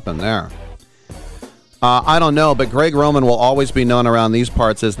hell happened there? I don't know, but Greg Roman will always be known around these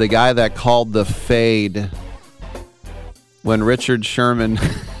parts as the guy that called the fade when Richard Sherman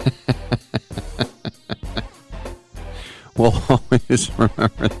will always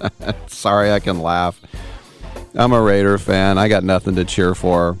remember that. Sorry, I can laugh. I'm a Raider fan. I got nothing to cheer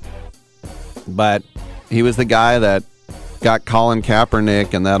for. But he was the guy that got Colin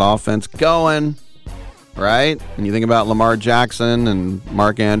Kaepernick and that offense going, right? And you think about Lamar Jackson and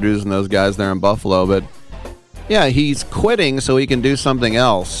Mark Andrews and those guys there in Buffalo. But, yeah, he's quitting so he can do something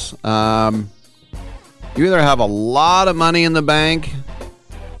else. You either have a lot of money in the bank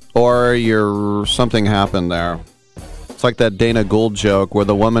or something happened there. It's like that Dana Gould joke where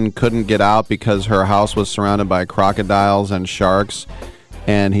the woman couldn't get out because her house was surrounded by crocodiles and sharks.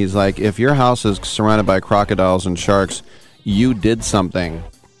 And he's like, if your house is surrounded by crocodiles and sharks, you did something.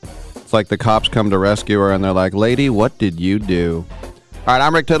 It's like the cops come to rescue her and they're like, lady, what did you do? All right,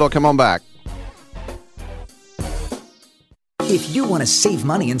 I'm Rick Tittle. Come on back. If you want to save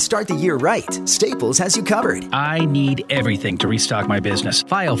money and start the year right, Staples has you covered. I need everything to restock my business.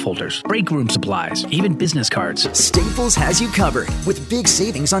 File folders, break room supplies, even business cards. Staples has you covered with big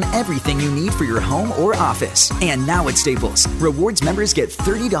savings on everything you need for your home or office. And now at Staples, Rewards members get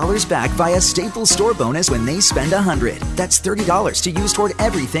 $30 back via Staples Store Bonus when they spend $100. That's $30 to use toward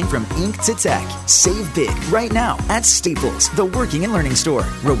everything from ink to tech. Save big right now at Staples, the working and learning store.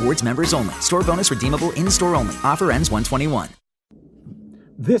 Rewards members only. Store bonus redeemable in-store only. Offer ends 1/21.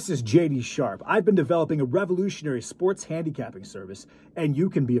 This is JD Sharp. I've been developing a revolutionary sports handicapping service, and you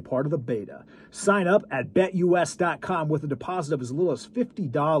can be a part of the beta. Sign up at betus.com with a deposit of as little as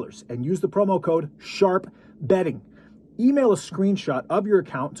 $50 and use the promo code SHARPBetting. Email a screenshot of your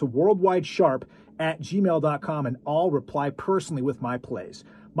account to worldwidesharp@gmail.com and I'll reply personally with my plays.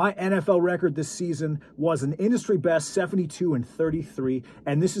 My NFL record this season was an industry best 72-33,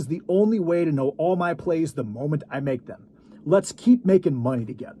 and this is the only way to know all my plays the moment I make them. Let's keep making money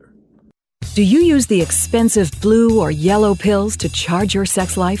together. Do you use the expensive blue or yellow pills to charge your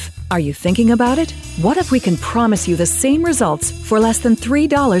sex life? Are you thinking about it? What if we can promise you the same results for less than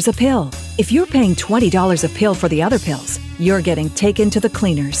 $3 a pill? If you're paying $20 a pill for the other pills, you're getting taken to the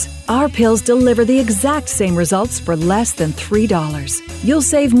cleaners. Our pills deliver the exact same results for less than $3. You'll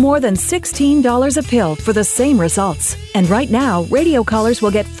save more than $16 a pill for the same results. And right now, radio callers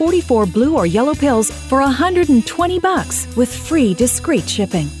will get 44 blue or yellow pills for $120 with free discreet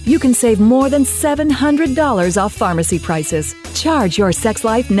shipping. You can save more than $700 off pharmacy prices. Charge your sex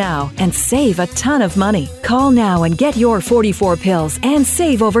life now and save a ton of money. Call now and get your 44 pills and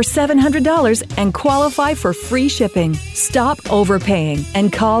save over $700 and qualify for free shipping. Stop overpaying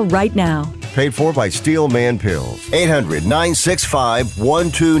and call right now. Paid for by Steel Man Pills.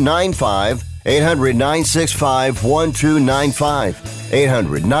 800-965-1295. 800-965-1295.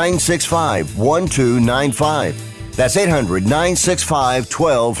 800-965-1295. That's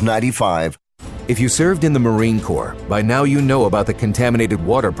 800-965-1295. If you served in the Marine Corps, by now you know about the contaminated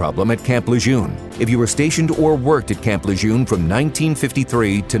water problem at Camp Lejeune. If you were stationed or worked at Camp Lejeune from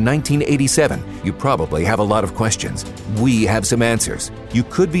 1953 to 1987, you probably have a lot of questions. We have some answers. You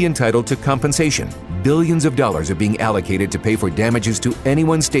could be entitled to compensation. Billions of dollars are being allocated to pay for damages to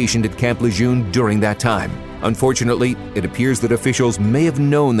anyone stationed at Camp Lejeune during that time. Unfortunately, it appears that officials may have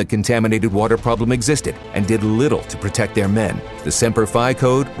known the contaminated water problem existed and did little to protect their men. The Semper Fi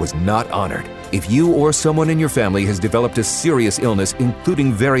code was not honored. If you or someone in your family has developed a serious illness,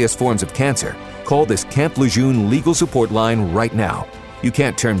 including various forms of cancer, call this Camp Lejeune legal support line right now. You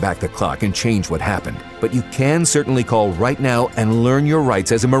can't turn back the clock and change what happened, but you can certainly call right now and learn your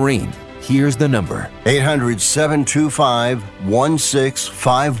rights as a Marine. Here's the number.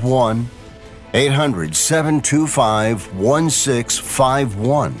 800-725-1651.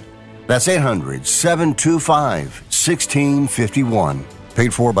 800-725-1651. That's 800-725-1651.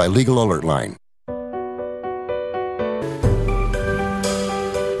 Paid for by Legal Alert Line.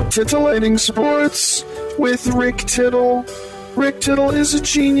 Titillating Sports with Rick Tittle. Rick Tittle is a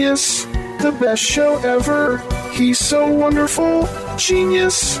genius. The best show ever. He's so wonderful.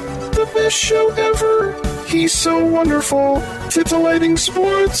 Genius. The best show ever. He's so wonderful. Titillating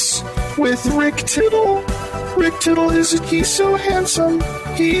Sports with Rick Tittle. Rick Tittle he's so handsome.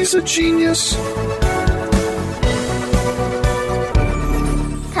 He's a genius.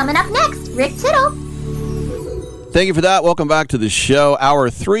 Coming up next, Rick Tittle. Thank you for that. Welcome back to the show. Hour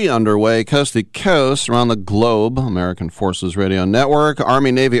 3 underway, coast to coast, around the globe. American Forces Radio Network,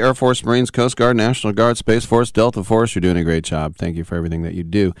 Army, Navy, Air Force, Marines, Coast Guard, National Guard, Space Force, Delta Force. You're doing a great job. Thank you for everything that you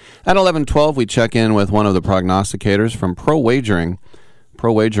do. At 11:12, we check in with one of the prognosticators from Pro Wagering,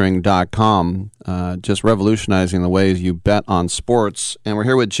 prowagering.com, just revolutionizing the ways you bet on sports. And we're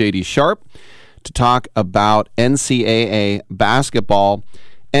here with JD Sharp. to talk about NCAA basketball.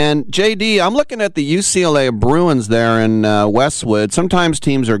 And, JD, I'm looking at the UCLA Bruins there in Westwood. Sometimes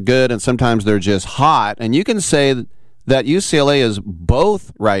teams are good and sometimes they're just hot. And you can say that UCLA is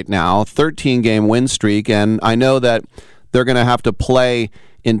both right now, 13-game win streak. And I know that they're going to have to play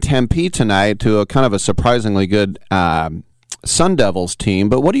in Tempe tonight to a kind of a surprisingly good Sun Devils team.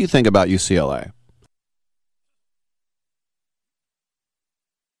 But what do you think about UCLA?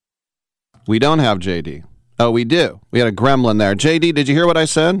 We don't have JD. Oh, we do. We had a gremlin there. JD, did you hear what I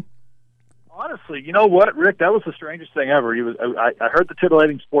said? Honestly, you know what, Rick? That was the strangest thing ever. I heard the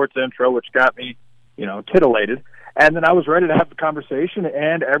titillating sports intro, which got me, titillated. And then I was ready to have the conversation,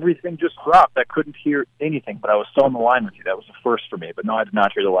 and everything just dropped. I couldn't hear anything, but I was still on the line with you. That was the first for me. But no, I did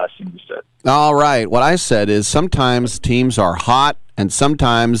not hear the last thing you said. All right. What I said is sometimes teams are hot, and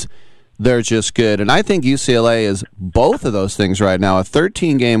sometimes they're just good. And I think UCLA is both of those things right now, a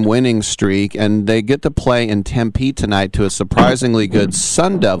 13-game winning streak, and they get to play in Tempe tonight to a surprisingly good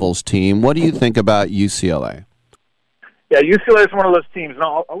Sun Devils team. What do you think about UCLA? Yeah, UCLA is one of those teams. And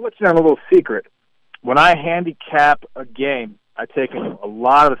I'll let you know a little secret. When I handicap a game, I take a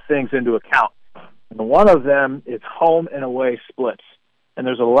lot of things into account. And one of them is home and away splits. And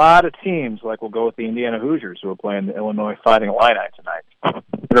there's a lot of teams, like we'll go with the Indiana Hoosiers, who are playing the Illinois Fighting Illini tonight,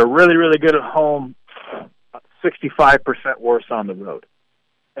 that are really, really good at home, 65% worse on the road.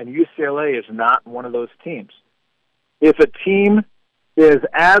 And UCLA is not one of those teams. If a team is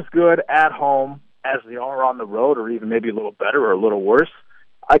as good at home as they are on the road, or even maybe a little better or a little worse,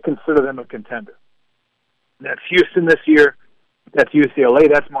 I consider them a contender. That's Houston this year. That's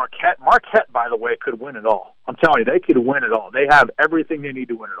UCLA. That's Marquette. Marquette, by the way, could win it all. I'm telling you, they could win it all. They have everything they need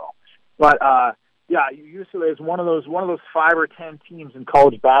to win it all. But UCLA is one of those 5 or 10 teams in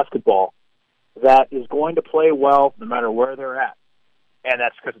college basketball that is going to play well no matter where they're at. And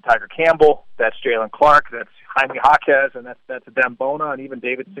that's because of Tiger Campbell. That's Jalen Clark. That's Jaime Jaquez, and that's Adem Bona, and even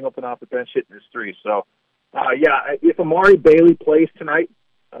David Singleton off the bench hitting his three. So, if Amari Bailey plays tonight,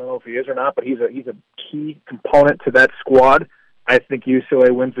 I don't know if he is or not, but he's a key component to that squad. I think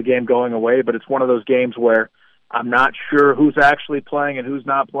UCLA wins the game going away, but it's one of those games where I'm not sure who's actually playing and who's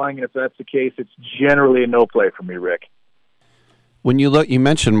not playing, and if that's the case, it's generally a no play for me, Rick. When you look, you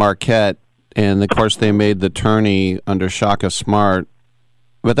mentioned Marquette, and of course they made the tourney under Shaka Smart,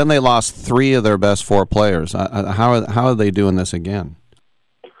 but then they lost 3 of their best 4 players. How are they doing this again?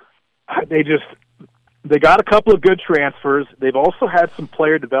 They got a couple of good transfers. They've also had some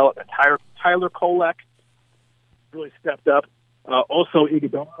player development. Tyler Kolek really stepped up. Also,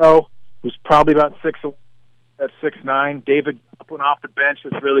 Iguodala, who's probably about 6'9". David went off the bench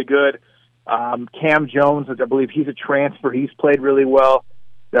is really good. Cam Jones, I believe he's a transfer. He's played really well.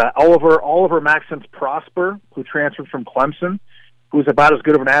 Oliver Maxence Prosper, who transferred from Clemson, who's about as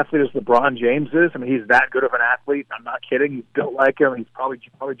good of an athlete as LeBron James is. I mean, he's that good of an athlete. I'm not kidding. He's built like him. He's probably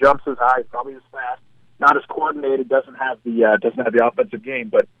jumps as high. He's probably as fast. Not as coordinated. Doesn't have the offensive game,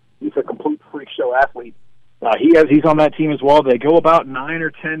 but he's a complete freak show athlete. He's on that team as well. They go about 9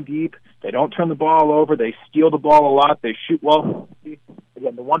 or 10 deep. They don't turn the ball over. They steal the ball a lot. They shoot well.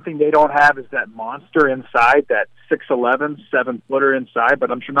 Again, the one thing they don't have is that monster inside, that 6'11", 7-footer inside.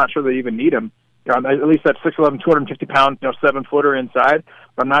 But I'm not sure they even need him. At least that 6'11", 250-pound, 7-footer inside.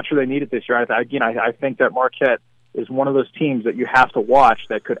 But I'm not sure they need it this year. I think that Marquette is one of those teams that you have to watch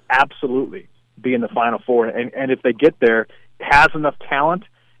that could absolutely be in the Final Four, and if they get there, has enough talent,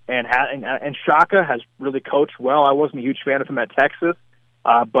 and Shaka has really coached well. I wasn't a huge fan of him at Texas,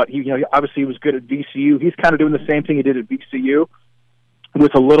 but he obviously he was good at VCU. He's kind of doing the same thing he did at VCU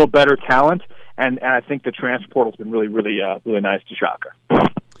with a little better talent, and I think the transfer portal's been really nice to Shaka.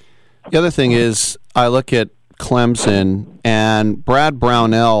 The other thing is, I look at Clemson, and Brad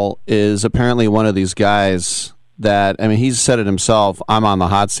Brownell is apparently one of these guys that, I mean, he's said it himself, I'm on the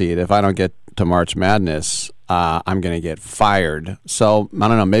hot seat. If I don't get to March Madness, I'm going to get fired. So, I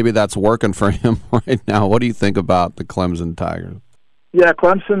don't know, maybe that's working for him right now. What do you think about the Clemson Tigers? Yeah,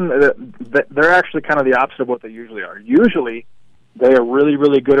 Clemson, they're actually kind of the opposite of what they usually are. Usually, they are really,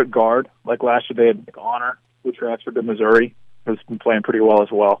 really good at guard. Like last year, they had Nick Honor, who transferred to Missouri, who's been playing pretty well as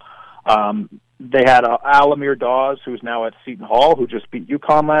well. They had Alamir Dawes, who's now at Seton Hall, who just beat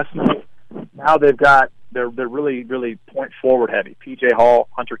UConn last night. Now they're really, really point forward heavy. PJ Hall,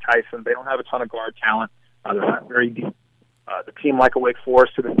 Hunter Tyson, they don't have a ton of guard talent. They're not very deep. The team like a Wake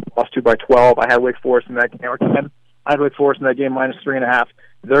Forest, who they lost to by 12. I had Wake Forest in that game, or 10. I had Wake Forest in that game minus 3.5.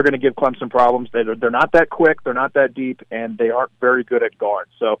 They're going to give Clemson problems. They're not that quick, they're not that deep, and they aren't very good at guard.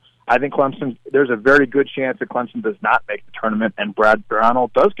 So I think there's a very good chance that Clemson does not make the tournament, and Brad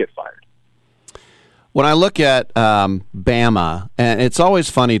Brownell does get fired. When I look at Bama, and it's always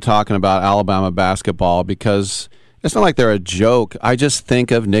funny talking about Alabama basketball because it's not like they're a joke. I just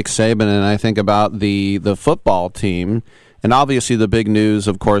think of Nick Saban, and I think about the football team. And obviously the big news,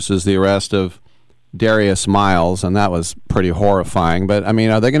 of course, is the arrest of Darius Miles, and that was pretty horrifying. But, I mean,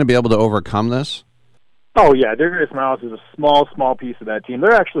 are they going to be able to overcome this? Oh, yeah. Darius Miles is a small piece of that team.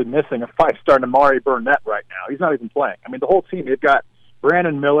 They're actually missing a 5-star Namari Burnett right now. He's not even playing. I mean, the whole team, they've got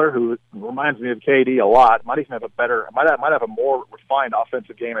Brandon Miller, who reminds me of KD a lot, might even have a more refined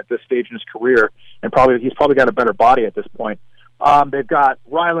offensive game at this stage in his career, and he's probably got a better body at this point. They've got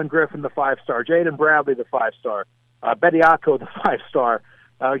Rylan Griffin, the 5-star, Jaden Bradley, the 5-star, Bediako, the 5-star,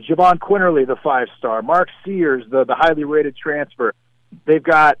 Javon Quinterly, the 5-star, Mark Sears, the highly rated transfer. They've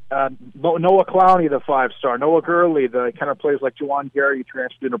got Noah Clowney, the 5-star, Noah Gurley, the kind of plays like Juwan Gary, who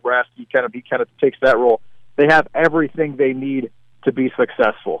transferred to Nebraska. He kind of takes that role. They have everything they need to be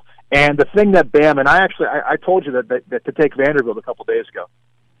successful. And the thing that Bam, and I told you that to take Vanderbilt a couple days ago,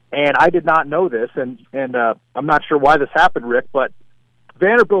 and I did not know this, and I'm not sure why this happened, Rick, but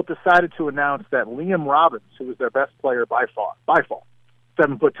Vanderbilt decided to announce that Liam Robbins, who was their best player by far,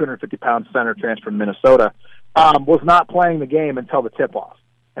 7 foot, 250-pound center transfer from Minnesota, was not playing the game until the tip-off.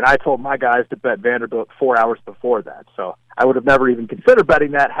 And I told my guys to bet Vanderbilt 4 hours before that. So I would have never even considered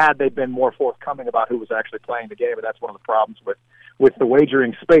betting that had they been more forthcoming about who was actually playing the game. And that's one of the problems with the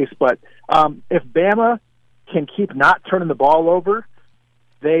wagering space. But if Bama can keep not turning the ball over,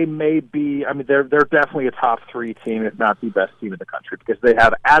 they may be, I mean, they're definitely a top 3 team, if not the best team in the country, because they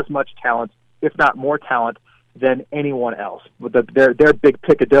have as much talent, if not more talent, than anyone else. Their big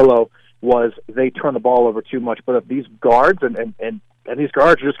picadillo was they turn the ball over too much. But if these guards, and these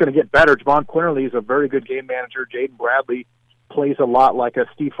guards are just going to get better. Javon Quinterly is a very good game manager. Jaden Bradley plays a lot like a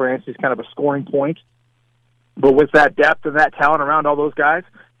Steve Francis, kind of a scoring point. But with that depth and that talent around all those guys,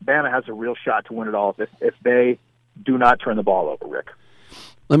 Bama has a real shot to win it all if they do not turn the ball over, Rick.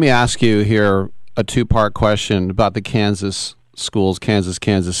 Let me ask you here a 2-part question about the Kansas schools, Kansas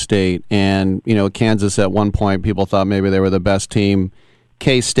State. And, you know, Kansas at one point, people thought maybe they were the best team.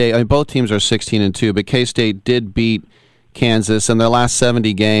 K-State, I mean, both teams are 16-2, but K-State did beat Kansas. In their last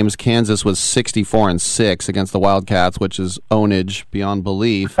 70 games, Kansas was 64-6 against the Wildcats, which is ownage beyond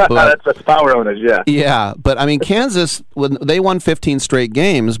belief. But, that's power ownage, yeah. Yeah, but, I mean, Kansas, they won 15 straight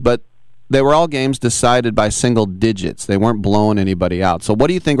games, but they were all games decided by single digits. They weren't blowing anybody out. So what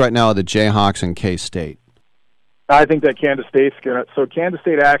do you think right now of the Jayhawks and K-State? I think that Kansas State's going to – so Kansas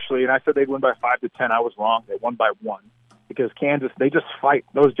State actually, and I said they'd win by 5-10. I was wrong. They won by 1 because Kansas, they just fight.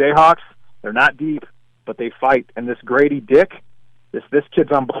 Those Jayhawks, they're not deep, but they fight. And this Grady Dick, this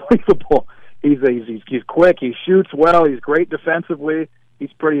kid's unbelievable. He's quick. He shoots well. He's great defensively.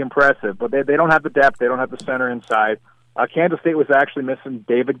 He's pretty impressive. But they don't have the depth. They don't have the center inside. Kansas State was actually missing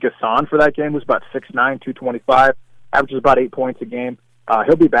David Gasson for that game. He was about 6'9", 225, averages about 8 points a game.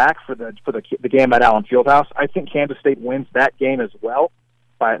 He'll be back for the game at Allen Fieldhouse. I think Kansas State wins that game as well.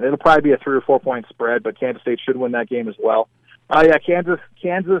 It'll probably be a 3 or 4 point spread, but Kansas State should win that game as well. Kansas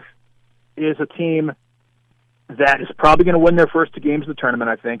is a team that is probably going to win their first 2 games of the tournament,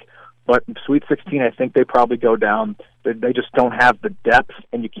 I think. But in Sweet 16, I think they probably go down. They just don't have the depth,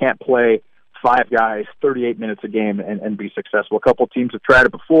 and you can't play 5 guys 38 minutes a game and be successful. A couple of teams have tried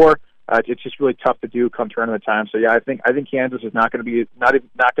it before. It's just really tough to do come tournament time. So yeah, I think Kansas is not going to be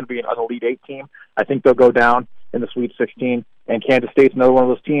an Elite 8 team. I think they'll go down in the Sweet 16. And Kansas State's another one of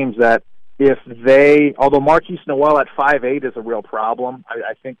those teams that although Marquise Noel at 5'8" is a real problem,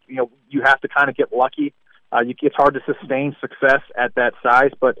 I think you have to kind of get lucky. It's hard to sustain success at that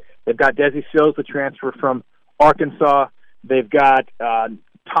size, but they've got Desi Sills, the transfer from Arkansas. They've got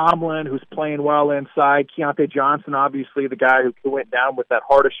Tomlin, who's playing well inside. Keontae Johnson, obviously, the guy who went down with that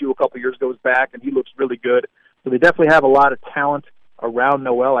heart issue a couple of years ago, is back, and he looks really good. So they definitely have a lot of talent around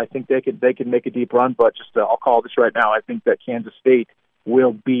Noel. I think they could make a deep run, but just I'll call this right now. I think that Kansas State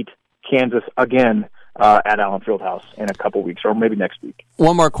will beat Kansas again at Allen Fieldhouse in a couple weeks, or maybe next week.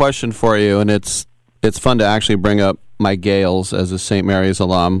 One more question for you, and it's fun to actually bring up my Gales as a St. Mary's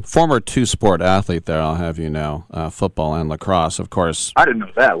alum, former 2-sport athlete there, I'll have you know, football and lacrosse, of course. I didn't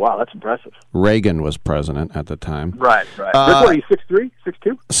know that. Wow, that's impressive. Reagan was president at the time. Right. What are you, 6'3",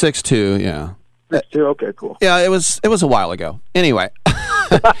 6'2"? 6'2", yeah. 6'2", okay, cool. Yeah, it was a while ago. Anyway,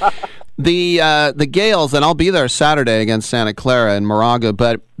 the Gales, and I'll be there Saturday against Santa Clara in Moraga,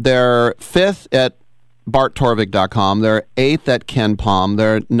 but they're 5th at BartTorvik.com. They're 8th at Ken Palm.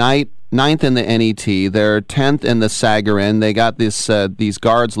 They're 9th in the NET. They're 10th in the Sagarin. They got these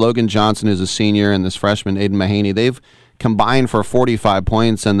guards, Logan Johnson, who's a senior, and this freshman, Aiden Mahaney. They've combined for 45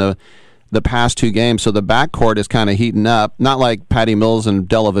 points, and the the past 2 games, so the backcourt is kind of heating up. Not like Patty Mills and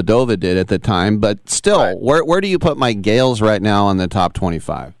Dellavedova did at the time, but still, where do you put my Gales right now in the top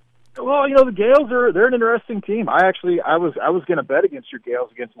 25? Well, the Gales they're an interesting team. I was going to bet against your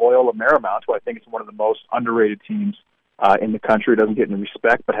Gales against Loyola Marymount, who I think is one of the most underrated teams in the country. Doesn't get any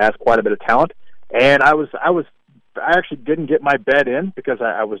respect, but has quite a bit of talent. And I actually didn't get my bet in because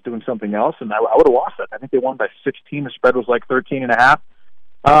I was doing something else, and I would have lost it. I think they won by 16. The spread was like 13.5.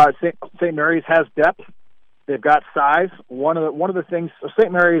 St. Mary's has depth. They've got size. One of the things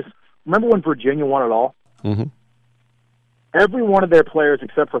St. Mary's. Remember when Virginia won it all? Mm-hmm. Every one of their players,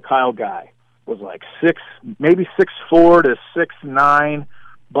 except for Kyle Guy, was like 6'4" to 6'9",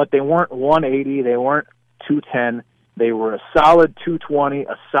 but they weren't 180. They weren't 210. They were a solid 220,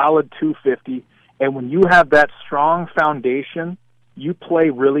 a solid 250. And when you have that strong foundation, you play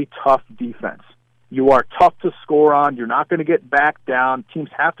really tough defense. You are tough to score on. You're not going to get back down. Teams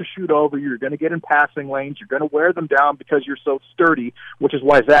have to shoot over you. You're going to get in passing lanes. You're going to wear them down because you're so sturdy, which is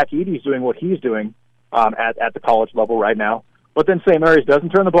why Zach Edey's doing what he's doing at the college level right now. But then St. Mary's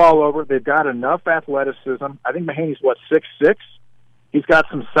doesn't turn the ball over. They've got enough athleticism. I think Mahaney's, 6'6"? He's got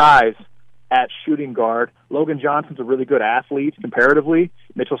some size at shooting guard. Logan Johnson's a really good athlete comparatively.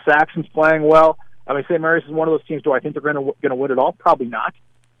 Mitchell Saxon's playing well. I mean, St. Mary's is one of those teams. Do I think they're going to win it all? Probably not.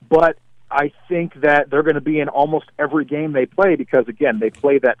 But I think that they're going to be in almost every game they play because, again, they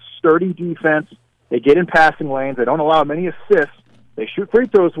play that sturdy defense. They get in passing lanes. They don't allow many assists. They shoot free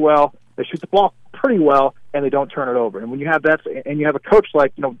throws well. They shoot the ball pretty well, and they don't turn it over. And when you have that, and you have a coach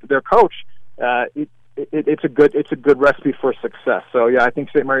like their coach, it's a good recipe for success. So yeah, I think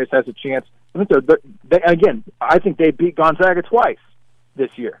St. Mary's has a chance. I think I think they beat Gonzaga twice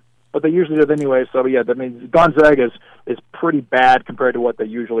this year, but they usually do anyway. So yeah, I mean Gonzaga is pretty bad compared to what they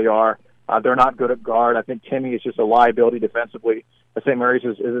usually are. They're not good at guard. I think Timmy is just a liability defensively. St. Mary's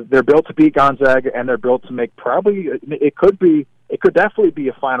they're built to beat Gonzaga, and they're built to make it could definitely be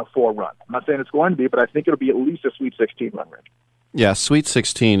a Final Four run. I'm not saying it's going to be, but I think it'll be at least a Sweet 16 run, Rich. Yeah, Sweet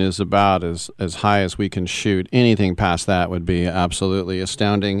 16 is about as high as we can shoot. Anything past that would be absolutely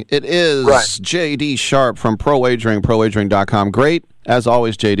astounding. It is J.D. Sharp from Pro Wagering, ProWagering.com. Great, as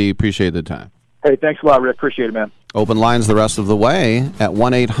always, J.D. Appreciate the time. Hey, thanks a lot, Rick. Appreciate it, man. Open lines the rest of the way at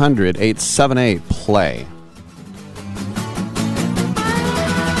 1-800-878-PLAY.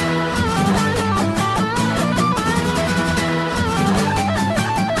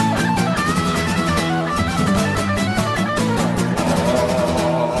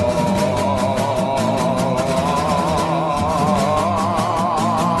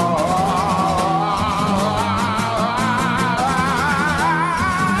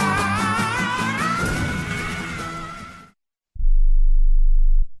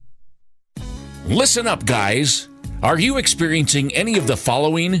 Listen up, guys. Are you experiencing any of the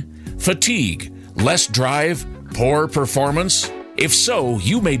following? Fatigue, less drive, poor performance? If so,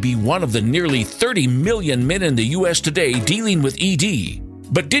 you may be one of the nearly 30 million men in the U.S. today dealing with ED.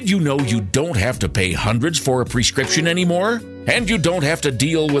 But did you know you don't have to pay hundreds for a prescription anymore? And you don't have to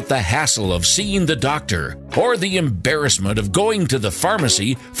deal with the hassle of seeing the doctor or the embarrassment of going to the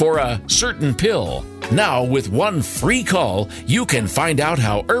pharmacy for a certain pill. Now, with one free call, you can find out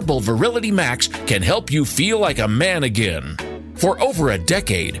how Herbal Virility Max can help you feel like a man again. For over a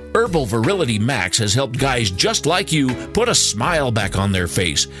decade, Herbal Virility Max has helped guys just like you put a smile back on their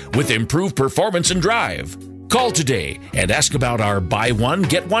face with improved performance and drive. Call today and ask about our buy one,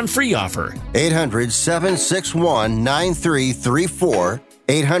 get one free offer. 800-761-9334.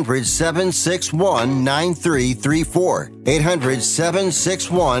 800-761-9334.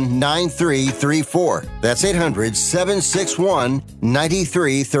 800-761-9334. That's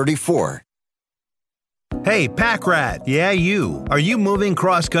 800-761-9334. Hey, Pack Rat. Yeah, you. Are you moving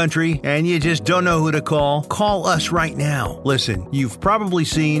cross-country and you just don't know who to call? Call us right now. Listen, you've probably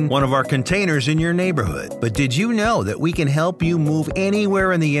seen one of our containers in your neighborhood. But did you know that we can help you move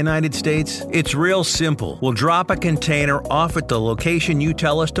anywhere in the United States? It's real simple. We'll drop a container off at the location you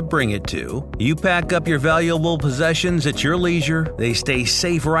tell us to bring it to. You pack up your valuable possessions at your leisure. They stay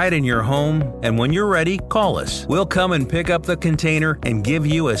safe right in your home. And when you're ready, call us. We'll come and pick up the container and give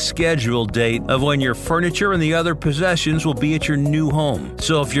you a scheduled date of when your furniture and the other possessions will be at your new home.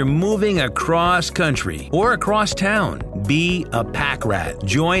 So if you're moving across country or across town, be a Pack Rat.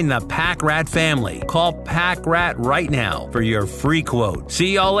 Join the Pack Rat family. Call Pack Rat right now for your free quote.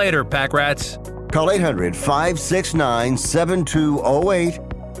 See y'all later, Pack Rats. Call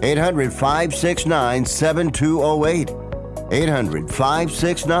 800-569-7208. 800-569-7208.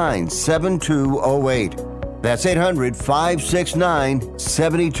 800-569-7208. That's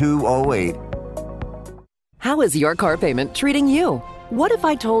 800-569-7208. How is your car payment treating you? What if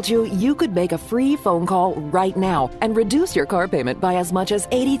I told you you could make a free phone call right now and reduce your car payment by as much as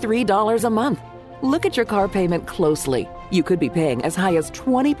 $83 a month? Look at your car payment closely. You could be paying as high as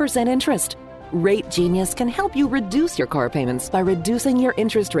 20% interest. Rate Genius can help you reduce your car payments by reducing your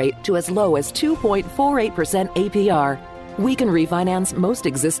interest rate to as low as 2.48% APR. We can refinance most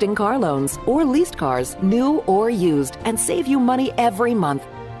existing car loans or leased cars, new or used, and save you money every month.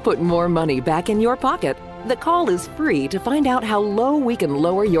 Put more money back in your pocket. The call is free to find out how low we can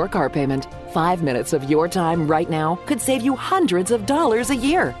lower your car payment. 5 minutes of your time right now could save you hundreds of dollars a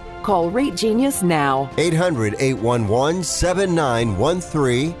year. Call Rate Genius now.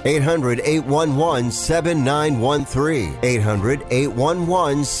 800-811-7913. 800-811-7913.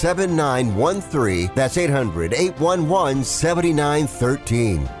 800-811-7913. That's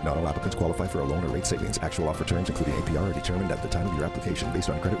 800-811-7913. Not all applicants qualify for a loan or rate savings. Actual offer terms, including APR, are determined at the time of your application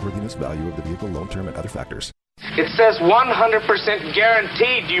based on creditworthiness, value of the vehicle, loan term, and other factors. It says 100%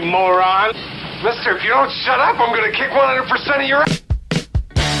 guaranteed, you moron. Mister, if you don't shut up, I'm going to kick 100% of your ass.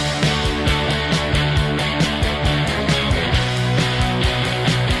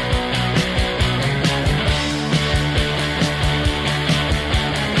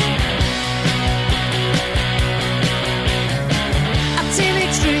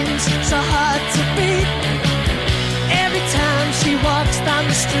 So hard to beat. Every time she walks down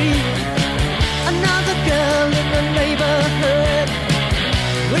the street, another girl in the neighborhood.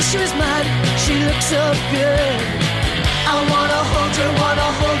 Wish she was mine, she looks so good. I wanna hold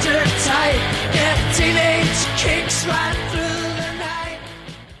her tight. Get teenage kicks right through the night.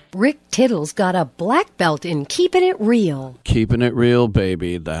 Rick Tittle's got a black belt in keeping it real. Keeping it real,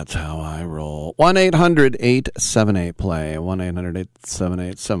 baby. That's how I roll. 1-800-878-PLAY.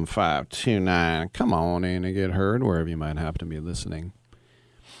 1-800-878-7529. Come on in and get heard wherever you might happen to be listening.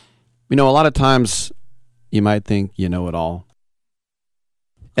 You know, a lot of times you might think you know it all.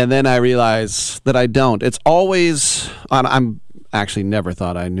 And then I realize that I don't. It's always, I'm actually never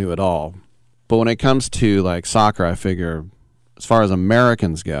thought I knew it all. But when it comes to like soccer, I figure as far as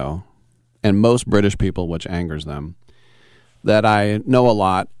Americans go, and most British people, which angers them, that I know a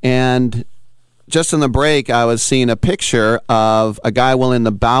lot. And just in the break, I was seeing a picture of a guy winning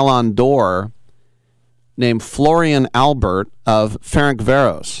the Ballon d'Or named Florian Albert of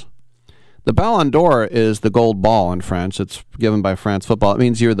Ferencváros. The Ballon d'Or is the gold ball in French. It's given by France Football. It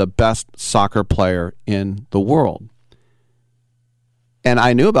means you're the best soccer player in the world. And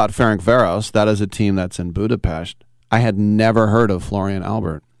I knew about Ferencváros. That is a team that's in Budapest. I had never heard of Florian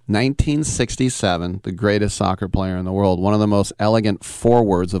Albert. 1967, the greatest soccer player in the world, one of the most elegant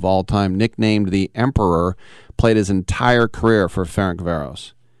forwards of all time, nicknamed the Emperor, played his entire career for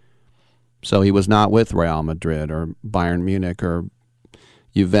Ferencváros. So he was not with Real Madrid or Bayern Munich or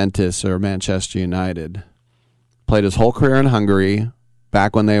Juventus or Manchester United. Played his whole career in Hungary,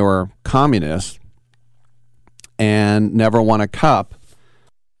 back when they were communists, and never won a cup,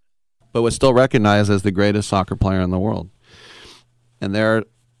 but was still recognized as the greatest soccer player in the world. And they're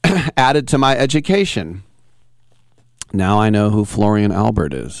added to my education. Now I know who Florian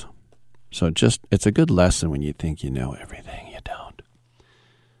Albert is. So it's a good lesson when you think you know everything. You don't.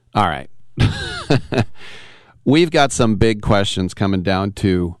 All right. We've got some big questions coming down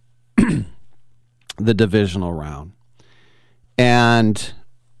to the divisional round. And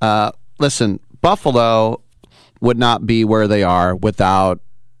listen, Buffalo would not be where they are without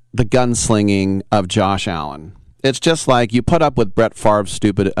the gunslinging of Josh Allen. It's just like you put up with Brett Favre's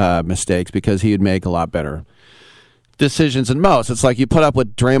stupid mistakes because he would make a lot better decisions than most. It's like you put up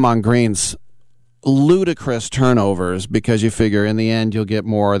with Draymond Green's ludicrous turnovers because you figure in the end you'll get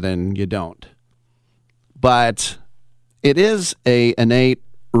more than you don't. But it is an innate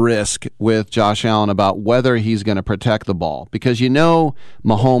risk with Josh Allen about whether he's going to protect the ball because you know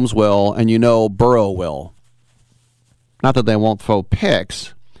Mahomes will and you know Burrow will. Not that they won't throw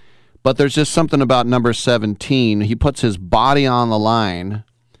picks, but there's just something about number 17. He puts his body on the line,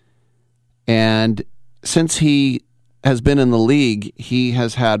 and since he has been in the league, he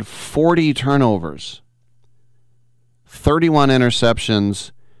has had 40 turnovers, 31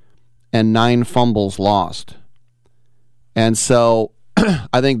 interceptions, and 9 fumbles lost. And so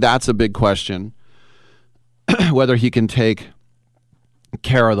I think that's a big question, whether he can take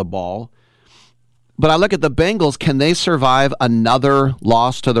care of the ball. But I look at the Bengals. Can they survive another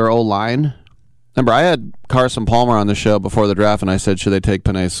loss to their O-line? Remember, I had Carson Palmer on the show before the draft, and I said, should they take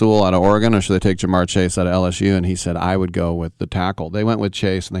Penei Sewell out of Oregon or should they take Jamar Chase out of LSU? And he said, I would go with the tackle. They went with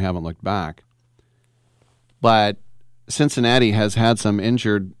Chase, and they haven't looked back. But Cincinnati has had some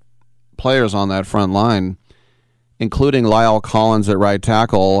injured players on that front line, including Lyle Collins at right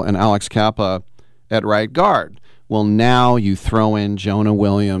tackle and Alex Kappa at right guard. Well, now you throw in Jonah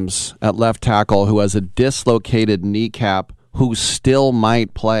Williams at left tackle, who has a dislocated kneecap, who still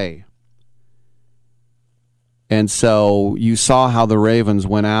might play. And so you saw how the Ravens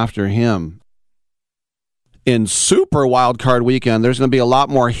went after him. In Super Wild Card Weekend, there's going to be a lot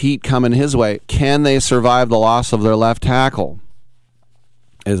more heat coming his way. Can they survive the loss of their left tackle?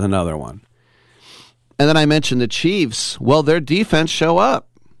 Is another one. And then I mentioned the Chiefs. Well, their defense show up.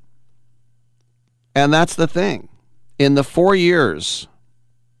 And that's the thing. In the 4 years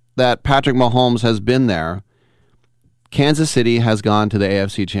that Patrick Mahomes has been there, Kansas City has gone to the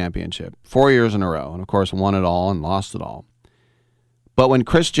AFC Championship 4 years in a row, and of course won it all and lost it all. But when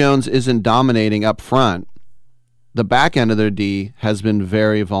Chris Jones isn't dominating up front, the back end of their D has been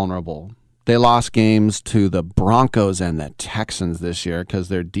very vulnerable. They lost games to the Broncos and the Texans this year because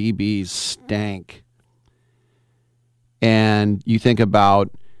their DBs stank. And you think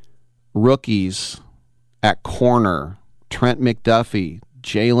about rookies at corner, Trent McDuffie,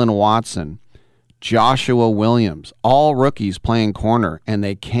 Jalen Watson, Joshua Williams, all rookies playing corner, and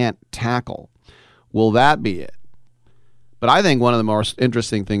they can't tackle. Will that be it? But I think one of the most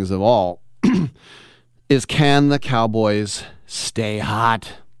interesting things of all is, can the Cowboys stay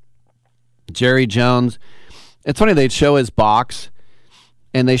hot? Jerry Jones, it's funny, they'd show his box,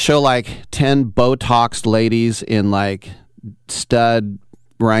 and they show like 10 Botoxed ladies in like stud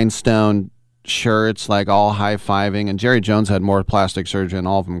rhinestone shirts, like all high-fiving, and Jerry Jones had more plastic surgery than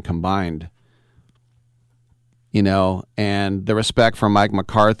all of them combined. You know, and the respect for Mike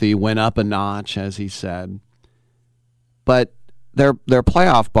McCarthy went up a notch, as he said. But their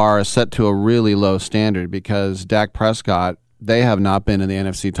playoff bar is set to a really low standard because Dak Prescott, they have not been in the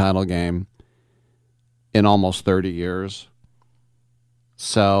NFC title game in almost 30 years.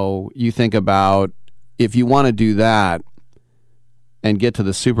 So you think about, if you want to do that and get to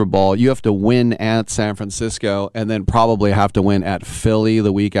the Super Bowl, you have to win at San Francisco and then probably have to win at Philly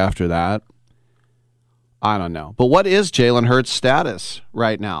the week after that. I don't know. But what is Jalen Hurts' status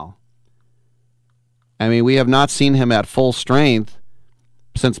right now? I mean, we have not seen him at full strength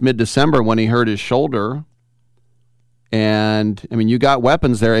since mid-December when he hurt his shoulder. And, I mean, you got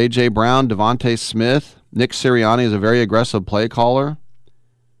weapons there. A.J. Brown, Devontae Smith. Nick Sirianni is a very aggressive play caller.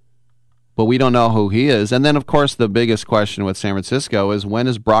 But we don't know who he is. And then, of course, the biggest question with San Francisco is, when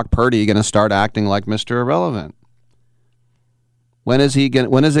is Brock Purdy going to start acting like Mr. Irrelevant? When is it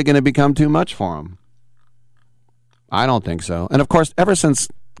going to become too much for him? I don't think so. And, of course, ever since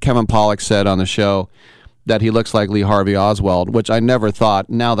Kevin Pollak said on the show that he looks like Lee Harvey Oswald, which I never thought,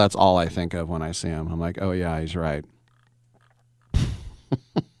 now that's all I think of when I see him. I'm like, oh, yeah, he's right.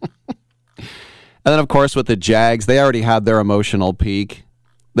 And then, of course, with the Jags, they already had their emotional peak.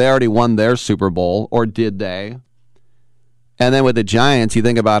 They already won their Super Bowl, or did they? And then with the Giants, you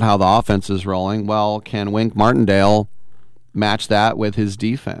think about how the offense is rolling. Well, can Wink Martindale match that with his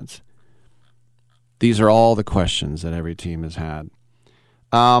defense? These are all the questions that every team has had.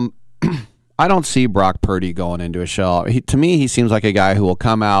 I don't see Brock Purdy going into a shell. To me, he seems like a guy who will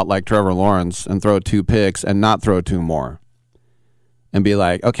come out like Trevor Lawrence and throw 2 picks and not throw 2 more. And be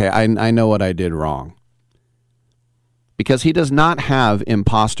like, okay, I know what I did wrong. Because he does not have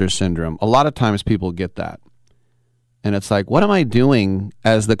imposter syndrome. A lot of times people get that. And it's like, what am I doing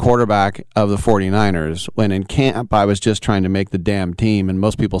as the quarterback of the 49ers when in camp I was just trying to make the damn team and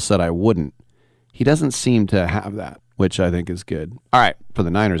most people said I wouldn't? He doesn't seem to have that, which I think is good. All right, for the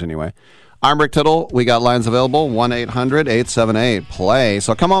Niners anyway. I'm Rick Tittle. We got lines available, 1-800-878-PLAY.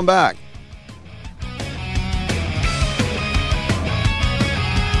 So come on back.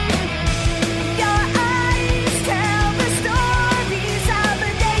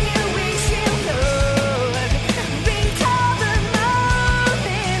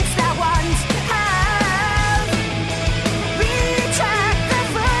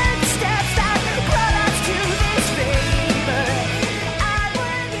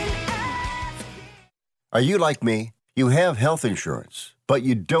 Are you like me? You have health insurance, but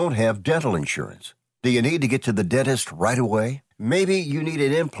you don't have dental insurance. Do you need to get to the dentist right away? Maybe you need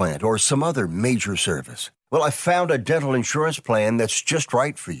an implant or some other major service. Well, I found a dental insurance plan that's just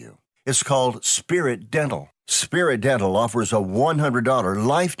right for you. It's called Spirit Dental. Spirit Dental offers a $100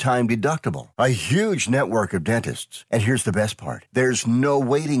 lifetime deductible, a huge network of dentists. And here's the best part. There's no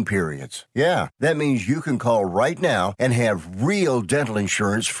waiting periods. Yeah, that means you can call right now and have real dental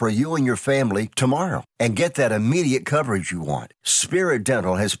insurance for you and your family tomorrow and get that immediate coverage you want. Spirit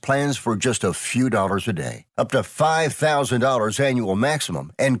Dental has plans for just a few dollars a day, up to $5,000 annual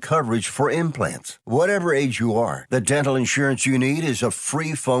maximum, and coverage for implants. Whatever age you are, the dental insurance you need is a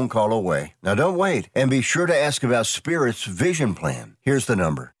free phone call away. Now don't wait, and be sure to ask about Spirit's vision plan. Here's the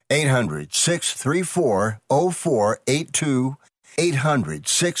number, 800-634-0482.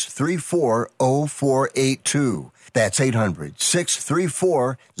 800-634-0482. That's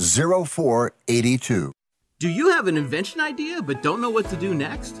 800-634-0482. Do you have an invention idea but don't know what to do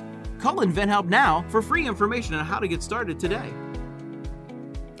next? Call InventHelp now for free information on how to get started today.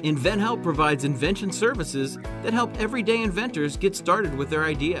 InventHelp provides invention services that help everyday inventors get started with their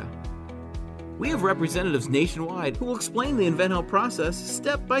idea. We have representatives nationwide who will explain the InventHelp process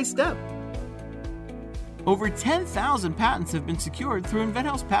step by step. Over 10,000 patents have been secured through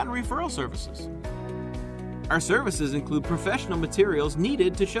InventHelp's patent referral services. Our services include professional materials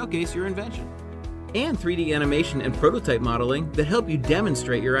needed to showcase your invention, and 3D animation and prototype modeling that help you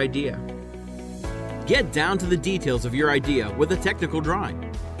demonstrate your idea. Get down to the details of your idea with a technical drawing.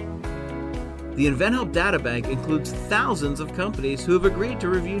 The InventHelp Databank includes thousands of companies who have agreed to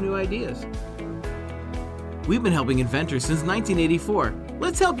review new ideas. We've been helping inventors since 1984.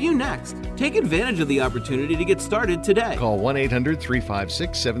 Let's help you next. Take advantage of the opportunity to get started today. Call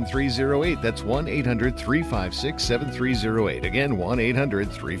 1-800-356-7308. That's 1-800-356-7308. Again,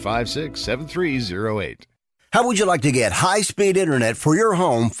 1-800-356-7308. How would you like to get high-speed internet for your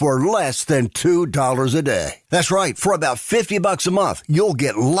home for less than $2 a day? That's right. For about $50 a month, you'll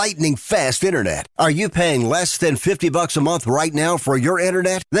get lightning-fast internet. Are you paying less than $50 a month right now for your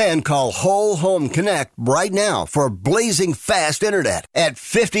internet? Then call Whole Home Connect right now for blazing fast internet at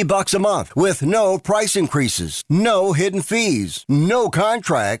 $50 a month with no price increases, no hidden fees, no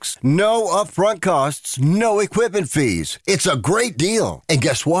contracts, no upfront costs, no equipment fees. It's a great deal. And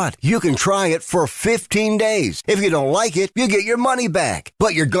guess what? You can try it for 15 days. If you don't like it, you get your money back.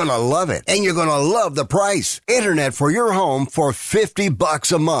 But you're gonna love it, and you're gonna love the price. Internet for your home for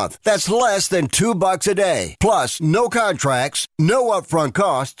 $50 a month. That's less than $2 a day. Plus, no contracts, no upfront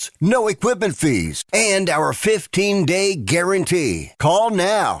costs, no equipment fees, and our 15-day guarantee. Call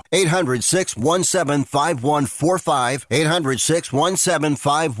now. 800-617-5145.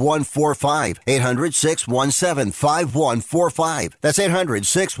 800-617-5145. 800-617-5145. That's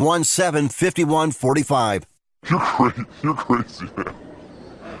 800-617-5145. You're crazy, man.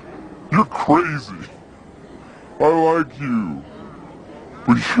 You're crazy. I like you,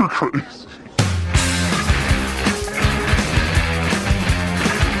 but you're crazy.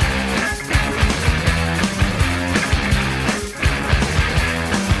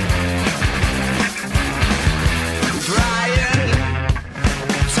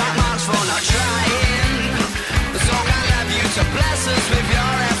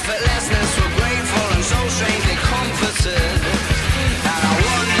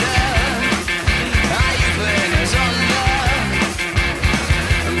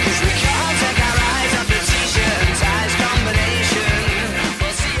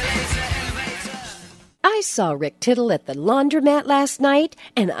 I saw Rick Tittle at the laundromat last night,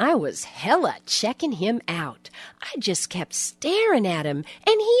 and I was hella checking him out. I just kept staring at him,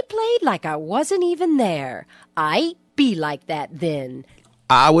 and he played like I wasn't even there. I'd be like that then.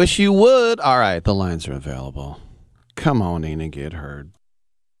 I wish you would. All right, the lines are available. Come on in and get heard.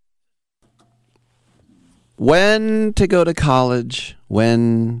 When to go to college,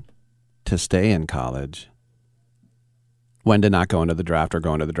 when to stay in college, when to not go into the draft or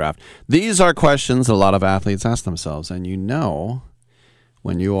go into the draft. These are questions a lot of athletes ask themselves. And you know,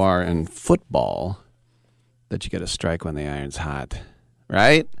 when you are in football, that you get a strike when the iron's hot,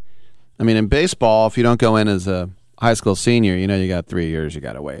 right? I mean, in baseball, if you don't go in as a high school senior, you know you got 3 years you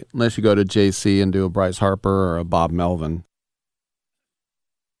got to wait. Unless you go to JC and do a Bryce Harper or a Bob Melvin.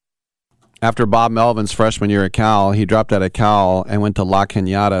 After Bob Melvin's freshman year at Cal, he dropped out of Cal and went to La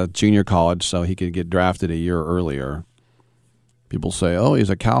Cañada Junior College so he could get drafted a year earlier. People say, oh, he's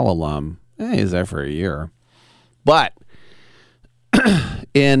a Cal alum. He's there for a year. But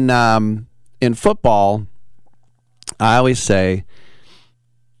in football, I always say,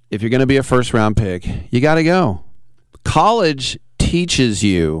 if you're going to be a first-round pick, you got to go. College teaches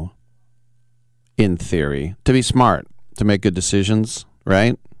you, in theory, to be smart, to make good decisions,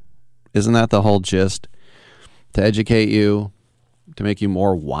 right? Isn't that the whole gist? To educate you, to make you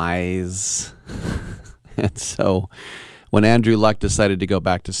more wise. And so when Andrew Luck decided to go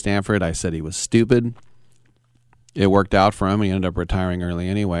back to Stanford, I said he was stupid. It worked out for him. He ended up retiring early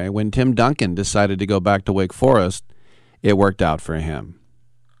anyway. When Tim Duncan decided to go back to Wake Forest, it worked out for him.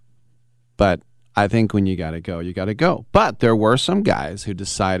 But I think when you got to go, you got to go. But there were some guys who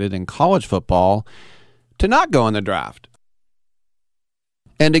decided in college football to not go in the draft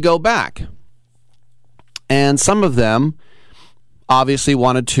and to go back. And some of them obviously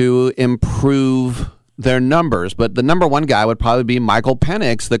wanted to improve their numbers. But the number one guy would probably be Michael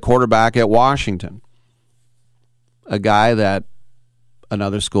Penix, the quarterback at Washington. A guy that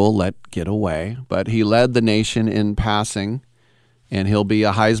another school let get away, but he led the nation in passing, and he'll be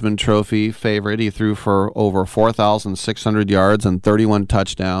a Heisman Trophy favorite. He threw for over 4,600 yards and 31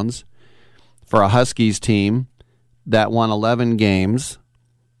 touchdowns for a Huskies team that won 11 games,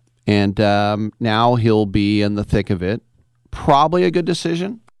 and now he'll be in the thick of it. Probably a good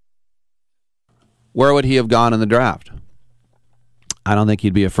decision. Where would he have gone in the draft? I don't think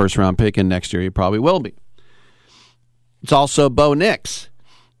he'd be a first-round pick, and next year he probably will be. It's also Bo Nix.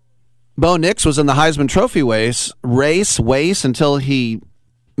 Bo Nix was in the Heisman Trophy race until he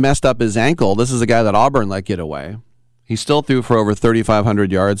messed up his ankle. This is a guy that Auburn let get away. He still threw for over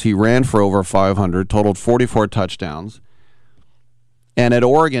 3,500 yards. He ran for over 500, totaled 44 touchdowns. And at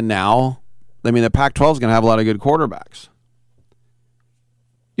Oregon now, I mean, the Pac-12 is going to have a lot of good quarterbacks.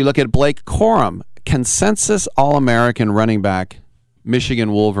 You look at Blake Corum, consensus All-American running back,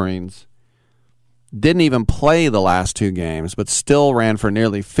 Michigan Wolverines. Didn't even play the last 2 games, but still ran for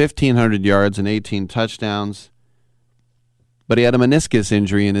nearly 1,500 yards and 18 touchdowns. But he had a meniscus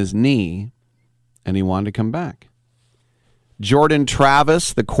injury in his knee, and he wanted to come back. Jordan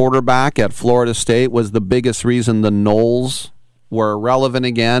Travis, the quarterback at Florida State, was the biggest reason the Noles were relevant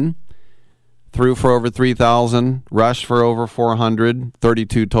again. Threw for over 3,000, rushed for over 400,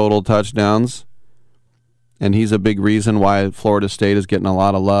 32 total touchdowns. And he's a big reason why Florida State is getting a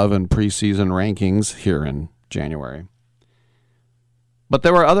lot of love in preseason rankings here in January. But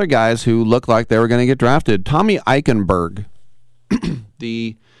there were other guys who looked like they were going to get drafted. Tommy Eichenberg,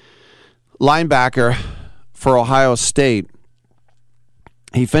 the linebacker for Ohio State,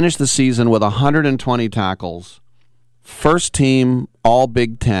 he finished the season with 120 tackles, first team All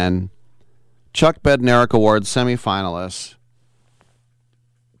Big Ten, Chuck Bednarik Award semifinalist.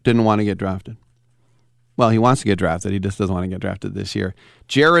 Didn't want to get drafted. Well, he wants to get drafted. He just doesn't want to get drafted this year.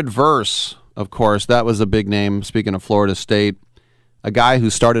 Jared Verse, of course, that was a big name. Speaking of Florida State, a guy who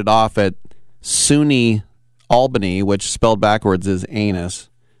started off at SUNY Albany, which spelled backwards is anus.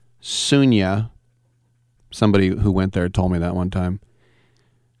 Sunya. Somebody who went there told me that one time.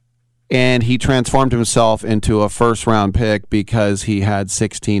 And he transformed himself into a first-round pick because he had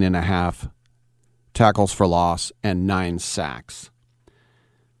 16.5 tackles for loss and 9 sacks.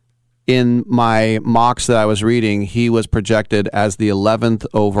 In my mocks that I was reading, he was projected as the 11th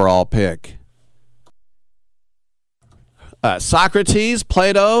overall pick. Socrates,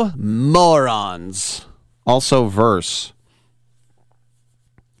 Plato, morons. Also Verse.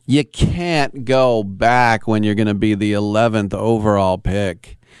 You can't go back when you're going to be the 11th overall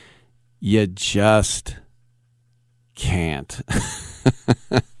pick. You just can't.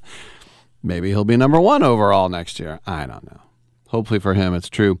 Maybe he'll be number 1 overall next year. I don't know. Hopefully for him it's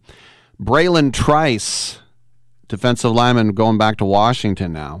true. Braylon Trice, defensive lineman going back to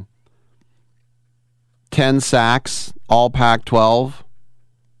Washington now. 10 sacks, all Pac-12.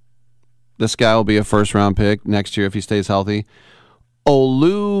 This guy will be a first-round pick next year if he stays healthy.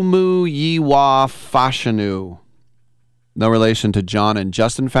 Olumuyiwa Fashanu. No relation to John and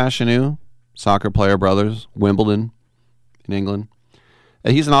Justin Fashanu, soccer player brothers, Wimbledon in England.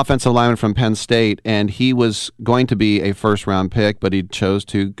 He's an offensive lineman from Penn State, and he was going to be a first-round pick, but he chose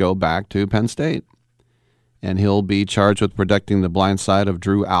to go back to Penn State. And he'll be charged with protecting the blind side of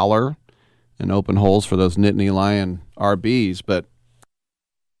Drew Aller and open holes for those Nittany Lion RBs. But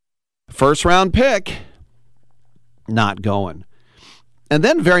first-round pick, not going. And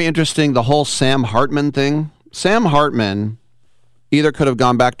then very interesting, the whole Sam Hartman thing. Sam Hartman either could have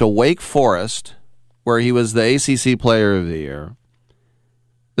gone back to Wake Forest, where he was the ACC Player of the Year.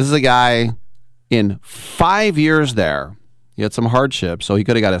 This is a guy in 5 years there. He had some hardship, so he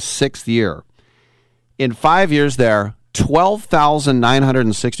could have got a 6th year. In 5 years there,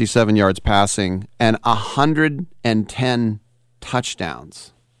 12,967 yards passing and 110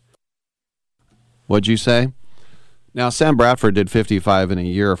 touchdowns. What'd you say? Now, Sam Bradford did 55 in a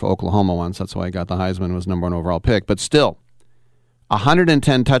year for Oklahoma once. That's why he got the Heisman, was number 1 overall pick. But still,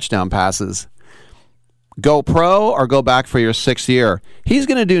 110 touchdown passes. Go pro or go back for your 6th year. He's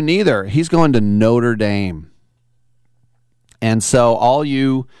going to do neither. He's going to Notre Dame. And so all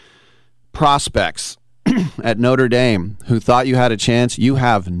you prospects at Notre Dame who thought you had a chance, you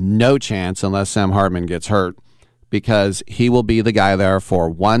have no chance unless Sam Hartman gets hurt, because he will be the guy there for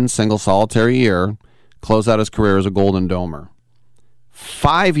one single solitary year, close out his career as a Golden Domer.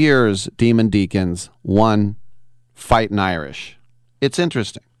 5 years, Demon Deacons, 1 fighting Irish. It's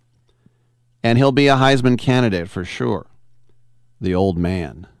interesting. And he'll be a Heisman candidate for sure. The old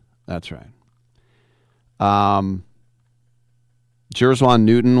man. That's right. Jerzwan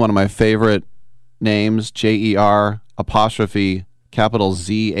Newton, one of my favorite names, J-E-R apostrophe capital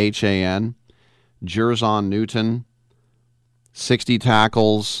Z-H-A-N. Jerzwan Newton, 60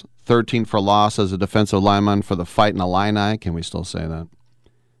 tackles, 13 for loss as a defensive lineman for the Fighting Illini. Can we still say that?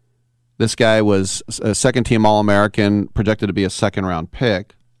 This guy was a second-team All-American, projected to be a second-round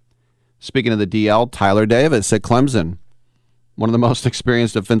pick. Speaking of the DL, Tyler Davis at Clemson, one of the most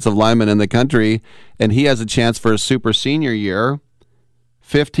experienced defensive linemen in the country, and he has a chance for a super senior year,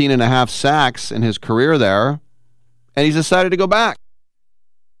 15 and a half sacks in his career there, and he's decided to go back.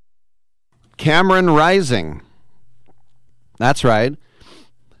 Cameron Rising. That's right.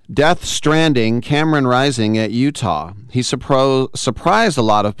 Death Stranding, Cameron Rising at Utah. He surprised a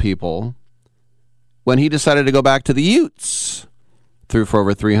lot of people when he decided to go back to the Utes. Threw for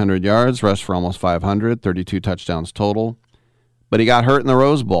over 300 yards, rushed for almost 500, 32 touchdowns total. But he got hurt in the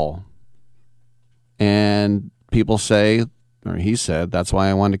Rose Bowl. And people say, or he said, that's why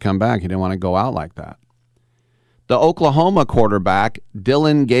I wanted to come back. He didn't want to go out like that. The Oklahoma quarterback,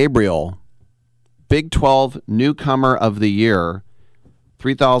 Dylan Gabriel, Big 12 Newcomer of the Year,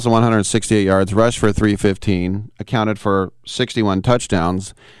 3,168 yards, rushed for 315, accounted for 61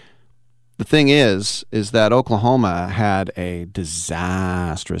 touchdowns. The thing is that Oklahoma had a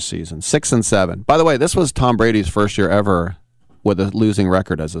disastrous season, 6-7. By the way, this was Tom Brady's first year ever with a losing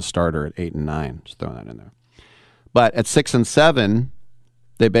record as a starter at 8-9. Just throwing that in there. But at 6-7,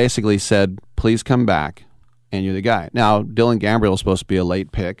 they basically said, please come back, and you're the guy. Now, Dylan Gabriel is supposed to be a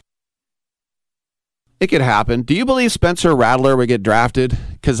late pick. It could happen. Do you believe Spencer Rattler would get drafted?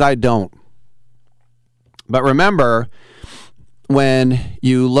 Because I don't. But remember, when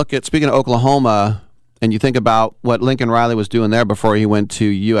you look at, speaking of Oklahoma, and you think about what Lincoln Riley was doing there before he went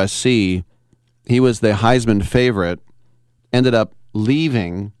to USC, he was the Heisman favorite, ended up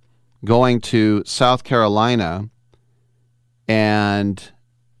leaving, going to South Carolina, and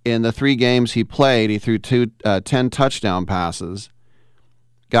in the 3 games he played, he threw 10 touchdown passes,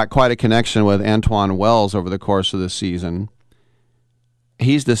 got quite a connection with Antoine Wells over the course of the season.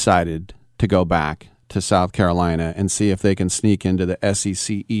 He's decided to go back to South Carolina and see if they can sneak into the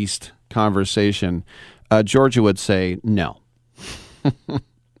SEC East conversation. Georgia would say no.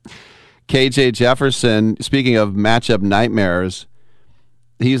 KJ Jefferson, speaking of matchup nightmares,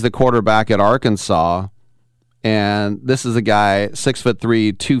 he's the quarterback at Arkansas, and this is a guy,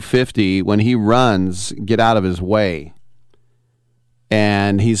 6'3", 250. When he runs, get out of his way.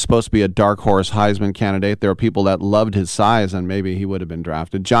 And he's supposed to be a dark horse Heisman candidate. There are people that loved his size, and maybe he would have been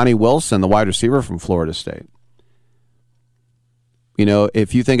drafted. Johnny Wilson, the wide receiver from Florida State. You know,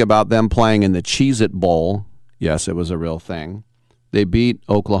 if you think about them playing in the Cheez-It Bowl, yes, it was a real thing. They beat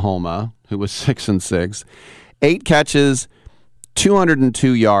Oklahoma, who was 6-6. 8 catches,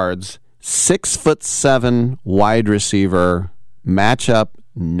 202 yards, 6'7" wide receiver, matchup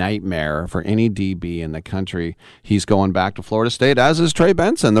nightmare for any DB in the country. He's going back to Florida State, as is Trey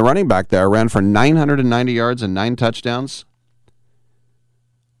Benson, the running back there. Ran for 990 yards and 9 touchdowns.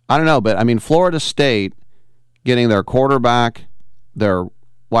 I don't know, but I mean, Florida State getting their quarterback, their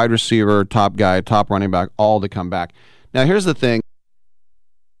wide receiver, top guy, top running back, all to come back. Now, here's the thing.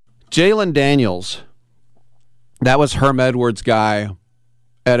 Jalen Daniels, that was Herm Edwards' guy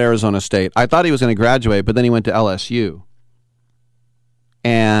at Arizona State. I thought he was going to graduate, but then he went to LSU.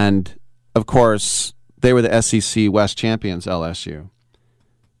 And, of course, they were the SEC West champions, LSU.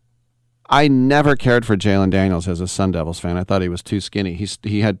 I never cared for Jalen Daniels as a Sun Devils fan. I thought he was too skinny.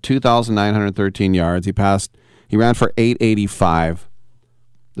 He had 2,913 yards. He ran for 885.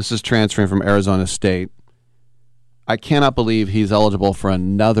 This is transferring from Arizona State. I cannot believe he's eligible for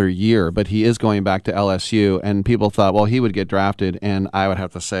another year, but he is going back to LSU, and people thought, well, he would get drafted, and I would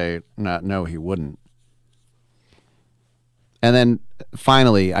have to say, no, he wouldn't. And then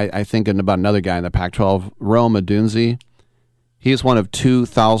finally, I think about another guy in the Pac-12, Rome Odunze. He's one of 2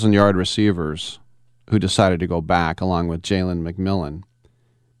 1,000-yard receivers who decided to go back along with Jalen McMillan.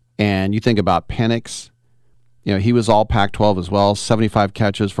 And you think about Penix. You know, he was all Pac-12 as well, 75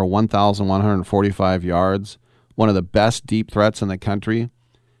 catches for 1,145 yards, one of the best deep threats in the country.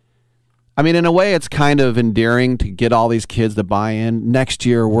 I mean, in a way, it's kind of endearing to get all these kids to buy in. Next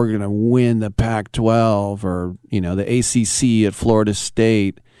year, we're going to win the Pac-12 or, you know, the ACC at Florida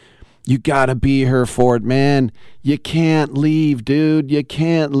State. You got to be here for it, man. You can't leave, dude. You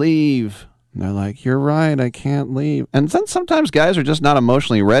can't leave. And they're like, you're right, I can't leave. And then sometimes guys are just not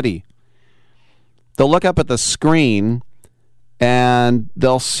emotionally ready. They'll look up at the screen and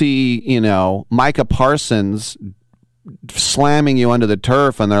they'll see, you know, Micah Parsons slamming you under the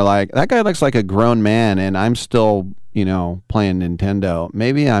turf, and they're like, that guy looks like a grown man, and I'm still, you know, playing Nintendo.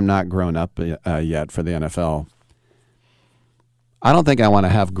 Maybe I'm not grown up yet for the NFL. I don't think I want to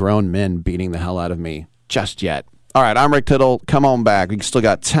have grown men beating the hell out of me just yet. All right, I'm Rick Tittle. Come on back. We still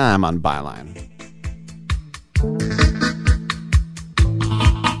got time on Byline.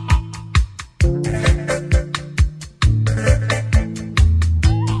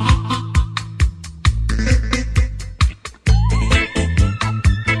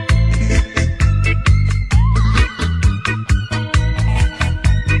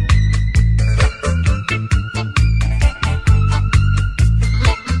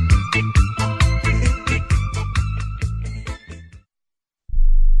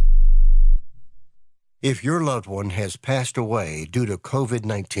 If your loved one has passed away due to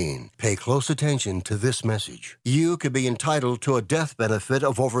COVID-19, pay close attention to this message. You could be entitled to a death benefit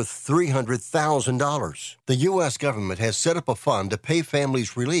of over $300,000. The U.S. government has set up a fund to pay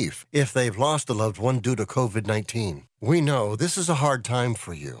families relief if they've lost a loved one due to COVID-19. We know this is a hard time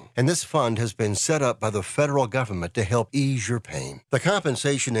for you, and this fund has been set up by the federal government to help ease your pain. The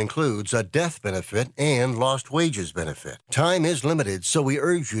compensation includes a death benefit and lost wages benefit. Time is limited, so we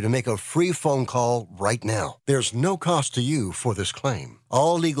urge you to make a free phone call right now. There's no cost to you for this claim.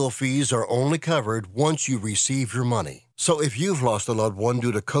 All legal fees are only covered once you receive your money. So if you've lost a loved one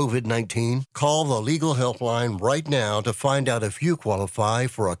due to COVID-19, call the legal helpline right now to find out if you qualify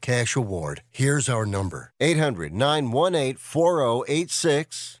for a cash award. Here's our number: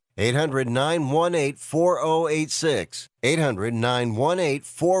 800-918-4086. 800-918-4086.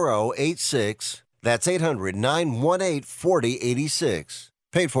 800-918-4086. That's 800-918-4086.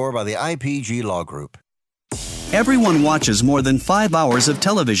 Paid for by the IPG Law Group. Everyone watches more than 5 hours of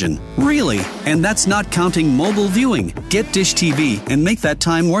television. Really? And that's not counting mobile viewing. Get Dish TV and make that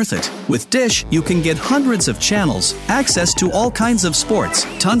time worth it. With Dish, you can get hundreds of channels, access to all kinds of sports,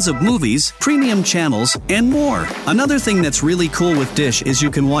 tons of movies, premium channels, and more. Another thing that's really cool with Dish is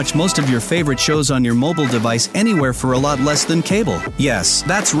you can watch most of your favorite shows on your mobile device anywhere for a lot less than cable. Yes,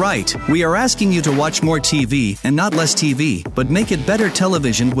 that's right. We are asking you to watch more TV and not less TV, but make it better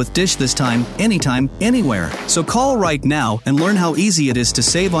television with Dish this time, anytime, anywhere. So call right now and learn how easy it is to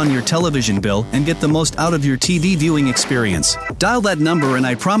save on your television bill and get the most out of your TV viewing experience. Dial that number and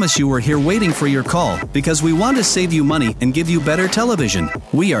I promise you we're here waiting for your call because we want to save you money and give you better television.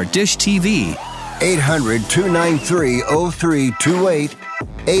 We are Dish TV. 800-293-0328.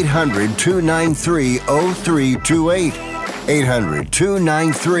 800-293-0328.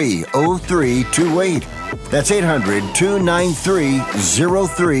 800-293-0328. That's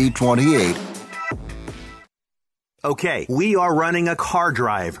 800-293-0328. Okay, we are running a car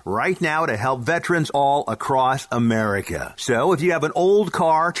drive right now to help veterans all across America. So if you have an old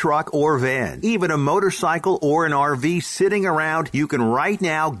car, truck, or van, even a motorcycle or an RV sitting around, you can right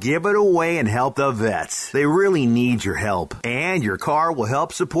now give it away and help the vets. They really need your help. And your car will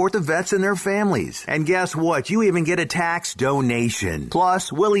help support the vets and their families. And guess what? You even get a tax donation.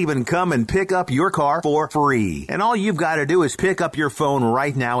 Plus, we'll even come and pick up your car for free. And all you've got to do is pick up your phone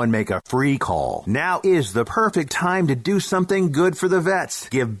right now and make a free call. Now is the perfect time to do something good for the vets.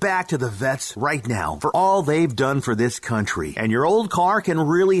 Give back to the vets right now for all they've done for this country. And your old car can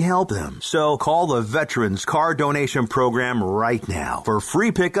really help them. So call the Veterans Car Donation Program right now for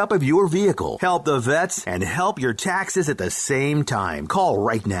free pickup of your vehicle. Help the vets and help your taxes at the same time. Call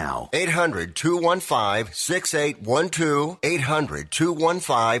right now. 800-215-6812.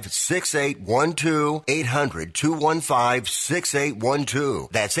 800-215-6812.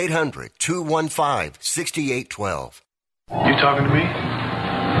 800-215-6812. That's 800-215-6812. You talking to me?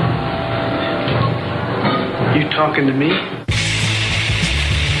 You talking to me?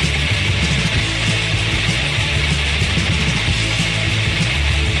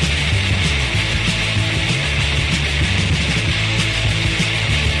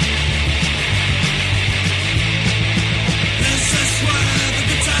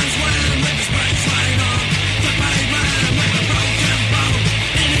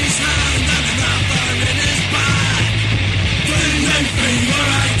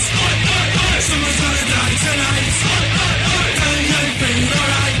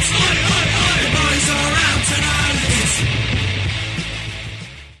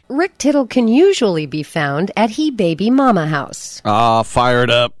 Rick Tittle can usually be found at He Baby Mama House. Fired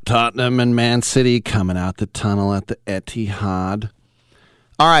up. Tottenham and Man City coming out the tunnel at the Etihad.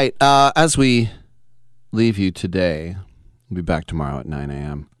 All right, as we leave you today, we'll be back tomorrow at 9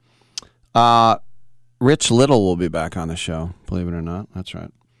 a.m. Rich Little will be back on the show, believe it or not. That's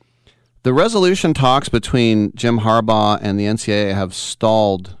right. The resolution talks between Jim Harbaugh and the NCAA have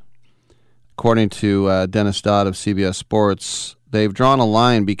stalled, according to Dennis Dodd of CBS Sports. They've drawn a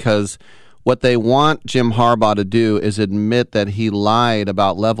line because what they want Jim Harbaugh to do is admit that he lied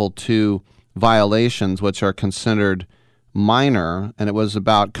about level 2 violations, which are considered minor, and it was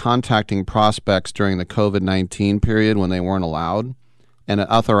about contacting prospects during the COVID-19 period when they weren't allowed, and an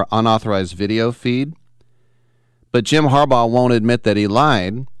unauthorized video feed. But Jim Harbaugh won't admit that he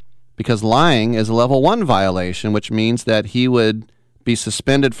lied because lying is a level 1 violation, which means that he would be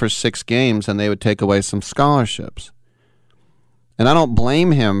suspended for 6 games and they would take away some scholarships. And I don't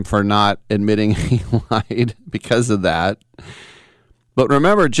blame him for not admitting he lied because of that. But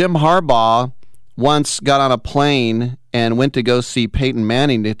remember, Jim Harbaugh once got on a plane and went to go see Peyton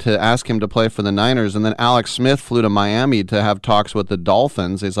Manning to ask him to play for the Niners. And then Alex Smith flew to Miami to have talks with the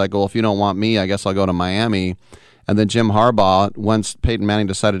Dolphins. He's like, well, if you don't want me, I guess I'll go to Miami. And then Jim Harbaugh, once Peyton Manning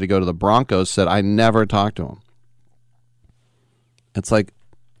decided to go to the Broncos, said, I never talked to him. It's like,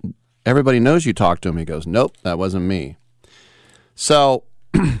 everybody knows you talked to him. He goes, nope, that wasn't me. So,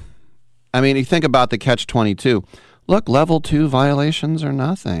 I mean, you think about the catch-22. Look, level 2 violations are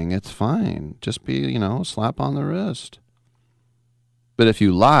nothing. It's fine. Just be, a slap on the wrist. But if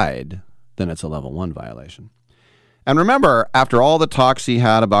you lied, then it's a level 1 violation. And remember, after all the talks he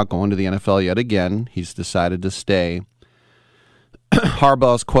had about going to the NFL yet again, he's decided to stay.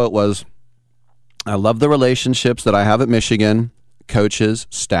 Harbaugh's quote was, I love the relationships that I have at Michigan, coaches,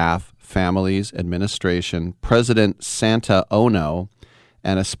 staff, families, administration, President Santa Ono,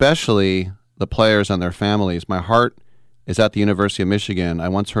 and especially the players and their families. My heart is at the University of Michigan. I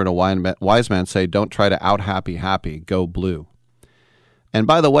once heard a wise man say, don't try to out happy, go blue. And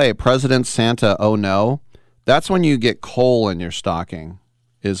by the way, President Santa Ono, that's when you get coal in your stocking,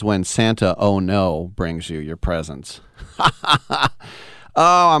 is when Santa Ono brings you your presents.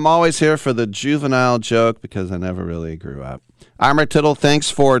 Oh, I'm always here for the juvenile joke because I never really grew up. I'm Rick Tittle. Thanks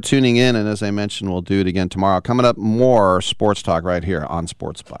for tuning in. And as I mentioned, we'll do it again tomorrow. Coming up, more sports talk right here on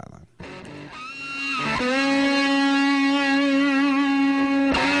Sports Byline.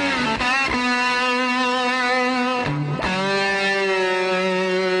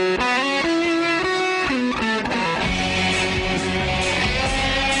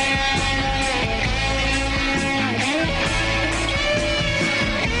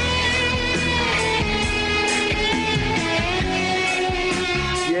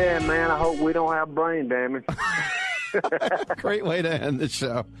 Man, I hope we don't have brain damage. Great way to end the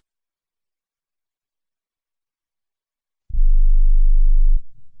show.